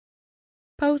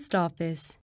 post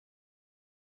office,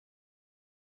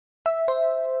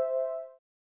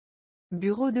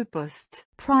 Bureau de poste.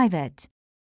 private,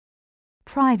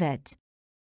 private,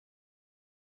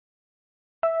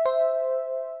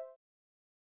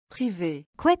 Privé.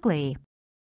 quickly,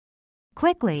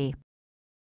 quickly,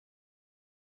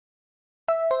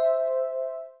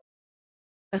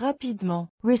 Rapidement.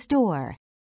 restore,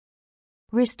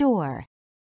 restore,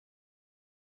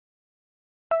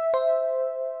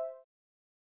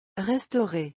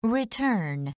 Restaurer.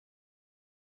 return,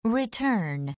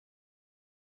 return,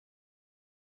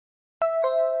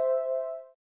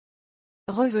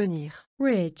 Revenir.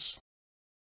 rich,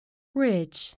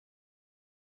 rich,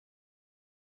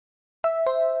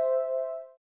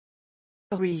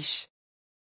 Riche.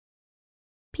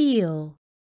 peel,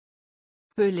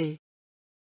 Pelé.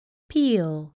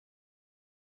 peel,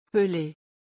 Pelé.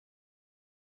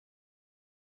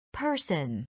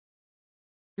 person,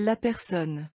 La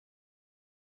personne.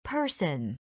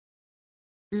 person,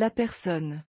 La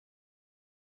personne.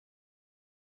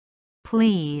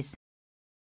 please,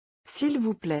 S'il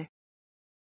vous plaît.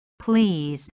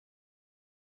 please,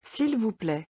 S'il vous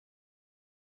plaît.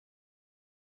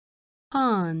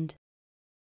 pond,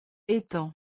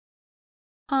 Étang.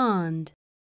 pond,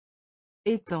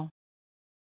 Étang.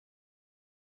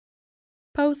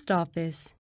 post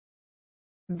office,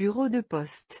 Bureau de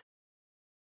poste.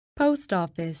 post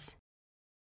office,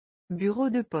 Bureau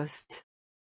de poste.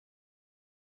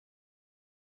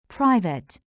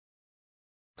 private,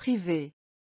 Privé.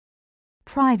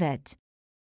 private,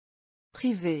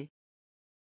 Privé.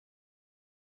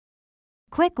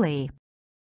 quickly,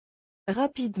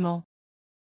 Rapidement.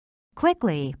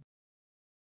 quickly,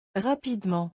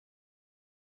 Rapidement.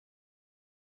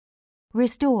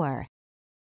 restore,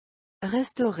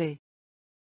 Restaurer.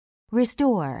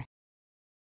 restore,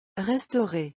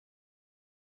 Restaurer.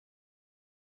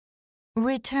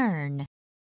 return,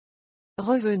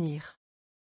 Revenir.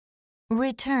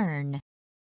 return,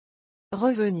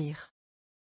 Revenir.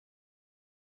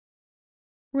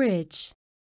 rich,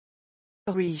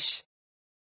 riche,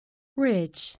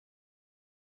 rich,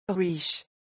 riche,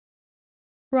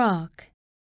 rock,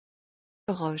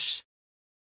 roche,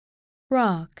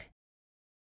 rock,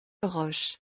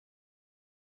 roche,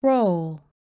 roll,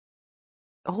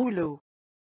 rouleau,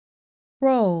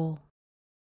 roll,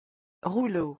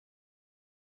 rouleau,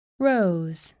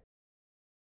 rose,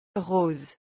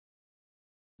 rose,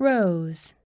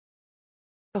 rose,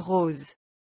 rose,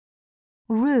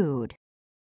 rude,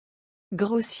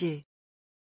 grossier,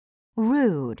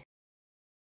 rude,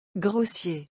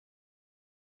 grossier,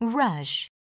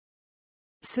 rush,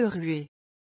 se ruer,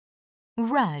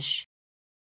 rush,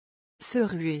 se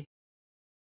ruer,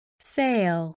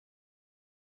 sail,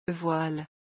 voile,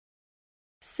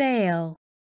 sail,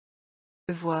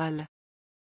 voile,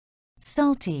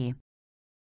 salty,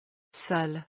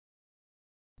 sale,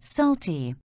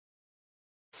 salty,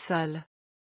 sale,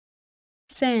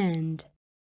 sand,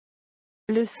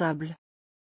 le sable,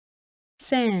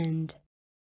 sand,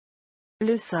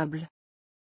 le sable,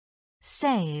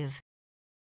 save,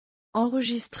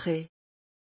 enregistrer,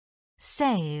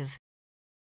 save,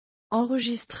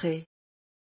 enregistrer,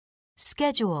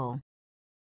 schedule,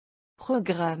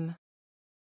 programme,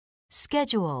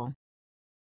 schedule,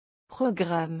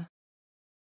 programme,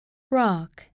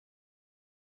 rock,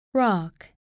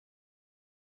 rock,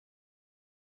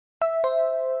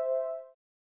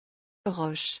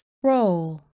 roche,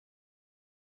 roll,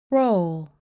 roll,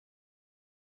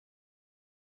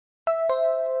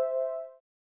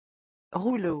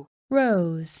 rouleau,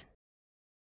 rose,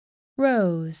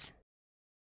 rose,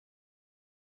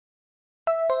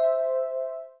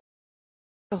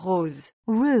 rose,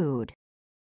 rude,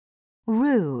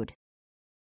 rude,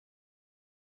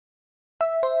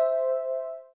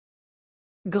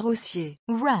 grossier,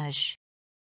 rush,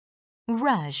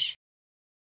 rush,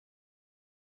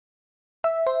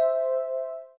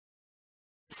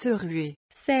 se ruer,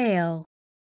 sail,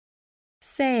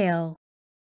 sail,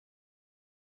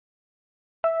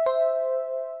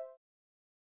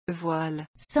 voile,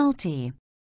 salty,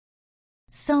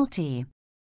 salty,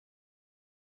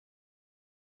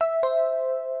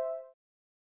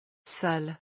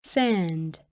 sale,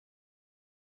 sand,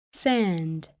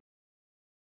 sand,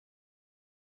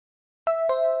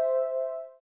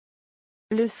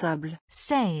 le sable,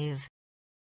 save,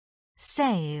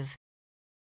 save,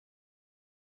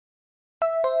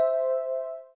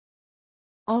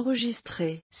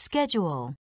 enregistrer,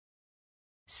 schedule,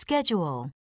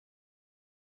 schedule,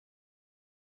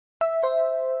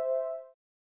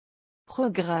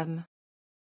 programme,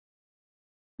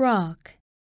 rock,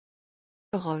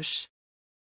 roche,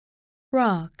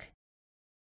 rock,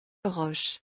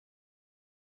 roche,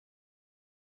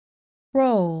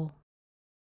 roll,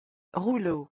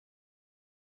 rouleau,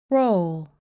 roll,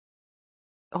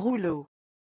 rouleau,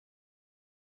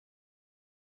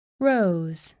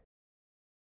 rose,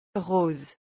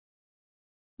 rose,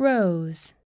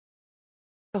 rose,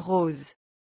 rose,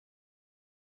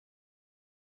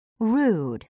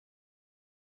 rude,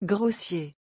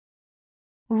 grossier,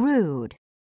 rude,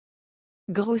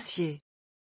 grossier,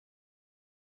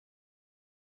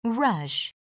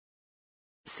 rush,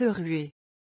 se ruer,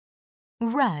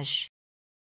 rush,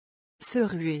 se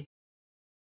ruer,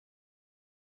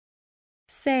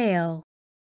 sail,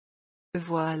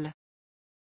 voile,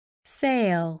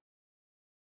 sail,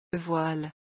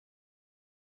 voile,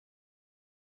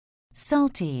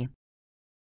 salty,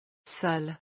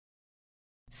 sale,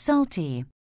 salty,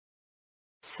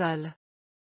 sale,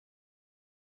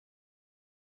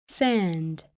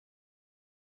 sand,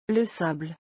 le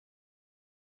sable,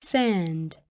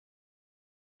 sand,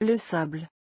 le sable,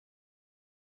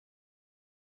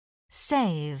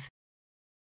 save,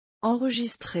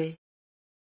 enregistrer,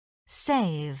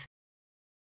 save,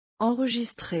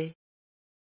 enregistrer,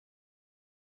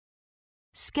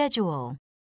 schedule,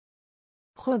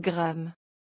 programme,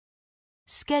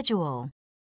 schedule,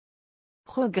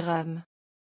 programme,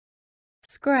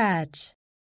 scratch,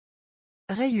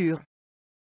 rayure,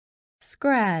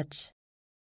 scratch,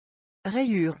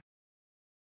 rayure,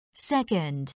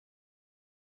 second,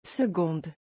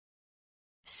 seconde,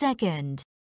 second,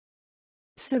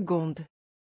 seconde,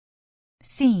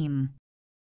 seam,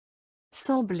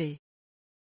 sembler,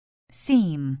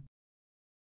 seam,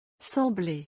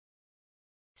 sembler,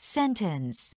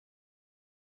 sentence,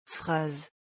 phrase,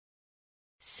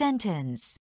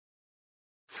 sentence,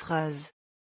 phrase,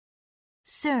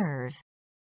 serve,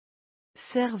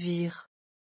 servir,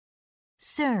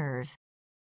 serve,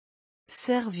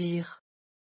 servir,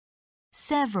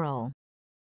 several,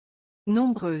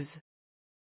 nombreuse,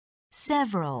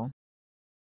 several,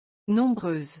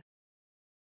 nombreuse,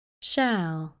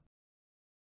 shall,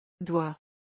 doit,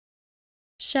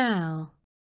 shall,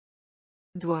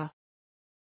 doit,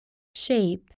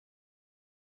 shape,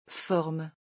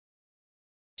 forme,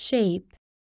 shape,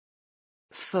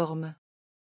 forme,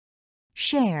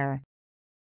 share,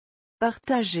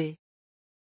 partager,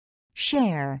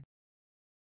 share,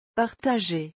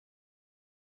 partager,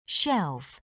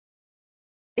 shelf,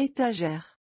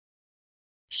 étagère,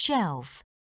 shelf,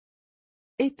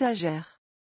 étagère,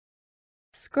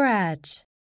 scratch,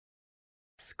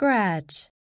 scratch,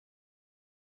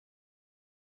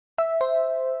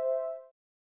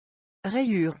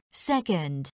 rayure,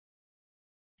 second,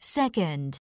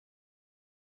 second,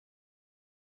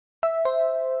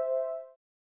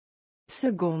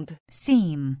 seconde,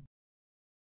 seam,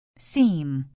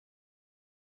 seam,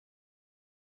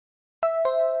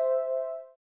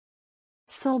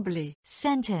 sembler,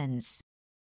 sentence,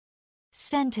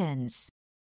 sentence,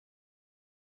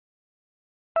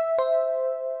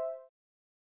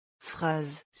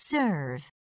 phrase, serve,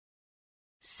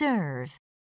 serve,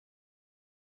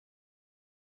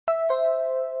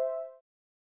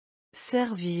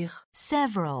 servir,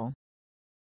 several,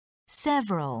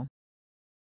 several,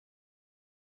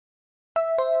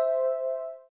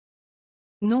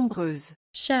 nombreuse,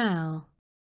 shall,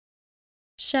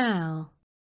 shall,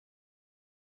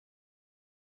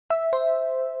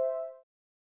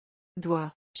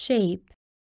 doit, shape,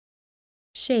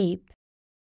 shape,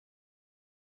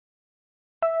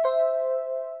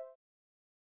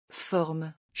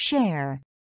 forme, share,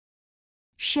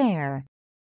 share,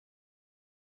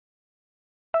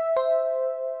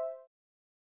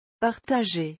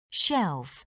 partager,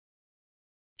 shelf,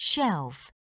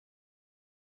 shelf,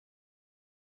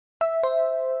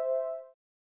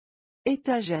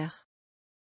 étagère,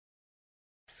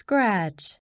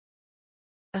 scratch,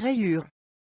 rayure,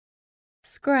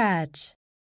 scratch,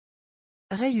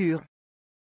 rayure,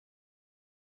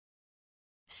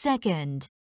 second,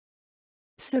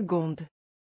 seconde,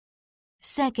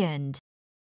 second,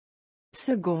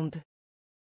 seconde,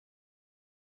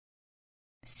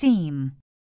 seam,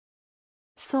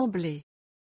 sembler,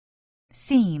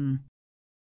 seam,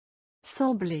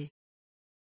 sembler,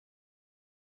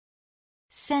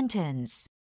 sentence,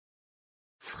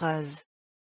 phrase,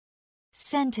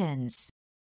 sentence,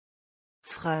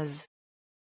 phrase,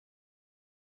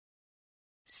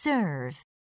 serve,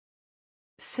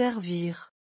 servir,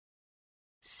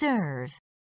 serve,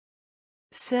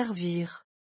 servir,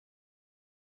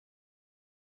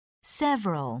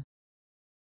 several,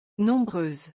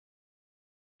 nombreuse,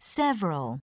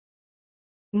 several,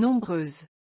 nombreuse,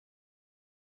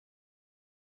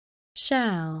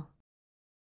 shall,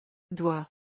 doit,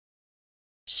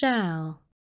 shall,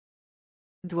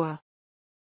 doit,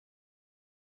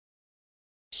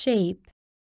 shape,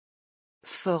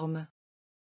 forme,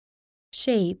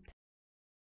 shape,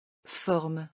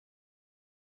 forme,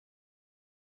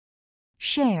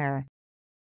 share,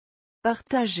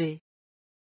 partager,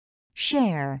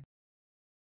 share,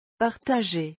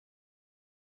 partager,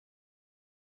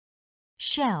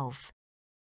 shelf,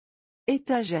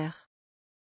 étagère,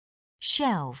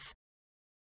 shelf,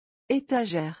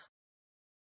 étagère,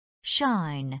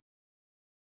 shine,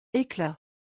 éclat,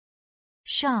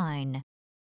 shine,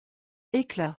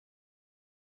 éclat,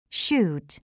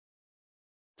 shoot,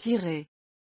 tirer,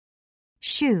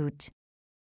 shoot,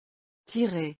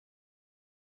 tirer,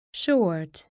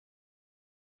 short,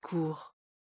 court,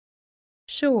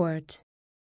 short,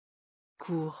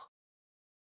 court,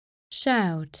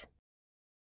 shout,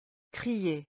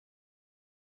 crier,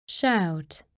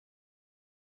 shout,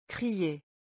 crier,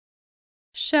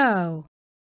 show,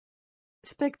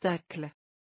 spectacle,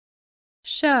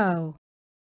 show,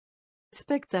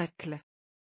 spectacle,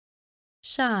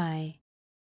 shy,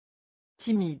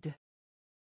 timide,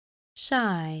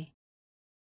 shy,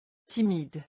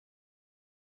 timide,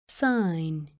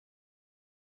 sign,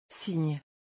 signe,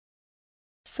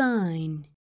 sign,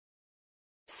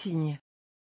 signe,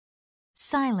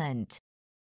 silent,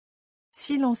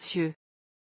 silencieux,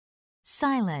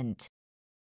 silent,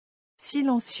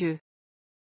 silencieux,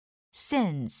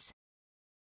 since,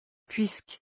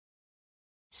 puisque,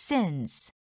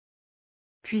 since,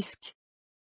 puisque,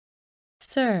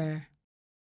 sir,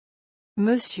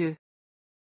 monsieur,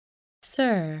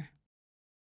 sir,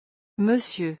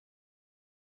 monsieur,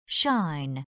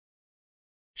 shine,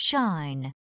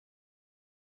 shine,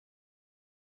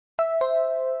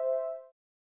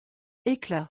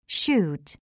 éclat,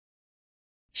 shoot,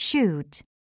 shoot,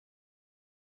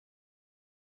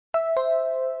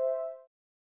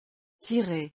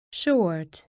 tirer,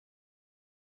 short,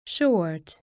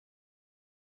 short,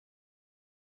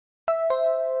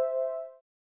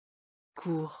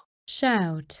 court,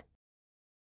 shout,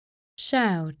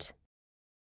 shout,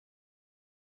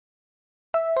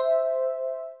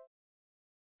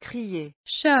 crier,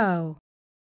 show,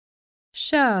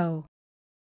 show,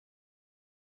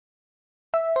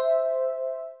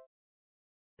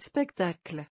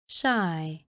 spectacle,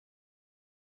 shy,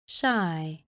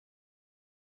 shy,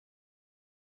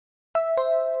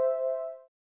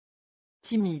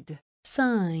 timide,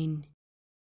 sign,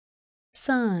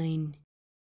 sign,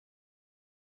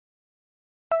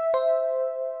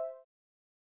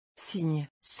 signe,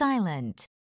 silent,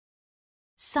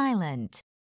 silent,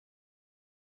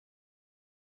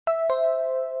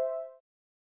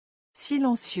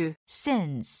 silencieux,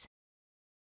 since,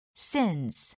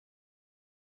 since,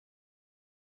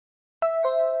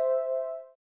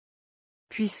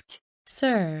 puisque,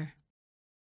 sir,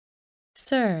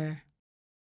 sir,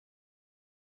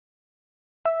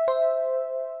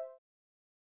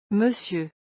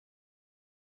 monsieur,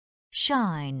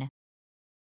 shine,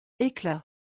 éclat,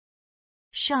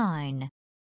 shine,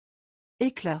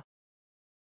 éclat,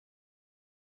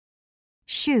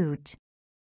 shoot,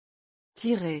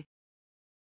 tirer,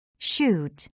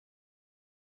 shoot,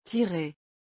 tirer,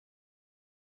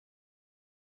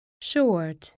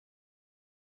 short,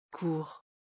 court,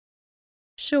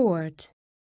 short,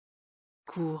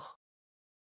 court,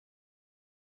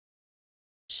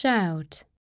 shout,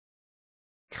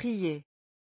 crier,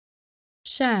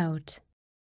 shout,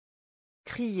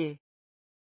 crier,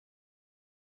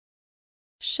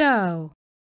 show,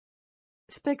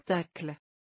 spectacle,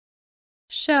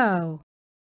 show,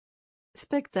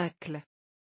 spectacle,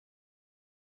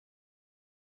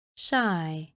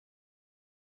 shy,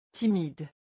 timide,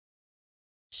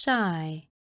 shy,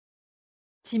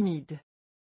 timide,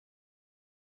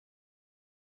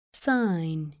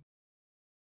 sign,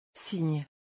 signe,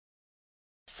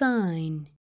 sign,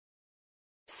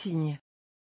 signe,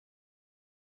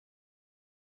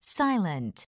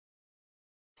 silent,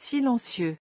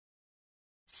 silencieux,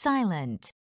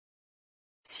 silent,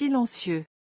 silencieux,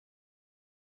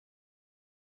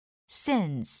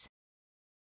 since,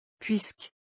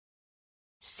 puisque,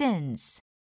 since,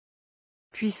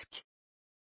 puisque,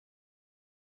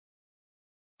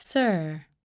 sir,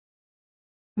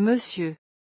 monsieur,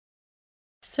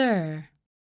 sir,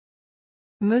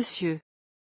 monsieur,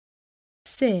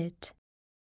 sit,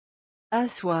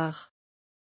 asseoir,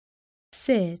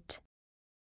 sit,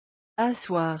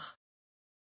 asseoir,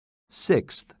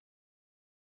 sixth,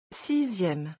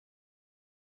 sixième,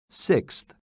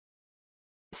 sixth,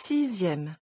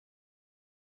 sixième,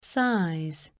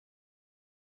 size,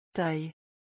 taille,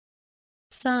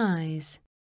 size,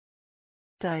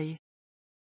 taille,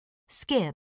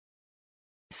 skip,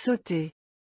 sauter,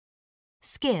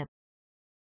 skip,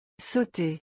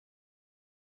 sauter,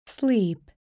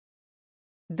 sleep,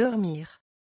 dormir,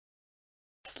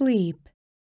 sleep,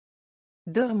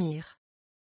 dormir,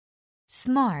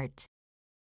 smart,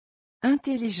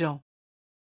 intelligent,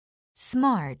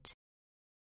 smart,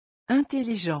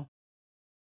 intelligent,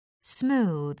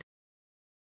 smooth,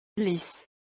 lisse,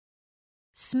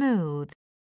 smooth,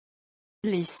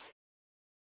 lisse,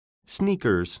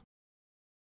 sneakers,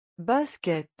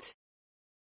 basket,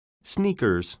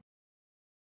 sneakers,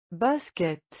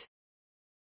 basket,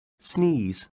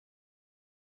 sneeze,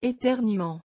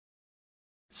 éternuement,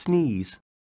 sneeze,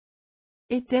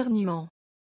 éternuement,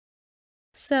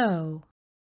 so,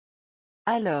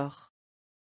 alors,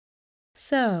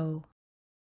 so,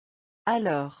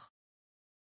 alors,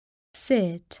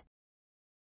 sit,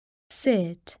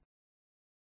 sit,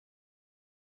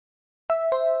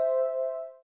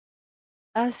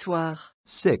 asseoir,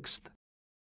 sixth,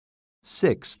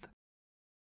 sixth,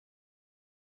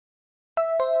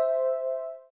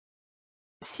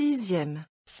 sixième,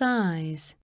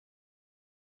 size,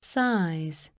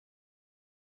 size,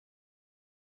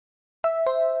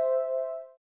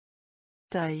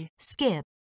 taille, skip,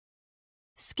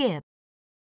 skip,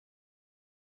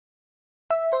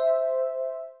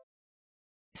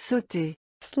 sauter,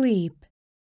 sleep,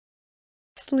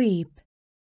 sleep,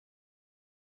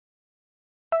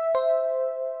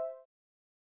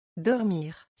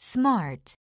 dormir,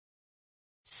 smart,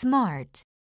 smart,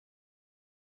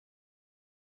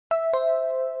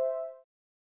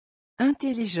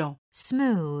 intelligent,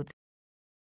 smooth,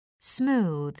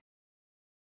 smooth,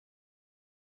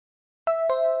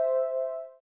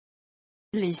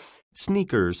 lisse,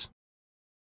 sneakers,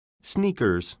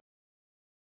 sneakers,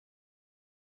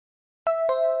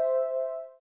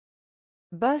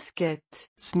 basket,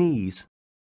 sneeze,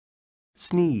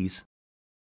 sneeze,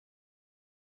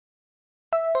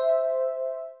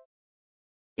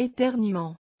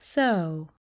 éternuement, so,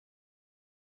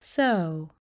 so,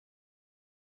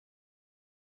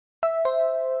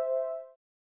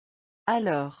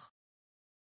 Alors.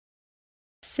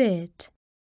 sit,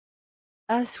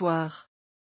 Asseoir.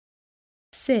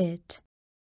 sit,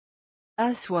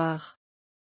 Asseoir.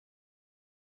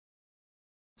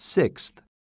 sixth,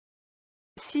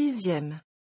 Sixième.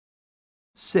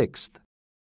 sixth,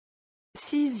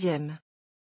 Sixième.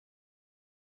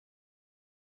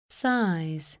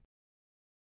 size,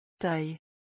 Taille.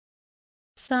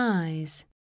 size,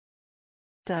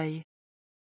 Taille.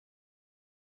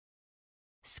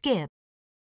 skip,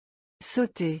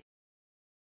 Sauter.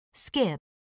 skip,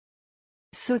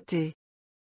 Sauter.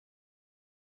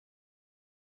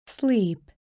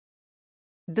 sleep,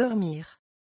 Dormir.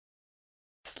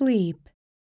 sleep,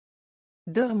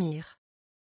 Dormir.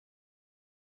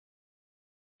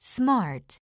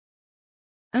 smart,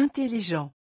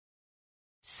 Intelligent.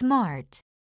 smart,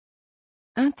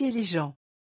 Intelligent.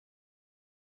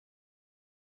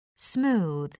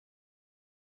 smooth,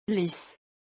 Lisse.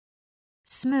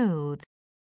 smooth,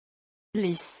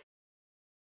 Lisse.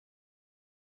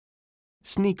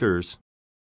 sneakers,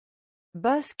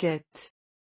 Basket.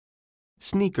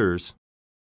 sneakers,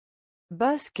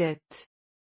 Basket.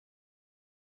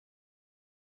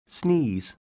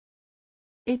 sneeze,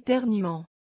 Éternuement.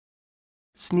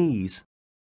 sneeze,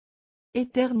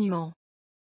 Éternuement.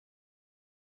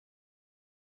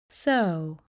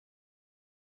 so,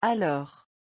 Alors.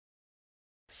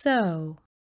 so,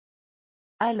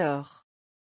 Alors.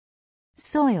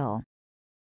 soil,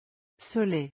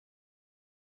 Soleil.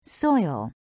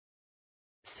 soil,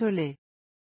 Soleil.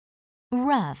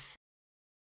 rough,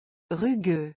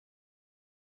 Rugueux.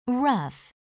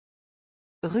 rough,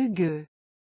 Rugueux.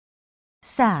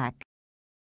 sack,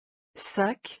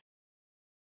 Sac.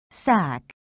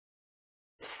 sack,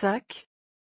 Sac.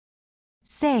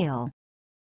 sale,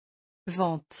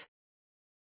 Vente.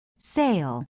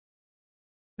 sale,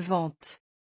 Vente.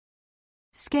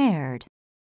 scared,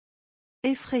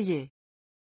 Effrayé.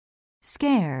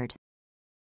 scared,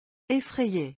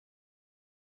 Effrayé.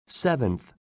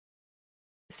 seventh,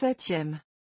 Septième.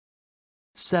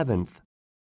 seventh,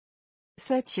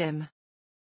 Septième.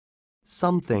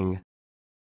 something,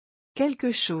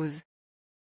 Quelque chose.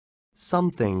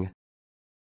 something,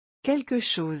 Quelque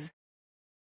chose.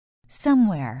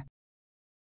 somewhere,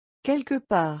 Quelque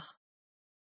part.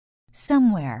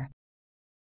 somewhere,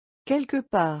 Quelque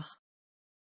part.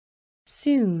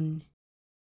 soon,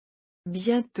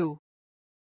 Bientôt.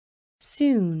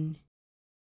 soon,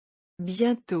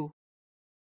 Bientôt.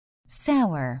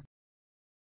 sour,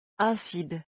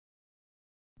 Acide.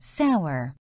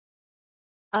 sour,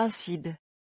 Acide.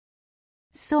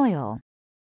 soil,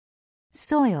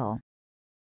 soil,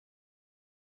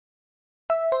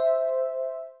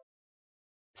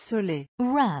 Soleil.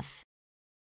 rough,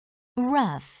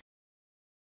 rough,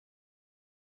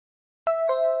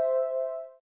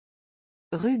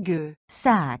 Rugueux.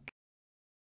 sack,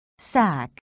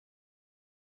 sack,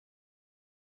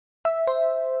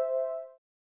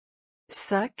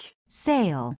 Sac.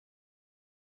 sail,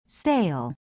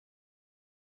 sail,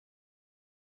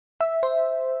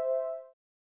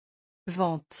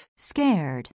 Vente.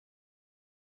 scared,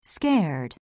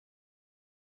 scared,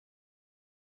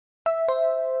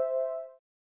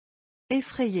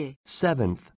 Effrayé.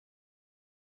 seventh,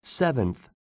 seventh,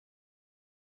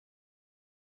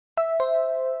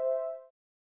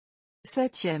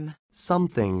 Septième.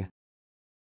 something,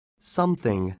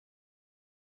 something,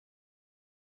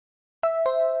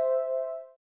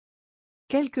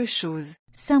 Quelque chose.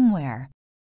 somewhere,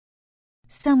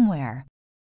 somewhere,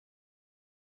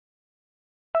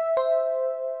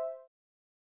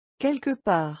 Quelque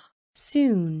part.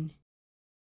 soon,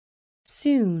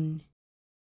 soon,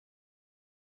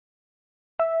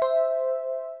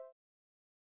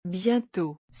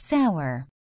 Bientôt. sour,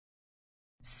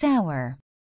 sour,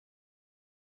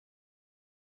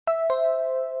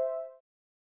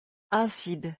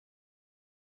 Acide.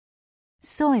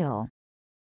 soil,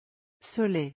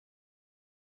 Soleil.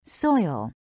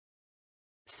 soil,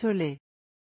 Soleil.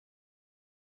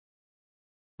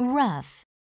 rough,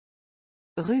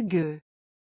 Rugueux.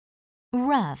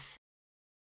 rough,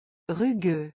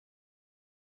 Rugueux.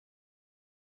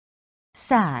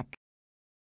 sack,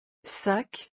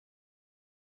 Sac.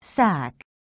 sack,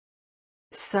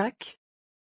 Sac.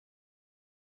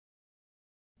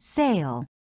 sail,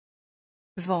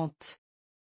 Vente.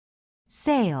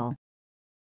 sail,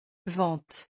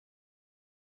 Vente.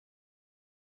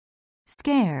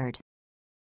 scared,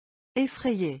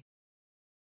 Effrayé.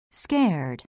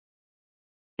 scared,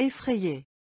 Effrayé.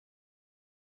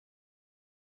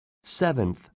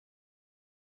 seventh,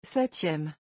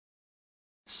 Septième.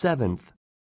 seventh,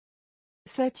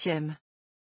 Septième.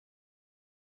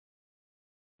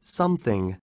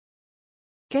 something,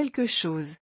 Quelque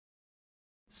chose.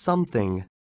 something,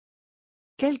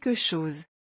 Quelque chose.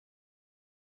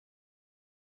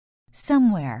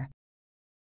 somewhere,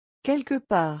 Quelque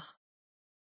part.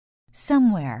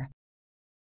 somewhere,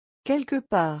 Quelque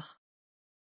part.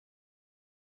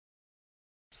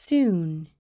 soon,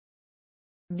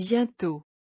 Bientôt.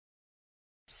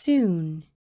 soon,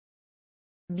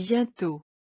 Bientôt.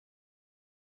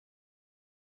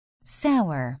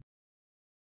 sour,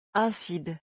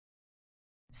 Acide.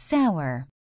 sour,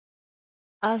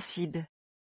 Acide.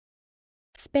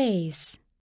 space,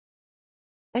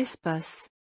 Espace.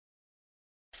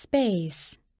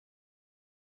 space,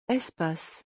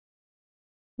 Espace.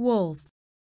 wolf,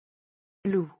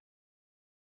 Loup.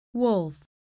 wolf,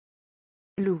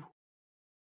 Loup.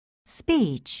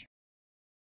 speech,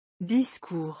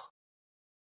 Discours.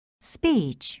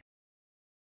 speech,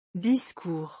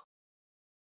 Discours.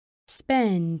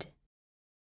 spend,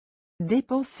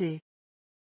 Dépenser.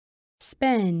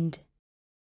 spend,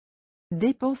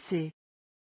 Dépenser.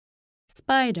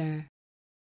 spider,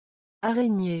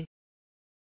 Araignée.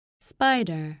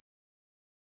 spider,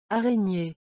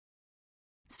 Araignée.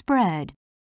 spread,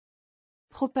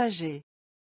 Propager.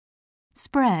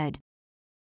 spread,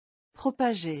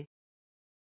 Propager.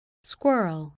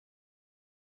 squirrel,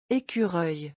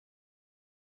 Écureuil.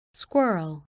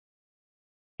 squirrel,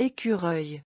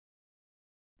 Écureuil.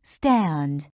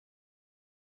 stand,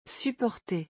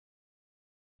 Supporter.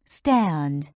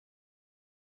 stand,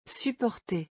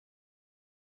 Supporter.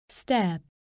 step,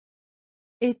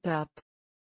 Étape.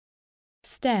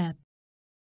 step,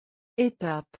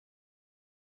 Étape.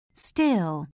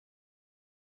 still,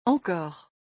 Encore.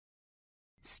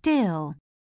 still,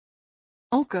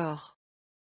 Encore.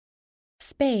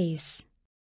 space,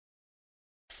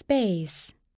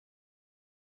 space,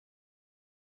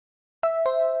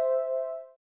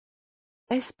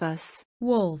 Espace.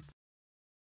 wolf,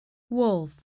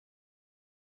 wolf,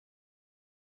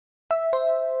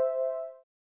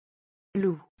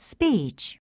 Loup.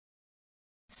 speech,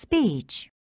 speech,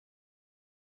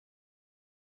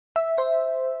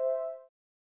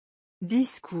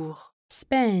 Discours.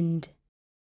 spend,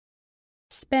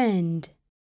 spend,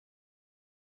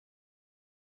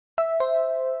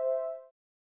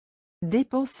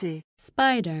 Dépenser.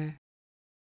 spider,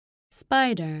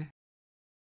 spider,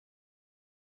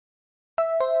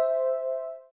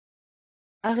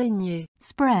 Araignée.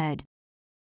 spread,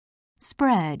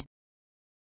 spread,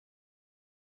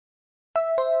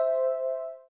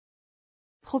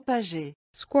 Propager.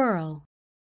 squirrel,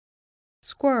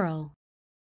 squirrel,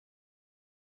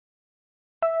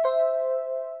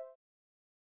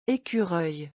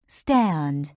 Écureuil.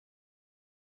 stand,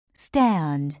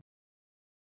 stand,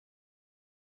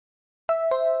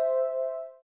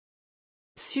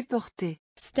 Supporter.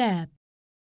 step,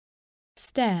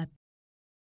 step,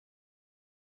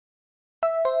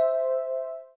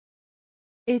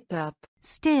 Étape.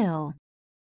 still,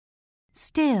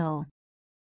 still,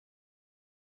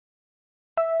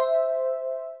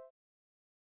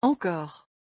 Encore.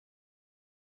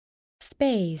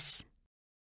 space,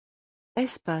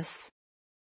 Espace.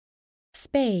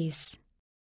 space,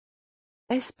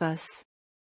 Espace.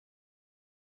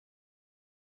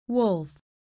 wolf,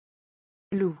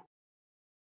 Loup.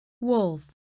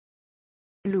 wolf,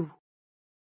 Loup.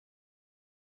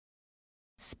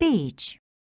 speech,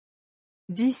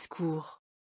 Discours.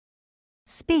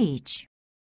 speech,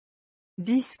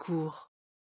 Discours.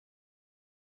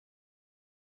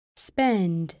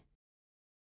 spend,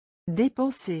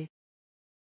 Dépenser.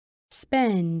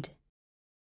 spend,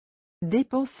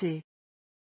 Dépenser.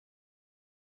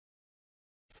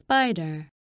 spider,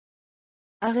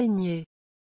 Araignée.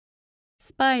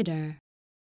 spider,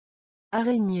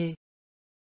 Araignée.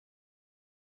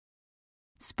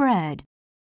 spread,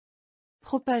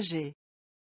 Propager.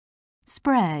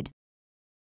 spread,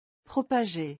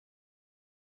 Propager.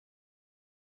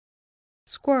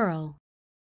 squirrel,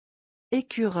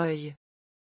 Écureuil.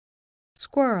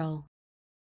 squirrel,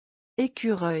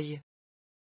 Écureuil.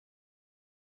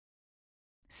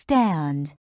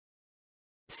 stand,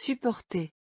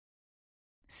 Supporter.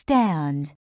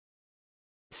 stand,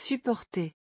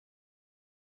 Supporter.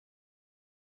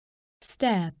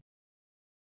 step,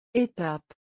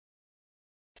 Étape.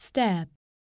 step,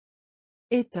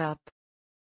 Étape.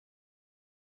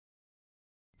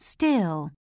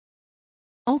 still,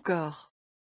 Encore.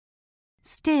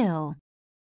 still,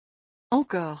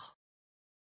 Encore.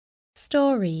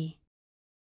 story,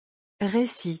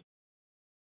 Récit.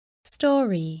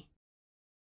 story,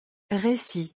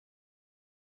 Récit.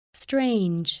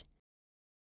 strange,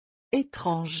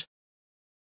 Étrange.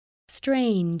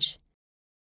 strange,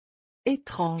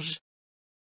 Étrange.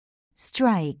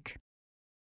 strike,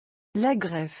 La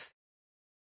greffe.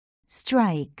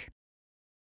 strike,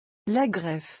 La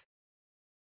greffe.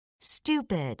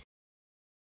 stupid,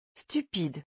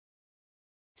 Stupide.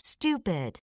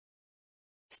 stupid,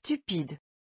 Stupide.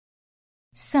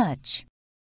 such,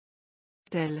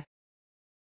 Tel.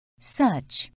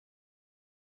 such,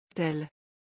 Tel.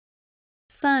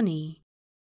 sunny,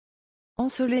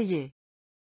 Ensoleillé.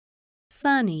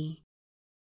 sunny,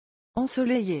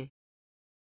 Ensoleillé.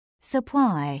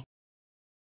 supply,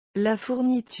 La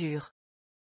fourniture.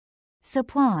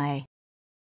 supply,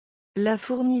 La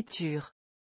fourniture.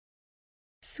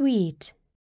 sweet,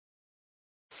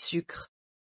 Sucre.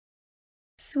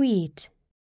 sweet,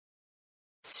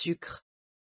 Sucre.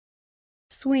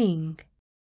 swing,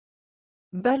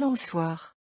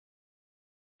 Balançoire.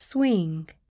 swing,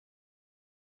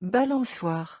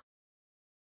 Balançoire.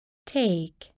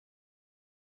 take,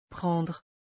 Prendre.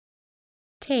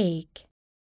 take,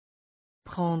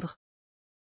 Prendre.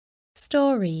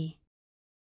 story,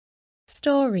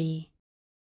 story,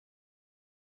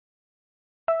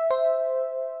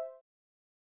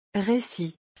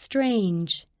 Récit.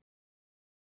 strange,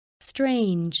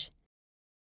 strange,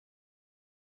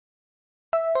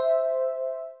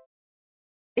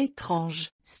 Étrange.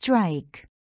 strike,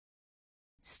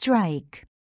 strike,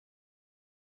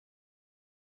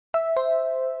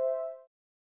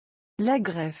 La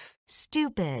greffe.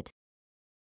 stupid,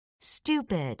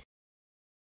 stupid,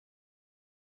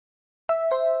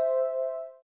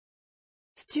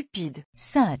 Stupide.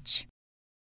 such,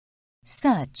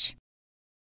 such,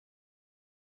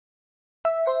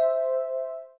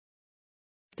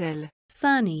 Tel.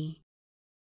 sunny,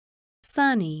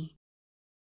 sunny,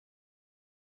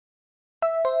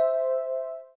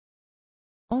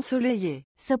 Ensoleillé.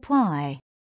 supply,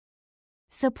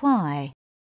 supply,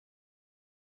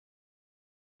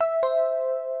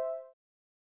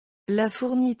 La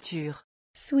fourniture.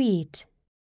 sweet,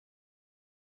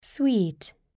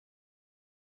 sweet,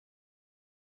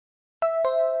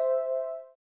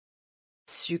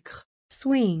 Sucre.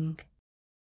 swing,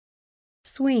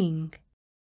 swing,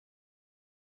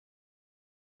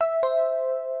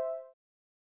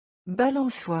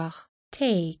 Balançoire.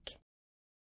 take,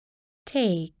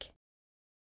 take,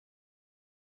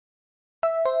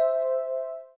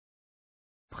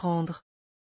 Prendre.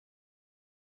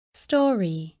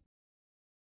 story,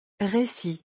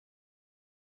 Récit.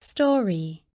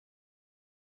 story,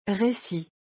 Récit.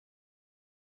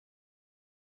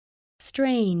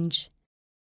 strange,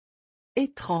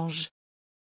 Étrange.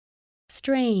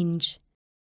 strange,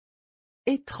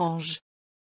 Étrange.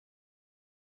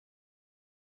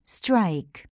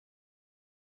 strike,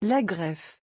 La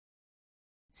greffe.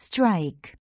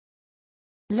 strike,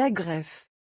 La greffe.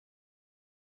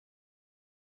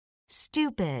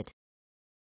 stupid,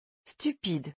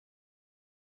 Stupide.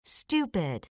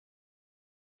 stupid,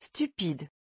 Stupide.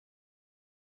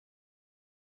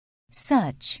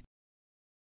 such,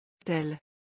 Tel.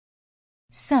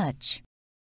 such,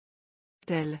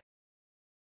 Tel.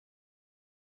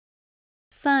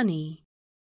 sunny,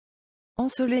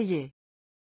 Ensoleillé.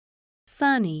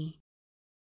 sunny,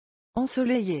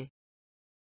 Ensoleillé.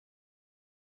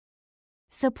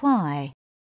 supply,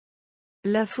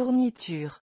 La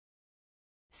fourniture.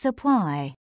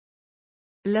 supply,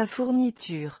 La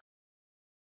fourniture.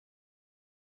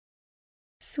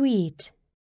 sweet,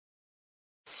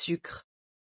 Sucre.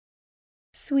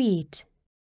 sweet,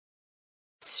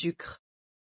 Sucre.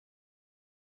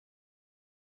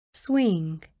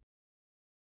 swing,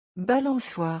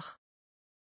 Balançoire.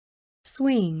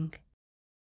 swing,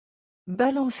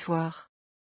 Balançoire.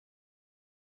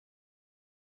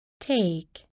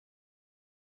 take,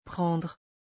 Prendre.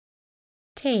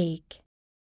 take,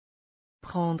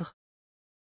 Prendre.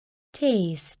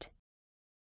 taste,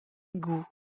 Goût.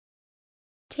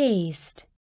 taste,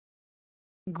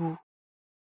 Goût.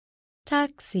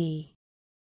 taxi,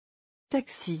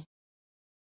 Taxi.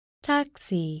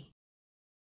 taxi,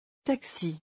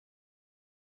 Taxi.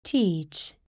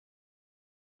 teach,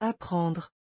 Apprendre.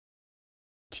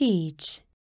 teach,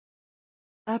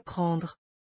 Apprendre.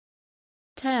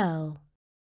 tell,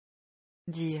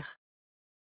 Dire.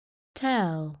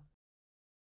 tell,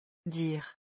 Dire.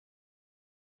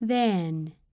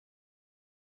 then,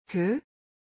 Que.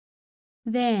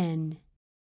 then,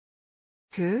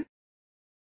 Que.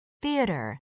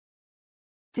 theater,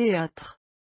 Théâtre.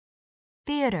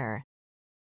 theater,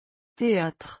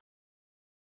 Théâtre.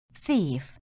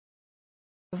 thief,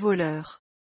 Voleur.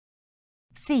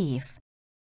 thief,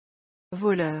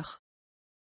 Voleur.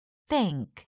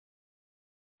 think,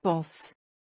 Pense.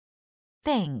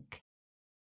 think,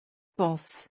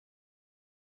 Pense.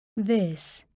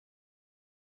 this,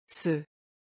 Ce,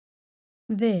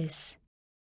 this,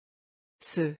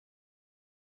 ce,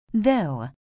 though,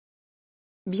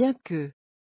 bien que,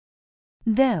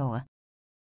 though,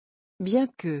 bien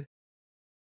que,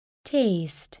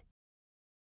 taste,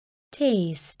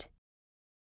 taste,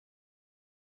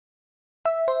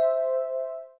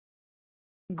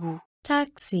 goût,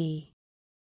 taxi,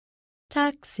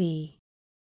 taxi,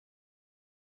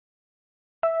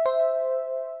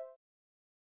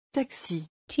 taxi,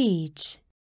 teach,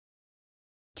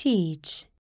 teach,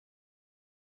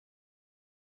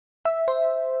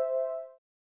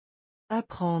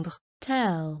 apprendre,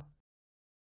 tell,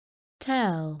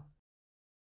 tell,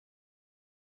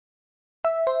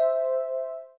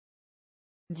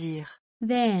 dire,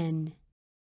 then,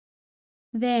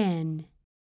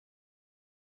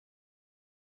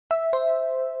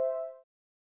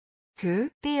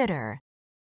 que, theater,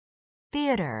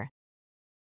 theater,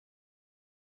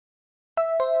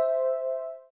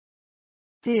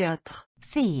 théâtre,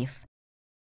 thief,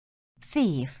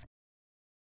 thief,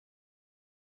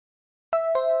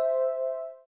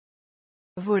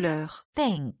 voleur,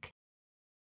 think,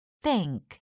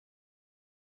 think,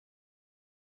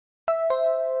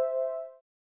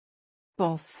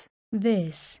 pense,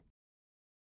 this,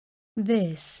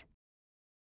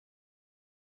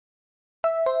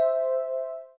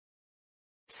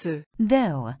 ce,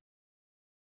 though,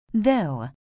 though,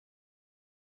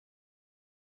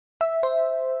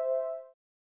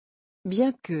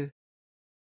 bien que,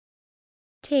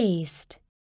 taste,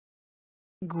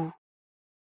 goût,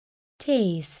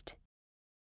 taste,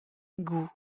 goût,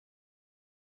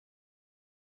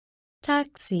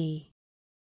 taxi,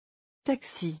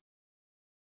 taxi,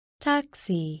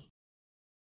 taxi,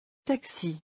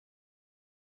 taxi,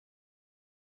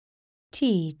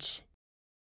 teach,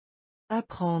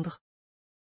 apprendre,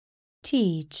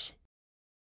 teach,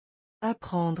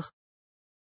 apprendre,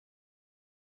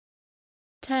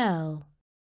 tell,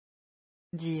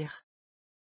 dire,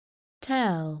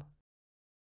 tell,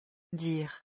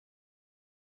 dire,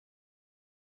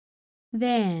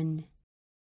 then,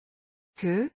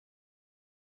 que,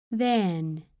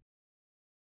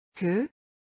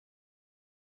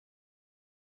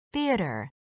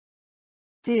 theater,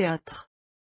 théâtre,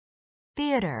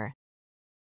 theater,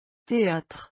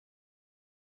 théâtre,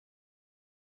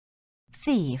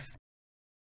 thief,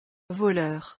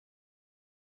 voleur,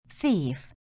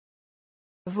 thief,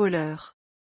 voleur,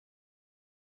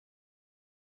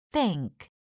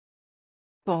 think,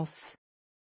 pense,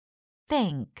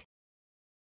 think,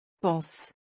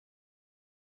 pense,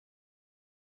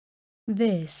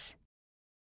 this,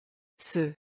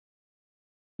 ce,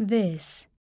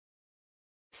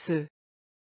 ce,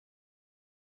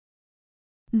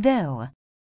 though,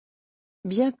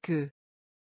 bien que,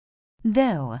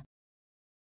 though,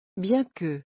 bien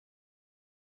que,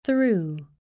 through,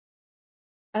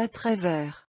 à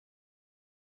travers,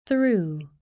 through,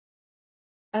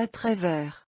 à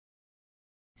travers,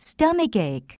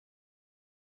 stomachache,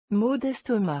 mot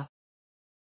d'estomac,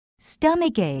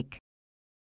 stomachache,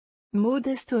 mot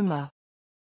d'estomac,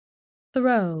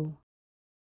 throw,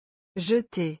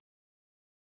 jeter,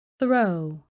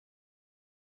 throw,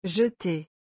 jeter,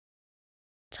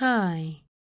 tie,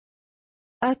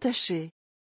 attacher,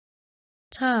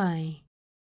 tie,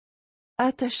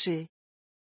 attacher,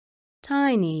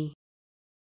 tiny,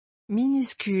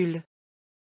 minuscule,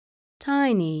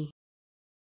 tiny,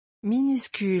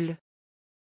 minuscule,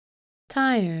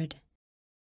 tired,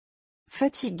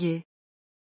 fatigué,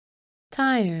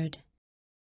 tired,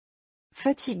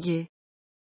 fatigué,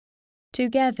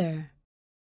 together,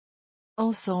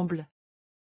 ensemble,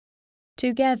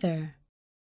 together,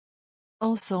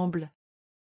 ensemble,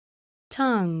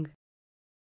 tongue,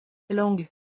 langue,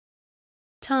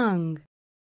 tongue,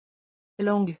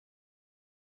 langue,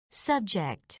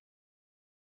 subject,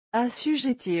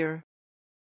 assujettir,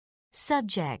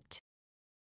 subject,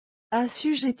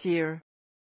 assujettir,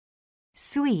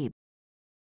 sweep,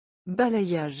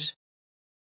 balayage,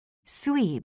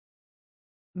 sweep,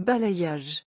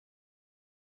 balayage,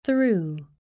 through,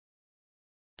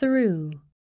 through,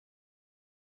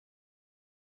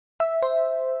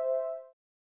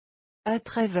 à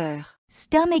travers,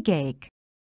 stomachache,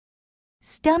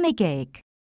 stomachache,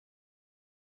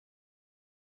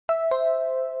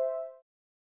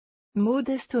 mot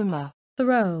d'estomac,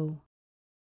 throw,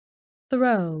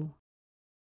 throw,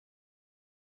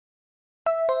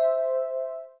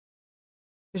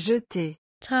 jeter,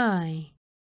 tie,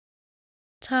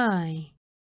 tie,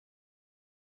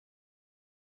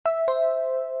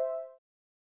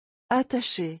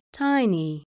 attacher,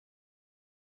 tiny,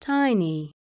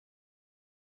 tiny,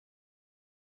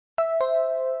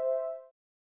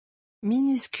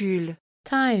 minuscule,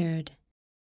 tired,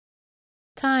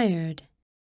 tired,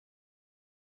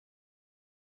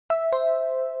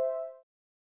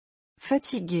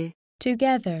 fatigué,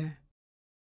 together,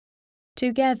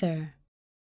 together,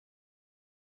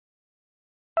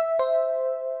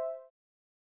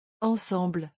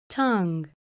 ensemble, tongue,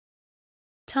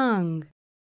 tongue,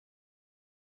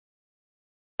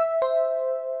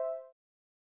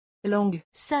 langue,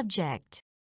 Subject.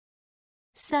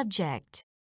 Subject.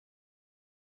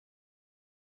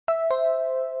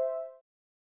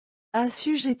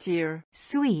 assujettir,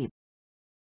 Sweep.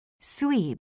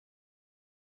 Sweep.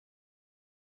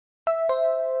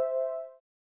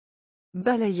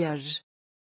 balayage,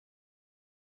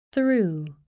 through,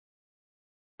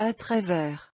 à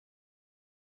travers,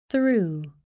 through,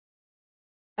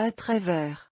 à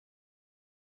travers,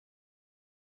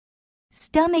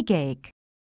 Stomachache.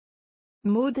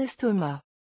 maux d'estomac,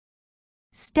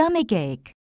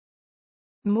 Stomachache.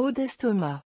 maux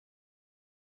d'estomac,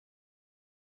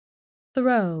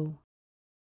 throw,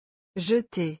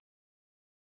 jeter,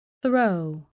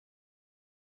 throw,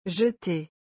 jeter,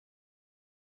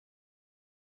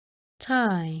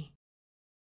 tie,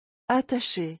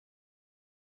 attacher,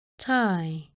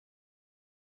 tie,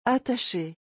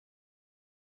 attacher,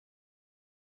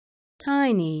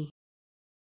 tiny,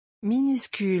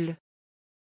 minuscule,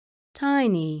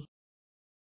 tiny,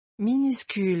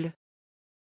 minuscule,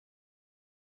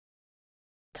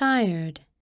 tired,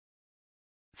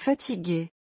 fatigué,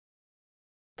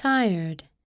 tired,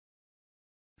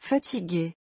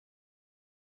 fatigué,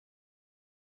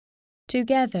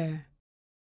 together,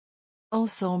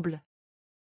 ensemble,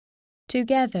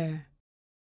 together,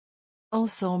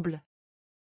 ensemble,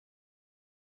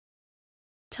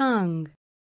 tongue,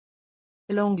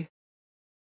 langue,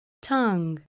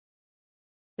 tongue,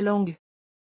 langue,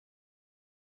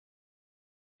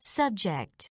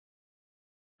 Subject.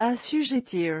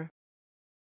 assujettir,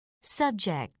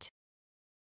 Subject.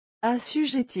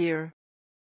 assujettir,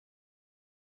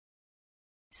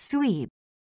 Sweep.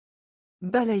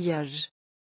 balayage,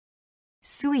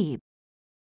 Sweep.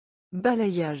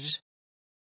 balayage,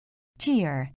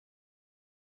 Tear.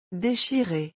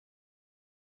 déchirer,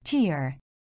 Tear.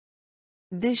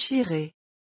 déchirer,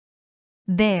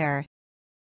 There.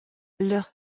 le,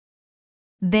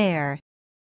 There.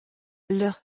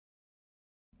 le,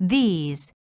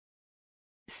 These.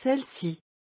 celle-ci,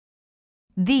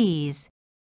 These.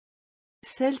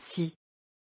 celle-ci,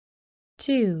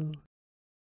 two,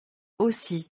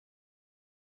 aussi,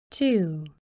 two,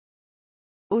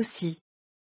 aussi,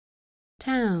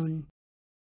 town,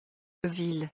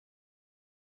 ville,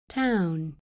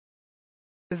 town,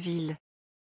 ville,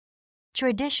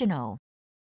 Traditional.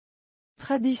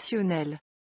 traditionnel,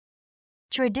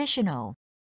 Traditional.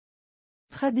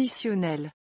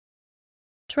 traditionnel,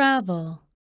 travel,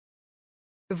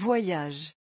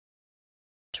 voyage,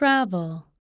 travel,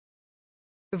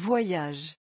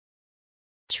 voyage,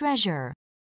 Treasure.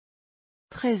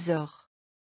 trésor,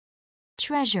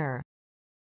 Treasure.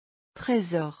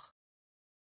 trésor,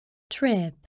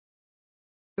 trip,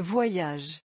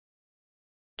 voyage,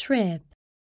 trip,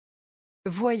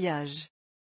 voyage,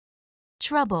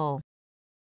 Trouble.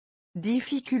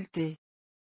 difficulté,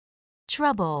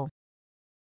 Trouble.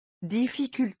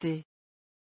 difficulté,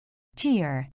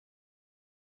 Tear.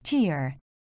 Tear.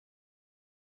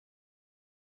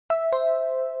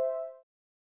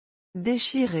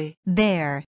 déchirer,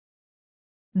 There.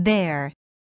 There.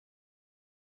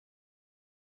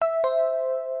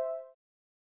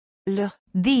 le,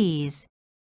 These.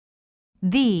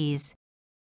 These.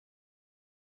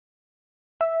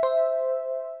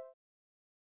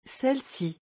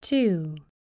 celle-ci, two,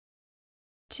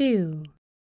 two,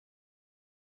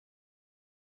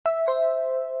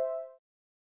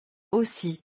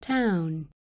 aussi, town,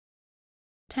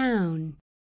 town,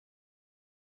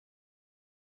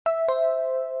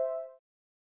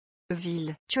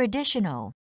 ville,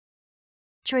 Traditional.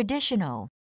 Traditional.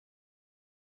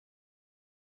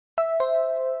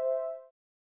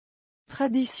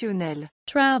 traditionnel,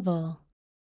 travel,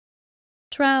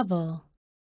 travel,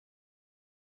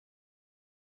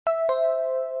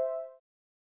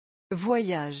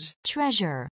 voyage,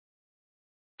 Treasure.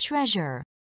 Treasure.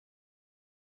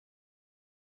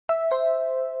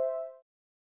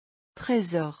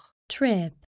 trésor,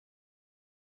 trip,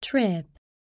 trip,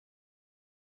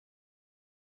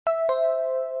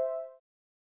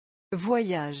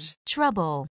 voyage,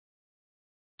 Trouble.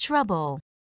 Trouble.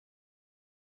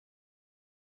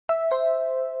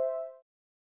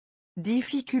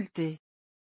 difficulté,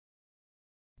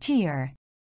 Tear.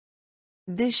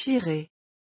 déchirer,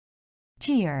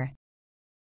 Tear.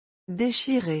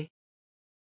 déchirer,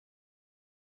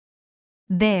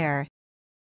 there,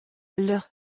 le,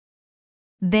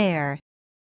 there,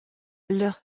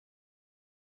 le,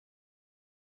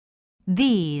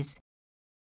 these,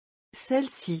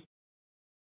 celle-ci,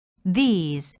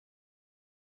 these,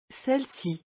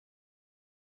 celle-ci,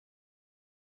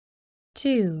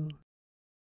 two,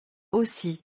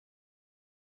 aussi,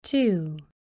 two,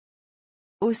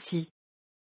 aussi,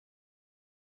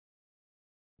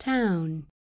 town,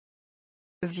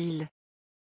 ville,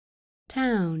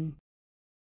 town,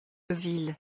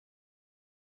 ville,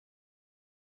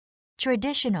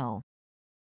 traditional,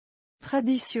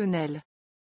 traditionnel,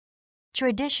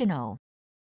 traditional,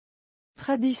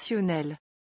 traditionnel,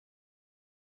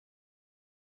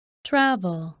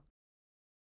 travel,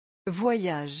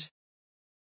 voyage,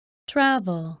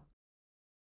 travel,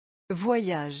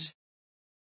 voyage,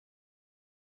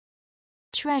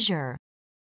 treasure,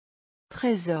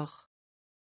 trésor,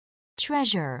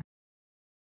 treasure,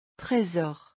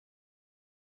 trésor,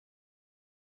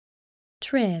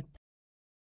 trip,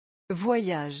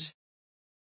 voyage,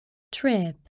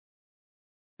 trip,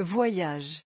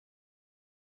 voyage,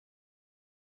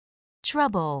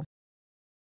 trouble,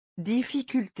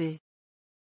 difficulté,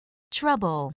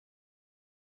 trouble,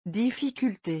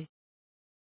 difficulté,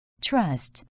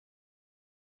 trust,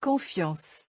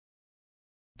 confiance,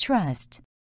 trust,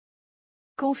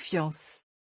 confiance,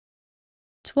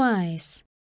 twice,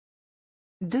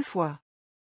 deux fois,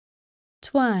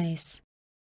 twice,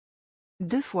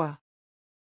 deux fois,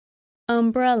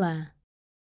 umbrella,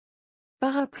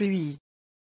 parapluie,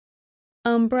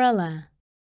 umbrella,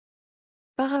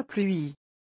 parapluie,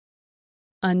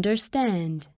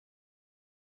 understand,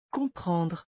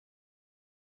 comprendre,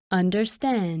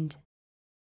 understand,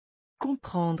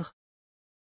 comprendre,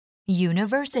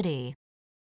 university,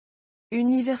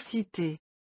 université,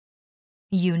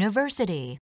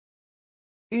 university,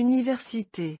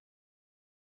 université,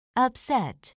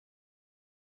 upset,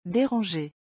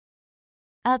 déranger,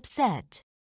 upset,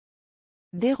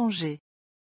 déranger,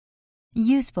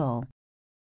 useful,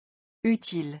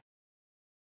 utile,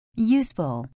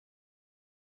 useful,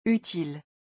 utile,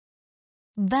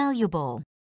 valuable,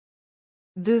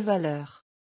 de valeur,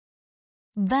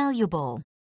 valuable,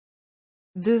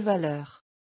 de valeur,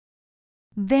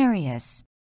 various,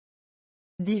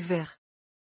 divers,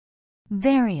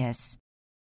 various,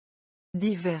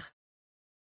 divers,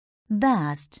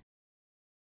 vast,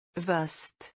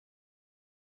 vaste,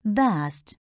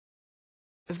 vast,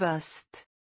 vaste,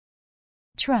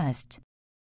 trust,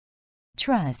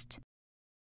 trust,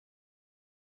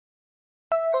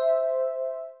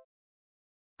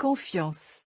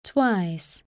 confiance,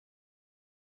 twice,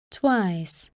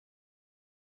 twice,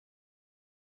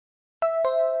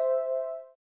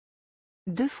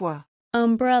 deux fois,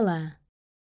 umbrella,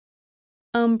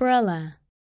 umbrella,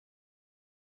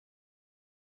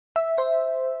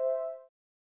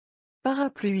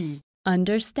 parapluie,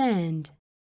 understand,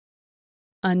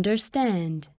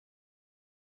 understand,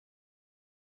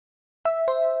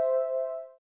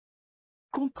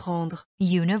 comprendre,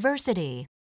 university,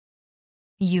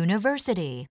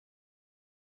 university,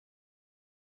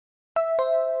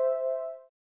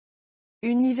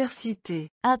 université,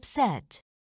 upset,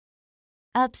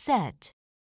 upset,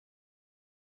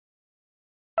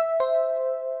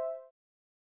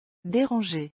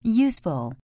 déranger,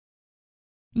 useful,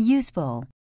 useful,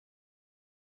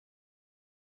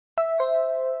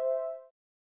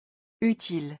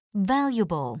 utile,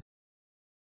 valuable,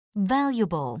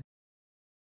 valuable,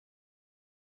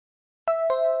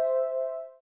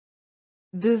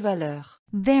 de valeur,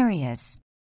 various,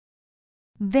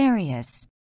 various,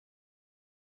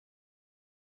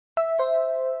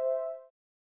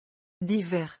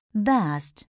 divers,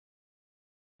 vast,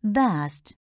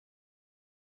 vast,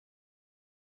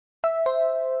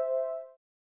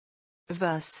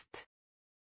 vaste,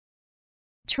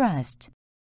 trust,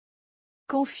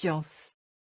 confiance,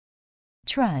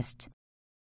 trust,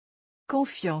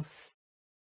 confiance,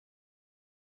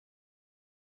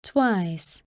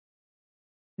 twice,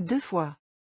 deux fois,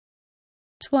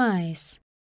 twice,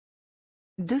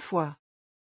 deux fois,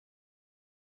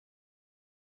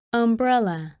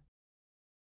 umbrella,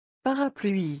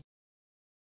 parapluie,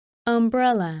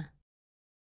 umbrella,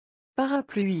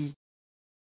 parapluie,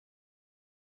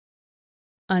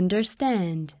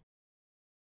 understand,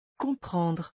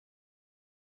 comprendre,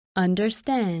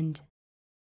 understand,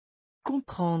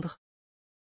 comprendre,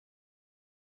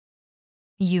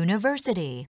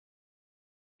 university,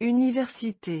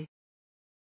 université,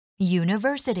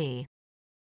 university,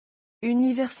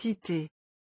 université,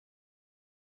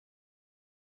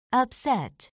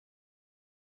 upset,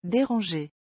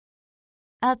 déranger,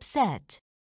 upset,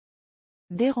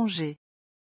 déranger,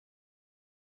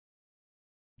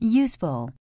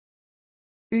 useful,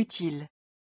 utile,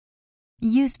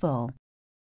 useful,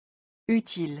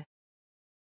 utile,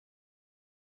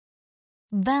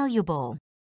 valuable,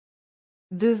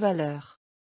 de valeur,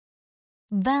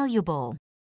 valuable,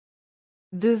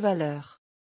 de valeur,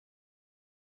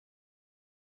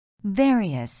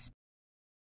 various,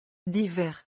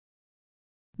 divers,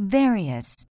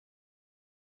 various,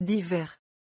 divers,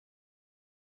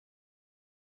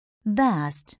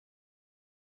 vast,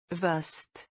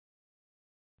 vaste,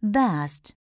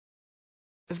 vast,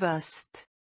 vaste,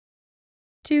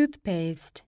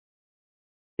 toothpaste,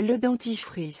 le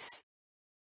dentifrice,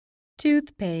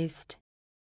 toothpaste,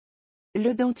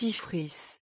 le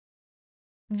dentifrice,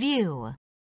 view,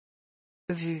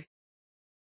 vue,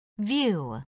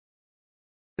 view,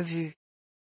 vue,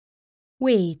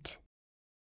 wait,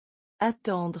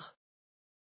 attendre,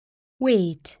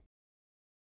 wait,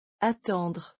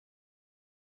 attendre,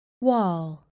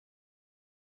 wall,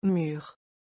 mur,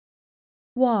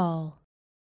 wall,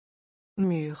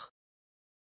 mur,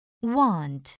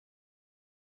 want,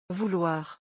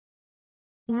 vouloir,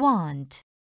 want,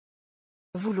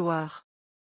 vouloir,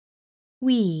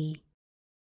 we,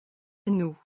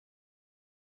 nous,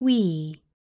 we,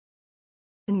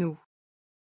 nous,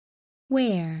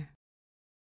 where,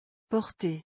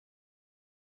 porter,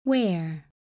 where,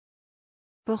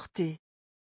 porter,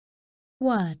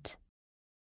 what,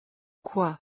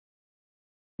 quoi,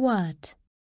 what,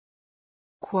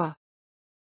 quoi,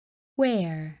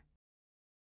 where,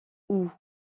 où,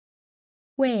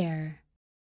 where,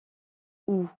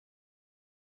 où,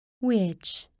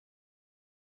 which,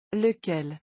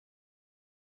 lequel,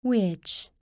 which,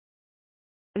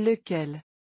 lequel,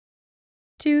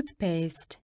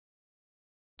 toothpaste,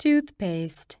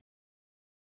 toothpaste,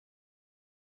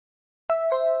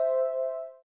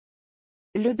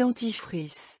 le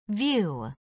dentifrice,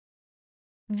 view,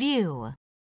 view,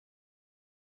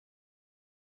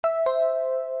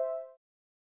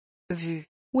 vue,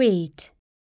 wait,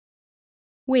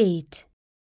 wait,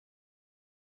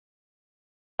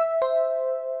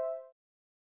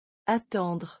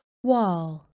 attendre,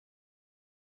 wall,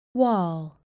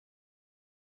 wall,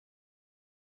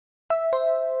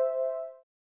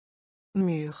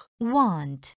 mur,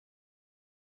 want,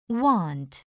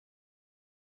 want,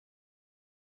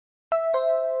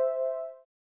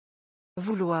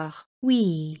 vouloir,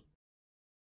 we,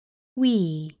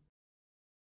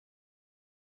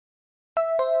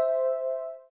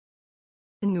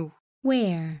 nous,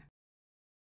 where,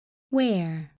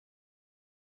 where,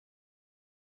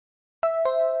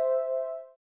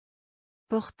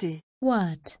 porter,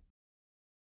 what,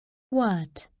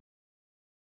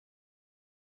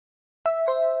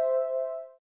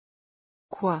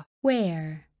 quoi,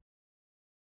 where,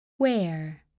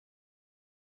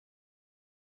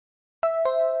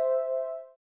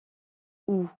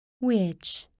 où,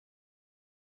 which,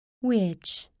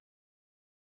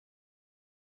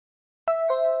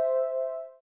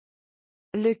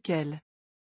 lequel,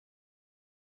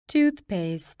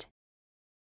 toothpaste,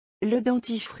 le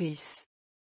dentifrice,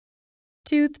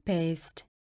 toothpaste,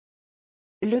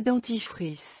 le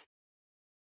dentifrice,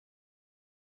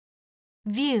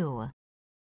 view,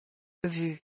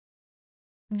 vue,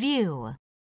 view,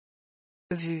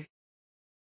 vue,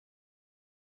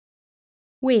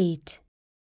 wait,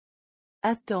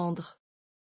 attendre,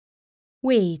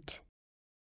 wait,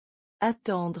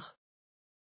 attendre,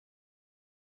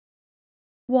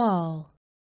 wall,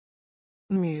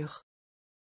 mur,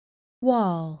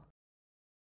 wall,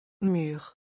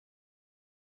 mur,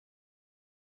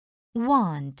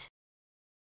 want,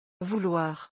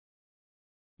 vouloir,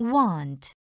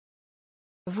 want,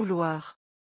 vouloir,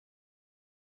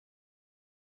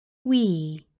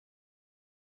 we,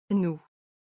 nous,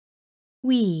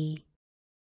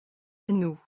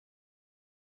 nous,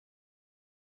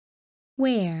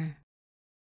 where,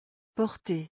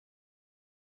 porter,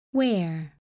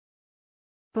 where,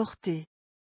 porter,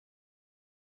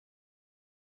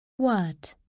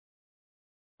 what,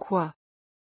 quoi,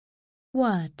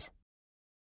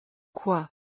 quoi,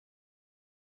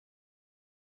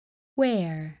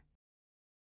 where,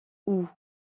 où,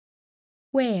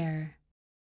 where,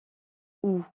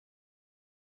 où,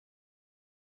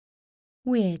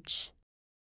 which,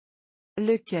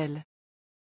 lequel,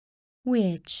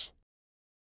 which,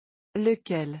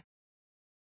 lequel,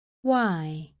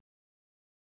 why,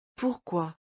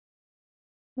 pourquoi,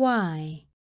 why,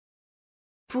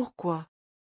 pourquoi,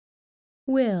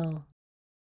 will,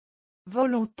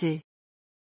 volonté,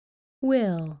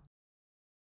 will,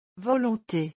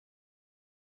 volonté,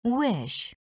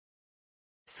 wish,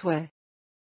 souhait,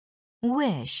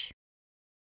 wish,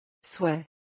 souhait,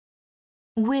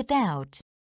 without,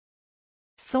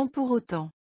 Sans pour autant.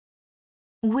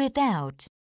 without,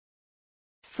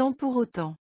 Sans pour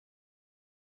autant.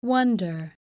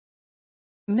 wonder,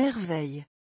 Merveille.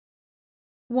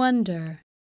 wonder,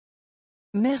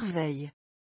 Merveille.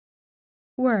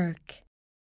 work,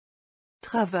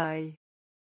 Travail.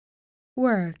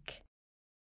 work,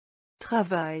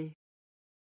 Travail.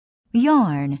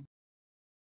 yarn,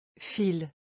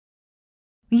 Fil.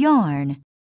 yarn,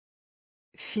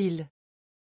 Fil.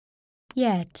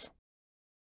 yet,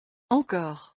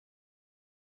 Encore.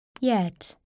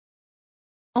 yet,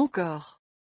 Encore.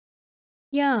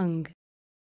 young,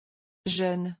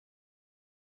 Jeune.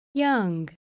 young,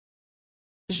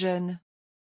 Jeune.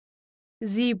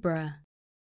 zebra,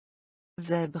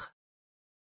 Zèbre.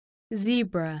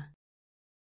 zebra,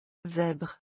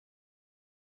 Zèbre.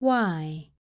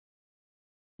 why,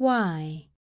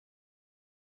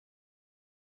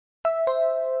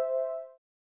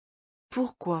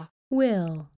 Pourquoi?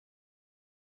 will,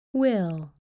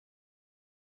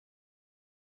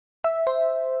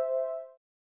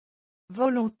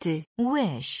 Volonté.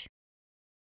 wish,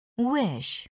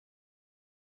 wish,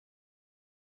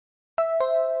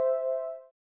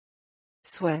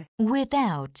 Souhait.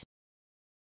 without,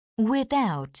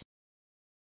 without,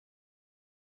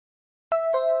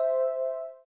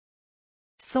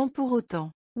 Sans pour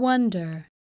autant. wonder,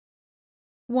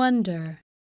 wonder,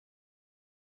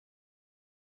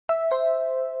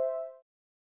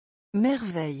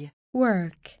 Merveille.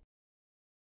 work,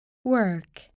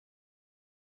 work,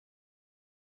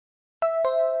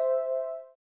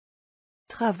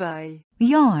 Travail.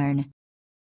 yarn,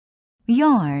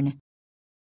 yarn,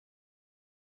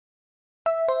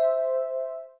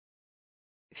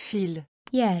 Fil.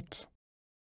 yet,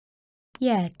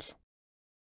 yet,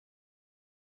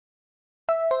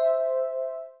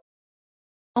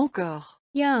 Encore.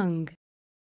 young,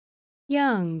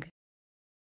 young,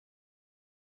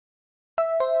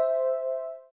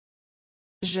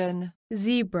 Jeune.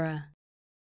 zebra,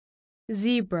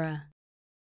 zebra,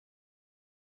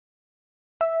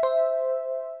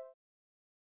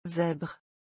 Zèbre.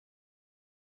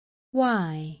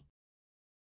 why,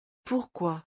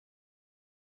 Pourquoi?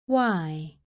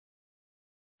 why,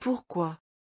 Pourquoi?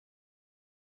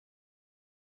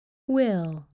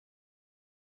 will,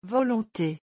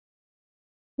 Volonté.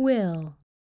 will,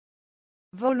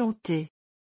 Volonté.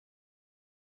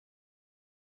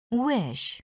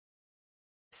 wish,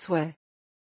 Souhait.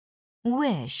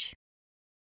 wish,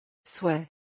 Souhait.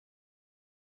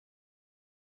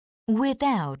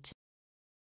 without,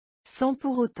 Sans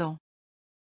pour autant.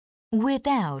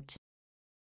 without,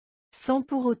 Sans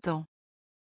pour autant.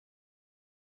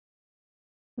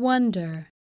 wonder,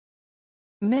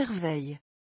 Merveille.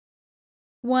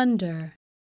 wonder,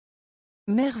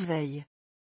 Merveille.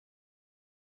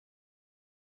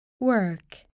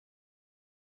 work,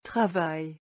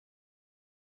 Travail.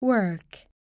 work,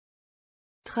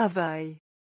 Travail.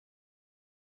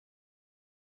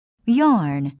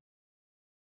 yarn,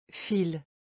 Fil.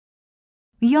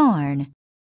 yarn,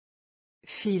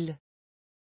 Fil.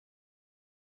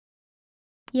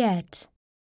 yet,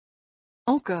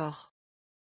 Encore.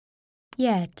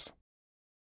 yet,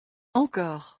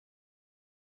 Encore.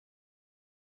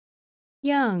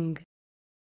 young,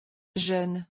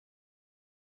 Jeune.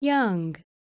 young,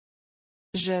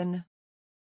 Jeune.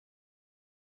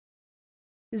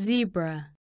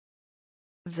 zebra,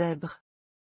 Zèbre.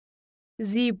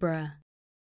 zebra,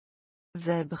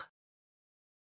 Zèbre.